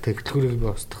 хаягаа гэхдээ хөтөлбөрийг би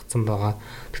устгацсан байгаа.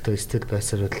 Гэхдээ стэд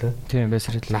байсаар байлаа. Тийм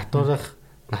байсаар л.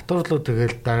 Натурлуу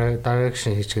тэгэл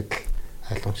direction хийчихэд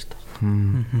ойлгомжтой.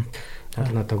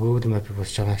 Одоо Google Map-ийг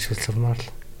босч байгаа ашигласмаар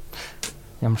л.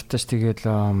 Ямар ч тач тэгэл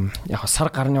яг сар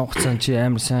гарны хугацаанд чи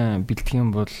амар сайн бэлдэх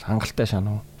юм бол хангалттай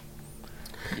шанаа.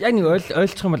 Яг нэг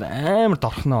ойлгох юм бол амар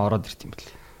дорхноо ороод ирд юм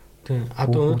бэл. Тийм.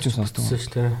 Одоо үзсэн шүү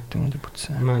дээ. Тэнд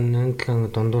бүтсэн. Маань англиан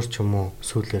дундуур ч юм уу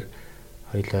сүүлэр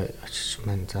хоёлаа очиж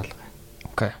маань заалгаа.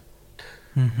 Окей.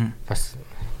 Бас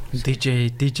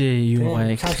DJ юу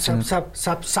гай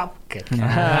сап гэх.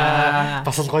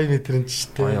 Бас л гоё мэдрэмж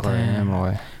шүү дээ. Гоё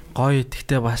амар гоё. Гоё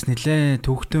гэхдээ бас нилээ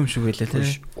төвхтөө юм шиг байлаа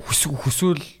тий.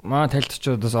 Хүсвэл маа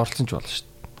тайлтчудаас оролцсон ч болно шүү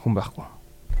дээ. Хүн байхгүй.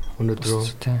 Өнөөдрөө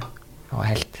тий.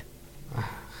 Хайлт.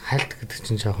 Хайлт гэдэг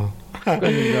чинь жоохон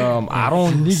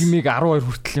 11-ийг 12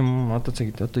 хүртэл юм. Одоо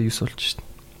цагт одоо 9 болж шүү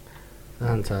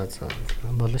дээ. За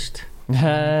болно шүү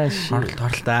дээ.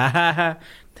 Хорлоо.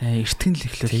 Тэ эртгэн л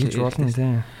эхлэв. Тэгж болно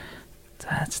тий.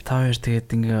 За та хоёр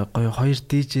тэгээд ингээ гоё хоёр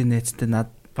DJ нээцтэй над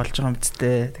болж байгаа юм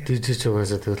зүтэй. DJ ч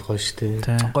угаасаа тэгэл гоё шүү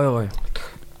дээ. Гоё.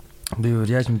 Би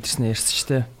өөр яаж мэдэрснээ ярьсан шүү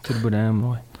дээ. Тэр бүр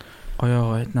амар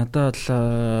гоё. Надад л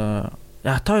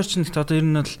та хоёр ч нэг одоо ер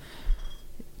нь бол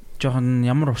жоохон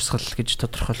ямар урсгал гэж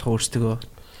тодорхойлох өөрсдөө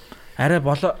арай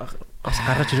болоо бас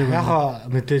гаргаж ирээгүй. Яг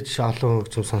мэдээж олон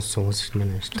хөгжим сонссон хүмүүс шүү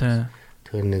дээ шүү дээ.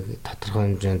 Тэгэхээр нэг тодорхой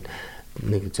хэмжээнд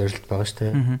нэг зорилт байгаа шүү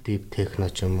дээ. Deep techno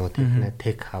ч юм уу,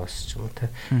 tech house ч юм уу те.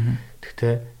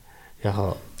 Гэхдээ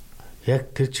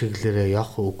яг тэр чиглэлээрээ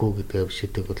явах үгүй гэдгээ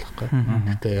шийдэг бол байхгүй.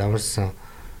 Гэхдээ ямарсан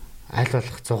аль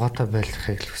болох зугаатай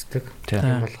байхыг л хүсдэг.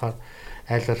 Тийм болохоор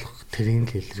аль болох тэрийг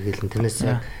л илэрхийлэн. Тэрнээс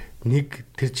нэг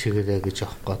тэр чигээрээ гэж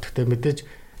явахгүй. Гэхдээ мэдээж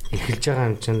эхэлж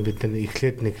байгаа юм чинь бид нар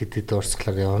эхлээд нэг хэдэд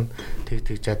урсгалаар явна.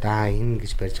 Тэгж энэ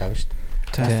гэж барьж авна шүү дээ.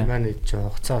 Tas маань ч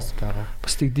хугацаас байгаа.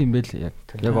 Бас тэгдэм байл яг.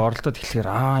 Яг оролдоод эхлэхээр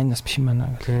энэ бас биш юм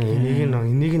байна гэх.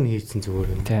 Энийг нь хийцэн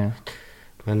зүгээр юм. Тийм.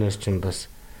 Манайс чинь бас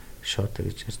шот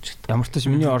гэж ярьж байна. Ямар ч тач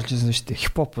миний орж ирсэн шүү дээ.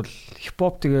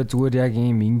 Хипхоп тэгээ зүгээр яг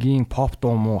ийм энгийн поп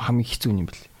дуу мó хамгийн хэцүү юм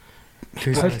бэл.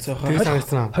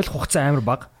 Хол хугацаа амар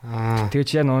бага. Тэгээ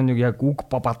чи яг яг үг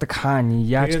бадаг хаана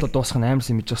яаж дуусах нь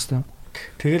амарсан мэдэж байна.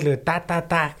 Тэгэл да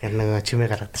гэх нэг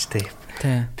чимээ гаргадаг шүү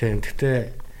дээ. Тийм.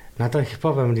 Гэтэ надад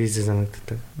хипхоп амар easy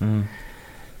санагддаг.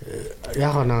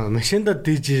 Яг машинда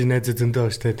DJ найз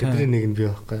зөндөө байна шүү дээ. Тэдний нэг нь би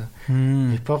байхгүй.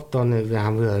 Хипхоп дооны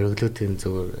хамгийн ориглоо тийм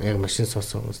зүгээр яг машин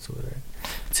суусан хүмүүс зүгээр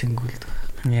цэнгүүлдэг.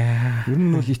 Яа. Ер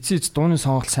нь бол эцээч дууны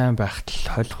сонголт сайн байхад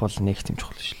л хойлох бол нэг тийм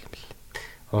чухал шүү дээ.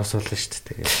 Оосоолно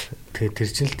шүү дээ. Тэгээ тэр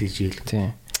чинь л DJ л.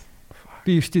 Тийм.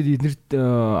 Би эртээ эднэрт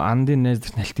андын найз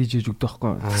нарт DJ өгдөг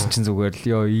байхгүй. Тэгсэн чинь зүгээр л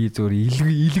зүгээр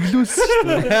илгэлүүлсэн шүү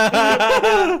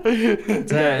дээ.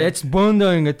 За яаж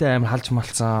бондоо ингээд амар халж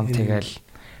малцсан.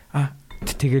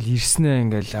 Тэгэл ирснээ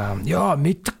ингээл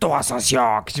мэддэг дуусаас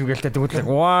гэж ингээл тэгвэл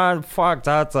what fuck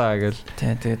за гэл.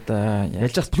 Тэгээд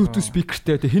яаж ч Bluetooth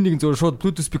speakerтэй хин нэгэн зөвөр шууд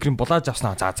Bluetooth speaker-ын булааж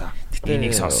авснаа за.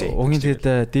 Энийг сонсъё. Угийн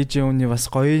тэгээд DJ үний бас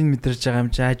гоё мэдэрж байгаа юм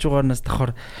чи хажуугаарнаас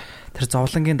давхар тэр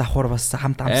зовлонгийн давхар бас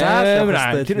хамт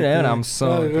амсаад тэр амар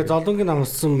амссан. Зовлонгийн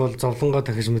амссан бол зовлонгоо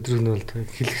дахиж мэдрэх нь бол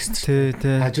хэлэх хэрэгтэй.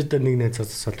 Тий. Хажуудаа нэг найз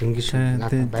зовсол ингэ шүү.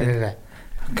 Надад баяраа.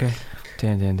 Окей.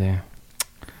 Тий.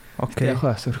 Окей. Яг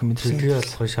хаас өрхөн мэдсэн. Сэтгэл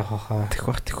болохгүй шахахаа. Тэх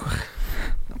бах.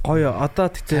 Гоё одоо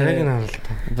царайг нь харалт.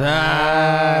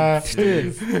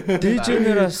 Тэгтээ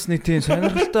DJ-нээс нэг тийм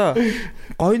сонирхолтой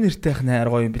гоё нэртэйх найр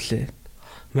гоё юм блэ.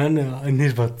 Манай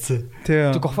нэр бодсон.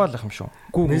 Тий. Гофаалах юм шүү.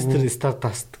 Mr.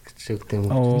 Stardust гэж өгд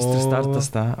юм уу? Mr.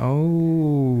 Stardust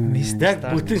оо. Яг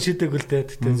бүтэн шидэг үл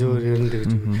дээ. Тэгтээ зөвөр ер нь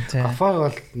тэгж. Гофаг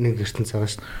бол нэг ертөнц байгаа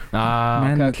шүү.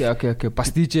 Окей.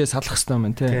 Бас DJ салах хэрэгтэй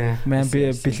юм тий. Мэн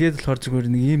би бэлгээд болохоор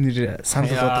зүгээр нэг ийм нэр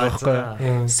санал болгох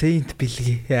байхгүй. Saint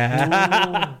бэлгээ.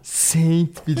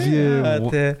 Saint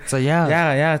бэлгээ. За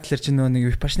яа тэлэр чи нөгөө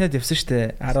нэг Vipassana явсан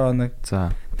штэ 10 хоног.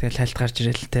 За. Тэгэл хальт гарч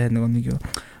ирэл тэ нөгөө нэг юу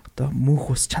одоо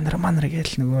мөнх ус чанар манар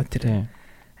гээл нөгөө тэр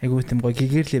айгуу тийм гоё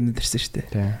гэгэрл юмнууд ирсэн штэ.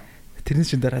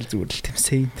 Тэрнээс чинь дараа зүгээр л тийм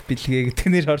Saint бэлгээ гэдэг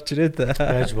нэр орж ирээд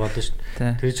байж болно шүү.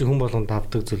 Тэр чинь хүн болгонд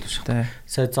давдаг зүйл шүү.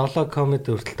 Сая золоо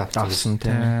комеди хүртэл давсан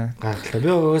тийм. Гайхалтай. Би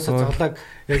өөөсө золоог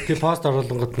яг тийм пост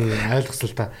оруулангууд нь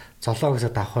ойлгосон л та. Золоогоос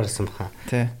давхаар байсан баха.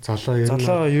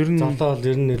 Золоо ер нь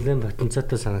нэлээд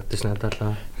потенциалтай санагдаж надад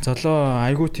л. Золоо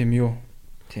айгуу тийм юу.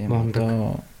 Тийм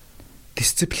одоо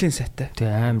дисциплин сайтай. Тэг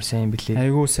амар сайн билээ.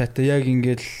 Айгуу сайтай. Яг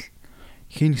ингээд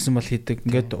хийн гэсэн бол хийдэг.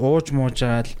 Ингээд ууж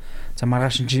муужаал за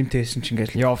маргааш жимтэй хийсэн чинь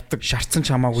ингээд явдаг. Шарцсан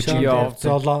ч хамаагүй жим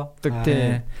явдаг.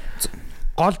 Тэг.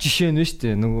 Гол жишээ нь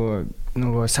шүү дээ.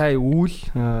 Нөгөө сая үйл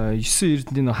 9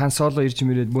 Эрдэнэ хан соло ирж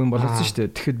мэрээд бөөн болгоцсон шүү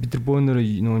дээ. Тэгэхэд бид нар бөөнөр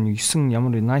нөгөө 9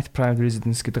 ямар Night Private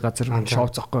Residence гэдэг газар шоу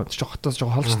зохгүй. Хотоос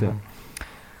жоо хол шүү дээ.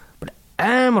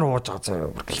 Амар ууж байгаа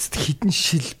заа. Хитэн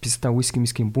шил писта виски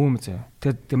бүүм заа.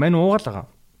 Тэгээд мань уугаал байгаа.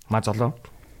 Маа золоо.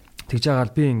 Тэгж байгаа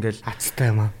л би ингээл хацтай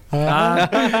юм аа.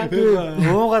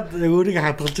 Уугаад өөрийгөө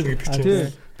хадгалж ийн гэдэг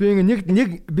чинь. Би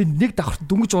ингээ нэг давхар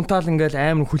дөнгөж унтаал ингээл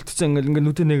амар хүлтцэн ингээл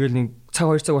нүдэ нэгээл нэг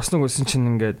цаг 2 цаг баснаг болсон чинь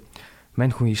ингээд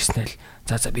мань хүн ирснээл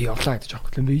за би явлаа гэж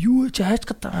аахгүй. Би юу ч хайж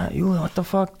гадаа юу what the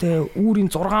fuck те үүрийн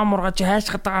 6 мургаа чи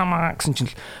хайж гадаа маа гэсэн чинь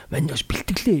мань яш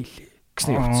бэлтгэлээ хэлээ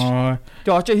гэсэн явчихсан.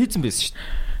 Тэгээ очоо хийцэн байсан шүү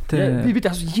дээ. Би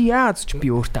яаж ч би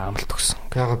өөртөө амлалт өгсөн.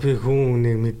 Яг би хүн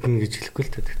үнийг мэднэ гэж хэлэхгүй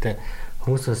л дээ.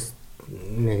 Хүмүүс бас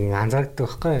нэг анзаардаг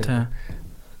байхгүй.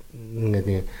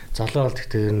 Ингээд золоо бол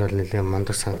гэхдээ ер нь бол нэлээд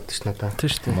мундаг санагдаж надаа.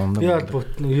 Тийм шүү дээ. Би бол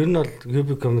ер нь бол UB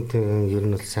комитийн ер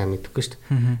нь бол сайн мэдэхгүй шүү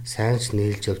дээ. Сайн ч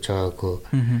нээлж явж байгаагүй.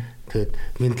 Тэгээд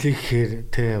мэдлэг гэхээр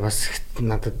тий бас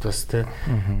надад бас тий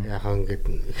яг ингээд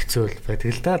хэцүү л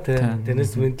байдаг л да тий.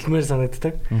 Тэрнээс мэдлэмээр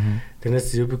санагддаг.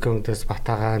 Тэрнээс UB комитээс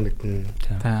батагаа мэднэ.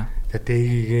 Тэгээд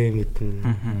дэгийг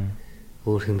мэднэ.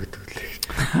 Өөр юм гэдэг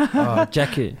лээ.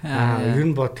 Жаки. Ер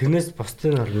нь тэрнээс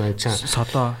босдын орно чаа.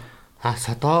 Содоо.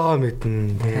 Содоогоо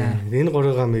мэднэ. Энэ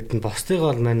гурыгаа мэднэ. Босдыг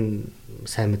бол мань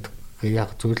сайн мэдгүй.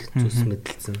 Яг зүгээр л зүйлс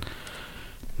мэдэлсэн.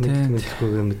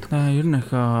 Мэдхгүйгээ мэдгүй. Ер нь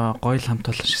их гоё л хамт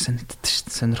олон шиг санагддаг шүү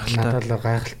дээ. Сонирхолтой. Надад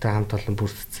гайхалтай хамт олон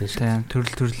бүрдсэн шүү. Тийм,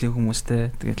 төрлийн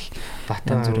хүмүүстэй. Тэгэл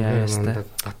Бата зүрийн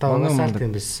Бата унаасаа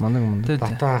тийм биш. Манаг.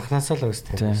 Бата анханасаа л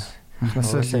байсан тийм.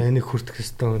 Анханасаа л энийг хүртэх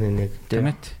ёстой нэг.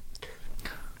 Тэмэт.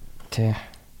 Тий.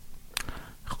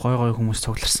 Гой хүмүүс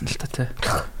цугларсан л та тий.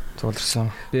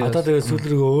 Цугларсан. Одоо тэгээ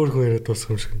сүүлрээ өөр хүн яриад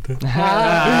дуусах юм шиг тий.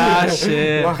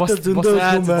 Шээ. Бас зөндөөл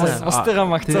хүн байна. Бусдыгаа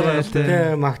магтцаараа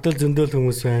тий. Магтал зөндөөл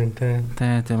хүмүүс байна тий.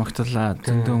 Тий, магтал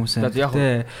зөндөө хүмүүс байна.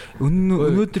 Тий.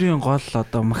 Өнөөдрийн гол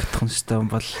одоо магтах юмстай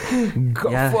бол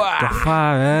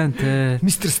Гафа байна тий.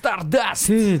 Mr.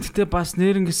 Stardust. Тий, гэтээ бас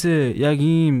нэрнгээсээ яг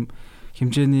ийм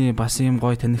хэмжээний бас ийм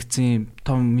гоё танигдсан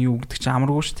том юу гэдэг чинь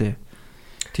амаргүй шүү дээ.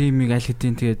 Тимийг аль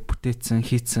хэдийн тэгээд бүтээсэн,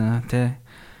 хийцэн тий.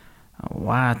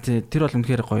 Ваа тэр бол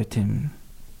үнэхээр гоё тийм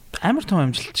амар том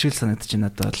амжилт шиг санагдаж байна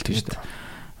надад л тийм шүү дээ.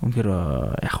 Үнэхээр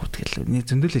яг хөө тэгэл нэг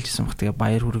зөндөл хэлжсэн баг тэгээ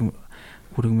баяр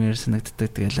хүргмээр санагддаг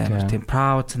тэгэл амар тийм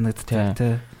proud санагддаг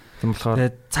тий. Тийм болохоор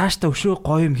тэгээд цаашдаа өшөө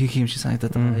гоё юм хийх юм шиг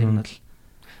санагдаад байгаа юм бол.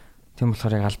 Тийм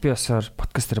болохоор яг аль бие осоор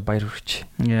подкаст дээр баяр хүргэж.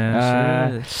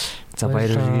 За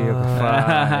баяр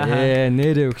хүргэе.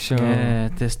 Нэрээ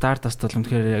өгшөө. Тэгээ Stardust бол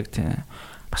үнэхээр яг тийм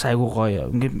бас айгуу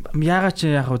гоё. Ингээд яагаад чи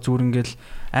яг зүгээр ингээл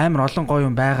амар олон гоё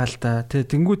юм байгаа л да.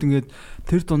 Тэнгүүд ингээд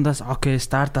тэр дундаас окей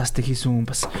Stardust-ыг хийсэн хүн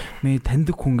бас მე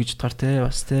таньдаг хүн гэж бодохоор те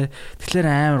бас те. Тэгэхээр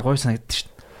амар гоё санагддаг шүү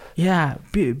дээ. Яа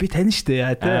би тань шүү дээ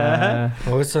яа те.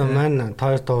 Уусаа маань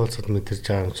тоор туулцад мэдэрч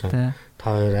байгаа юм чинь.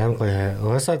 Тоор амар гоё.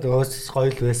 Уусаа гоё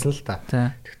л байсан л да.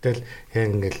 Тэгтэл яг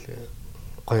ингээл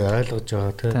гоё ойлгож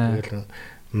байгаа те. Тэгэл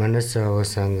манайс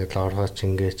уусаа ингээл оргооч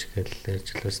ингээч гэж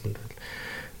ярьж лсэн дээ.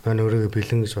 Мань өөрийгөө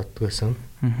бэлэн гэж боддог байсан.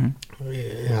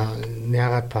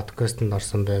 Яагаад подкастэнд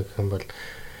орсон бэ гэх юм бол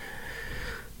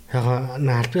яга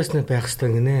альбиасны байх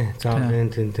хэвээр гинэ. Заавал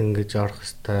тэнд ингэж орох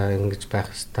хэвээр ингэж байх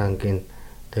хэвээр гин.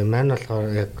 Тэгээ маань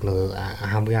болохоор яг нэг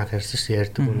хамгийн анх ярьсан шүү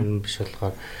ярьдаг юм биш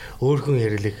болохоор өөр хүн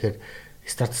ярилэхээр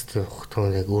статустай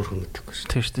хөхтөн яг өөр хүн мэдэхгүй шүү.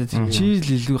 Тийм шүү дээ. Чи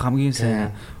л илүү хамгийн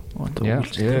сайн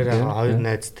өгүүлж тэр хоёр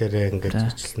найз дээр ингэж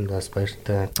ажилласан бас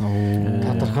баяртай.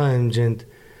 Тодорхой хэмжээнд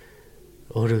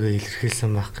өөрийгөө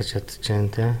илэрхийлсэн байх гэж бодож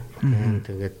байна тийм.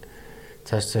 Тэгээд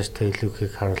цааш та илүү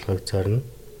их харуулгыг зорно.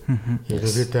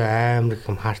 Ерөнхийдөө амар их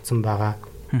юм харцсан байгаа.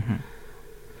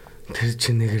 Тэр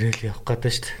чинь нэгрэл явах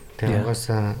гэдэг шүү дээ. Тэгээ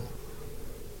угаасаа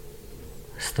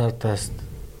Stardust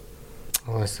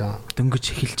угаасаа дөнгөж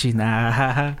эхэлж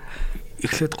байна.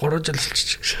 Эхлээд 3 жил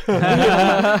болчих.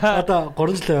 Одоо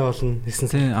 3 жил болно.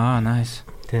 9 сар. Nice.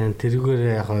 Тэгээ тэрүүгээр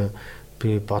яг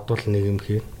би бодвол нэг юм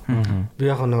хийн. Би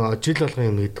яг нэг жил болгон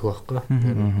юм хийдэг байхгүй.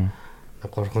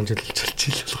 3 жил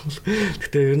жил болгон.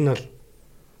 Гэтэ ер нь бол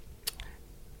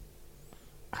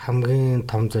хамгийн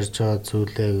том зорж байгаа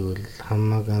зүйлээ гэвэл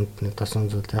хамаагүй амтны тосон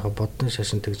зүйл яг бодны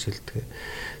шашин тэгж хэлдэг.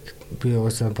 Би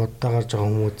угаасаа боддоо гарч байгаа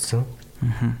хүмүүдсэн.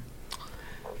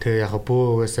 Тэгээ яг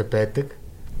бөө угаасаа байдаг.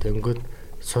 Тэнгүүд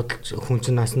судалж хүн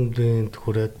чинь насанд биед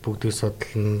хүрээд бүгдийг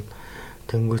судална.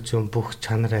 Тэнгүүд чинь бүх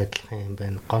чанар адилхан юм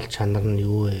байна. Гол чанар нь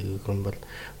юу вэ гэх юм бол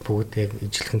бүгд яг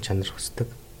ижилхэн чанар хүсдэг.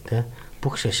 Тэ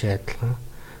бүх шашин адилхан.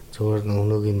 Зөвхөн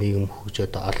өнөөгийн нийгэм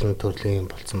хөгжөөд олон төрлийн юм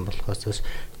болсон болохоос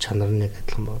чанар нэг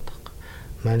адилхан байдаг.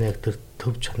 Манай яг тэр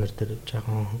төв чанар дээр явж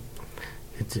байгаа хүн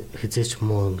хизээч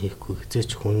муу юм хийхгүй,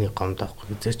 хизээч хүний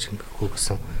гомдоохгүй, хизээч ингэхгүй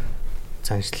гэсэн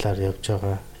заншлаар явж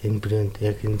байгаа. Энэ брэнд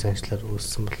яг энэ заншлаар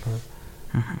үүссэн болохоор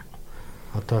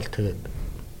одоо л тэгээд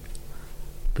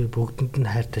би бүгдэнд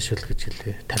нь хайртай шүл гэж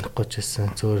хэлээ. Танихгүй ч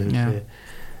байсан зөвөр хэлээ.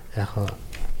 Яг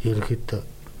ерөнхийдөө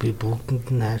би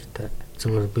бүгдэнд нь хайртай.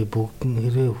 Зөвөр би бүгд нь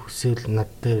хэрэг хүсэл над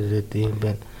дээр ирээд юм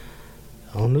байна.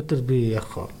 Өнөөдөр би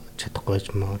яг чадахгүй байж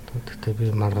магадгүй. Гэхдээ би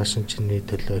маргааш чиний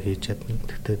төлөө хийж чадна.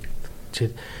 Гэхдээ чи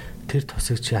тэр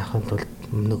тусыг чи яханд бол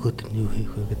нөгөөд нь юу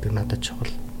хийх вэ гэдэг надад чухал.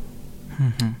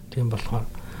 Тийм болохоор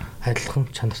адилхан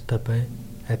чанартай бай.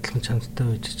 Адилхан чанартай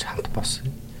байж хамт босъё.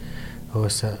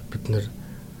 Угаасаа бид нэр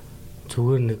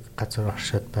зүгээр нэг газар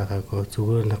оршоод байгаагүй,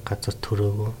 зүгээр нэг газар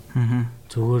төрөөгүй.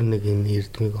 Зүгээр нэг энэ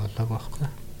эрдмийг олоогүй байхгүй.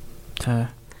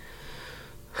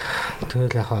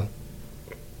 Тэгэл яхаа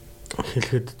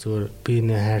хэлэхэд зүгээр би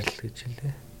нэ хайрлал гэж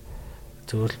хэлээ.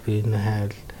 Зүгээр би нэ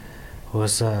хайрл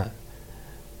угаасаа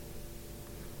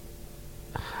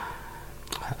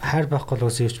хайр байхгүй л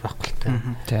үсэж байхгүй л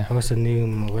та. Угаасаа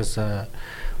нийгэм угаасаа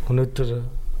өнөөдөр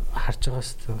харж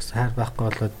байгаас хайр байхгүй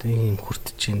болоод ийм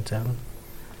хүртэж чинь заавал.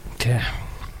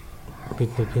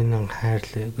 Бид нэг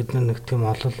хайрлаа. Бид нэг тийм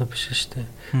олоолаа биш шүү дээ.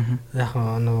 Яг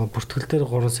нөгөө бүртгэл дээр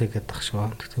 3 сая гэдэг ах шиг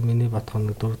байна. Тэгтээ миний бодгоо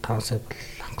нэг 4-5 сая бол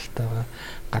хангалттай байгаа.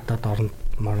 Гадаад оронд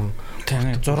морон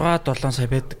 6-7 сая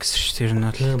байдаг гэсэн шүү дээ. Тэр нь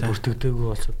бол бүртгэдэггүй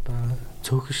болчиход байгаа.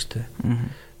 Цөөхөн шүү дээ.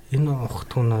 Энэ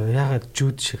ухтгуунаар ягаад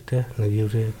жууд шиг те нэг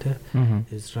еврей те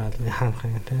Израилийн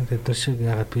хаанхан те тэд нар шиг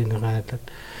ягаад би нэг хайлаад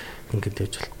ингэж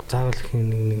явж болох. Заавал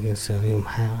хин нэгнээс юм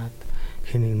хайгаад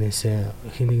хин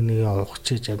нэг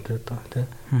ухчиж амьдраад байгаа те.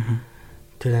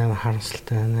 Тэр аим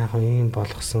харамсалтай. Яг ийм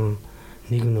болгосон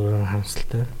нэг нь өөрөө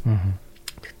харамсалтай.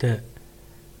 Гэтэ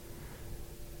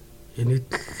энийг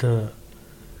л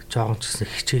жоохон ч гэсэн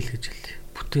хичээл гэж хэлээ.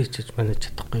 Бүтээчж манайж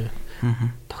чадахгүй.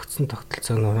 Тогтсон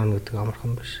тогтолцоо нурана гэдэг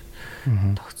амархан биш.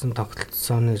 Тогтсон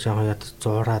тогтолцооны жоохон яд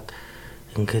зуураад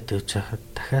ингээд явж байхад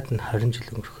дахиад нь 20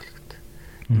 жил өнгөрөх хэрэгтэй.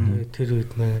 Тэр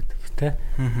үед манайд тэ.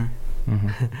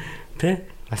 Тэ?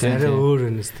 Бас арай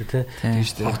өөр юм шүү дээ, тэ. Тийм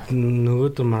шүү дээ.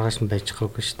 Нөгөөдөр маргааш нь байж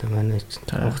байгаагүй шүү дээ. Манай чинь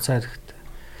хугацаа хэрэгтэй.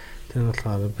 Тэр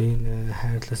болохоор би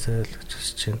хайрласаа л гэж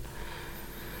хүсэж байна.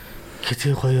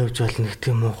 Гэтээ гоё явж болно,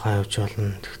 гэтээ муухай явж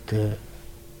болно. Тэгтээ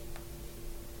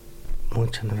мөн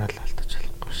чанараа л алдаж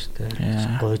болохгүй шүү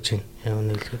дээ. Гоё чинь яв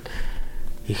нэглэхэд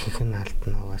ихэнх нь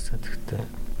алдна угаасаа. Тэгтээ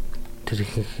тэр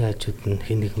ихэнх хажууд нь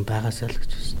хин нэгэн байгаасаа л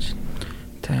гэж хүсэж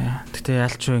байна. Тэгтээ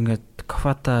ялчгүй ингээд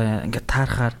кофата ингээд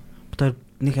таарахаар бод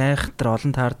нэг айхтар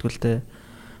олон таардгүй л дээ.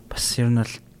 Бас ер нь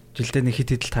бол жилдээ нэг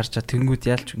хит хидэл таарчаа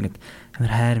тэнгүүд ялч ингээд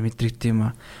амар хайр мэдрэгд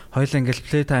юм аа. Хоёлаа ингээд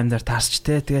плей тайм дээр таарч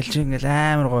те. Тэгэл чи ингээд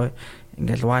амар гоё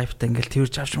ингээд вайптай ингээд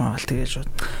тэрж авч маавал тэгэл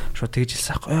шууд тэгж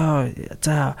хэлсэн аахгүй. Йоо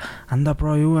за анда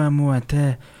бро юу юм уу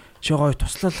те. Чи гоё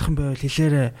туслах юм байвал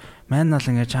хэлээрэ. Манал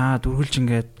ингээд чаад үргэлж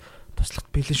ингээд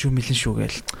туслахт бэлэн шүү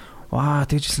гээл. Ваа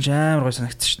тэгж хэлсэн чи амар гоё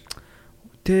санагдсан шин.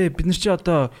 Тэ бид нар чи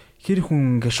одоо хэр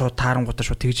хүн ингээд шууд таарангуудаа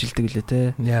шууд тэгж хэлдэг лээ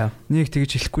те. Нэг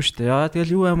тэгж хэлэхгүй шүү дээ. Яа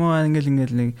тэгэл юу юм аа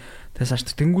ингээл нэг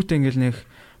тасаач тэнгүүтээ ингээл нэг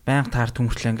байнга таард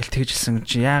хүмүүртлээ ингээл тэгж хэлсэн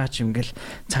чи яагаад ч ингээл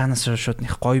цаанаас шууд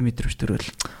нэг гоё мэдрэмж төрөөл.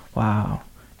 Вау.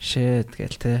 Shit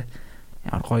гээл те.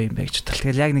 Ямар гоё юм бэ гэж бодлоо.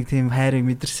 Тэгэл яг нэг тийм хайрыг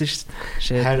мэдэрсэн шүү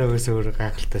дээ. Хайр өөөсөө өөр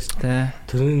гайхалтай шүү.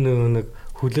 Тэрний нэг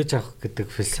хүлээж авах гэдэг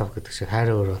философи гэдэг шиг хайр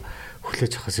өөрөө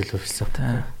хүлээж авахаас илүү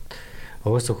философи.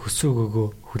 Угаасаа хүсүүгөөгөө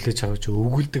хүлээж авч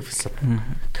өгүүлдэг философи.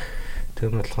 Тэр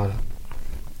болохоор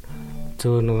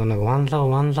зөв нэг one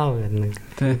love гэдэг нэг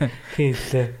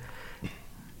хэлээ.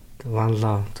 One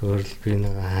love зөвөр л би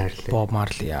нэг хайрлаа. Bob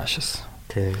Marley яашаас.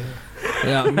 Тэг.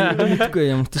 Яа мэдгүй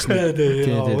юм тийш нэг.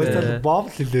 Тэг. Bob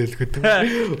л хэлээл гэдэг.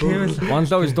 Тийм л one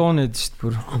love is dawn гэдэг шүү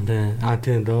бүр.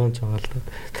 Тийм dawn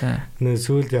жагалаа. Нөө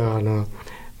сүүлд яа нөө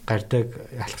гардаг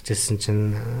алхажсэн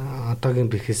чинь одоогийн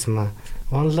бихисма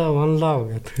one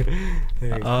love гэдэг.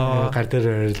 Гар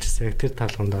дээр орилжсэн. Тэр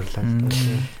талганд орлаа.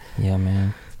 Яа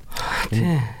мэн.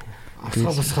 Тийм.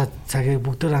 Автобусгаа цагийг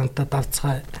бүгдээр хамтаа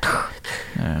давцгаа.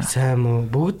 Сайн мó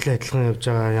бүгд л адилхан явж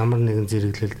байгаа ямар нэгэн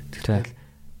зэрэглэл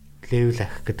левел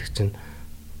авах гэдэг чинь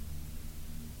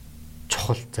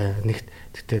чухал заа нэгт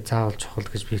тэгтээ заавал чухал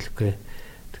гэж би хэлэхгүй.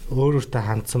 Өөрөөртөө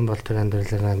хандсан бол тэр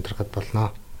амьдралаа амьдрахад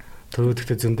болно. Төрөө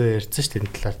тэгтээ зөндөө ярьсан шүү дээ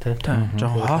энэ талаар тийм.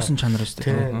 Жохон хоосон чанар шүү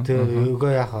дээ. Тийм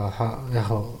өгөө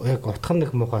яг утхан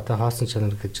нэг муухай та хоосон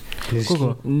чанар гэж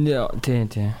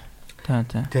тийм.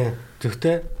 Тийм.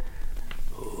 Тэгтээ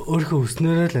өөрийнхөө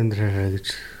өснөрөө л амьдраарай гэж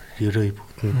ерөөй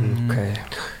бүгд. Окей.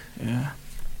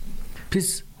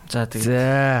 Пис. За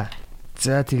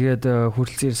тэгээд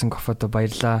хүрэлцэн ирсэн кофедо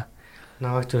баярлаа.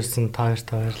 Наваач ирсэн тааш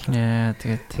баярлаа. Яа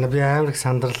тэгээд би амар их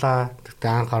сандарлаа. Тэгтээ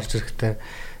анх орж ирэхдээ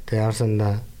тэгээд ямар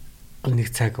сандаа нэг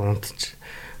цаг унтчих.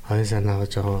 Хоёр санаагаа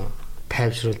жоохон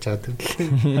тайвшруулж авдаг.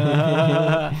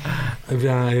 Би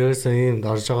аюулсаа юм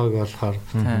орж байгааг болохоор.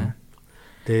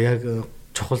 Тэгээд яг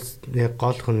чухал яг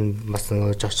гол хүн бас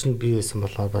жочнд бий байсан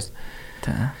болохоор бас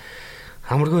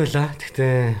хамаргүй байлаа.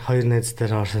 Тэгтээ хоёр найз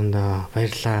дээр орсондоо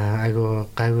баярлаа. Айгу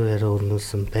гайгүй яриа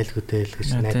өрнүүлсэн байлгүй дээ л гэж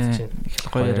найдаж байна. Их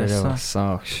гоё яриасан.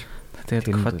 Тэгээд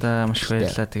кофеда маш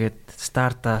баярлаа. Тэгээд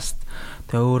Stardust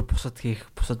тэгээ өөр бусад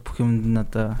бүх юмд нь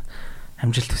одоо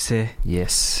амжилт хүсье.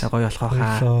 Yes. Гоё болох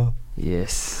хаа.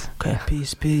 Yes. Okay,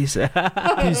 peace. Peace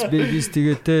babies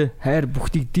тэгээд хайр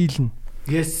бүхнийг дийлнэ.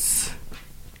 Yes.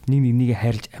 Нэг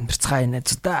хайрлж амьдцгаа энэ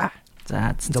зүдаа.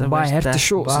 За бай хайртай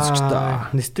шүү.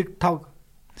 Нэстэг тав.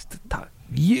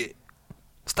 Yeah.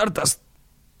 Stardust.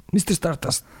 Mr.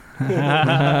 Stardust.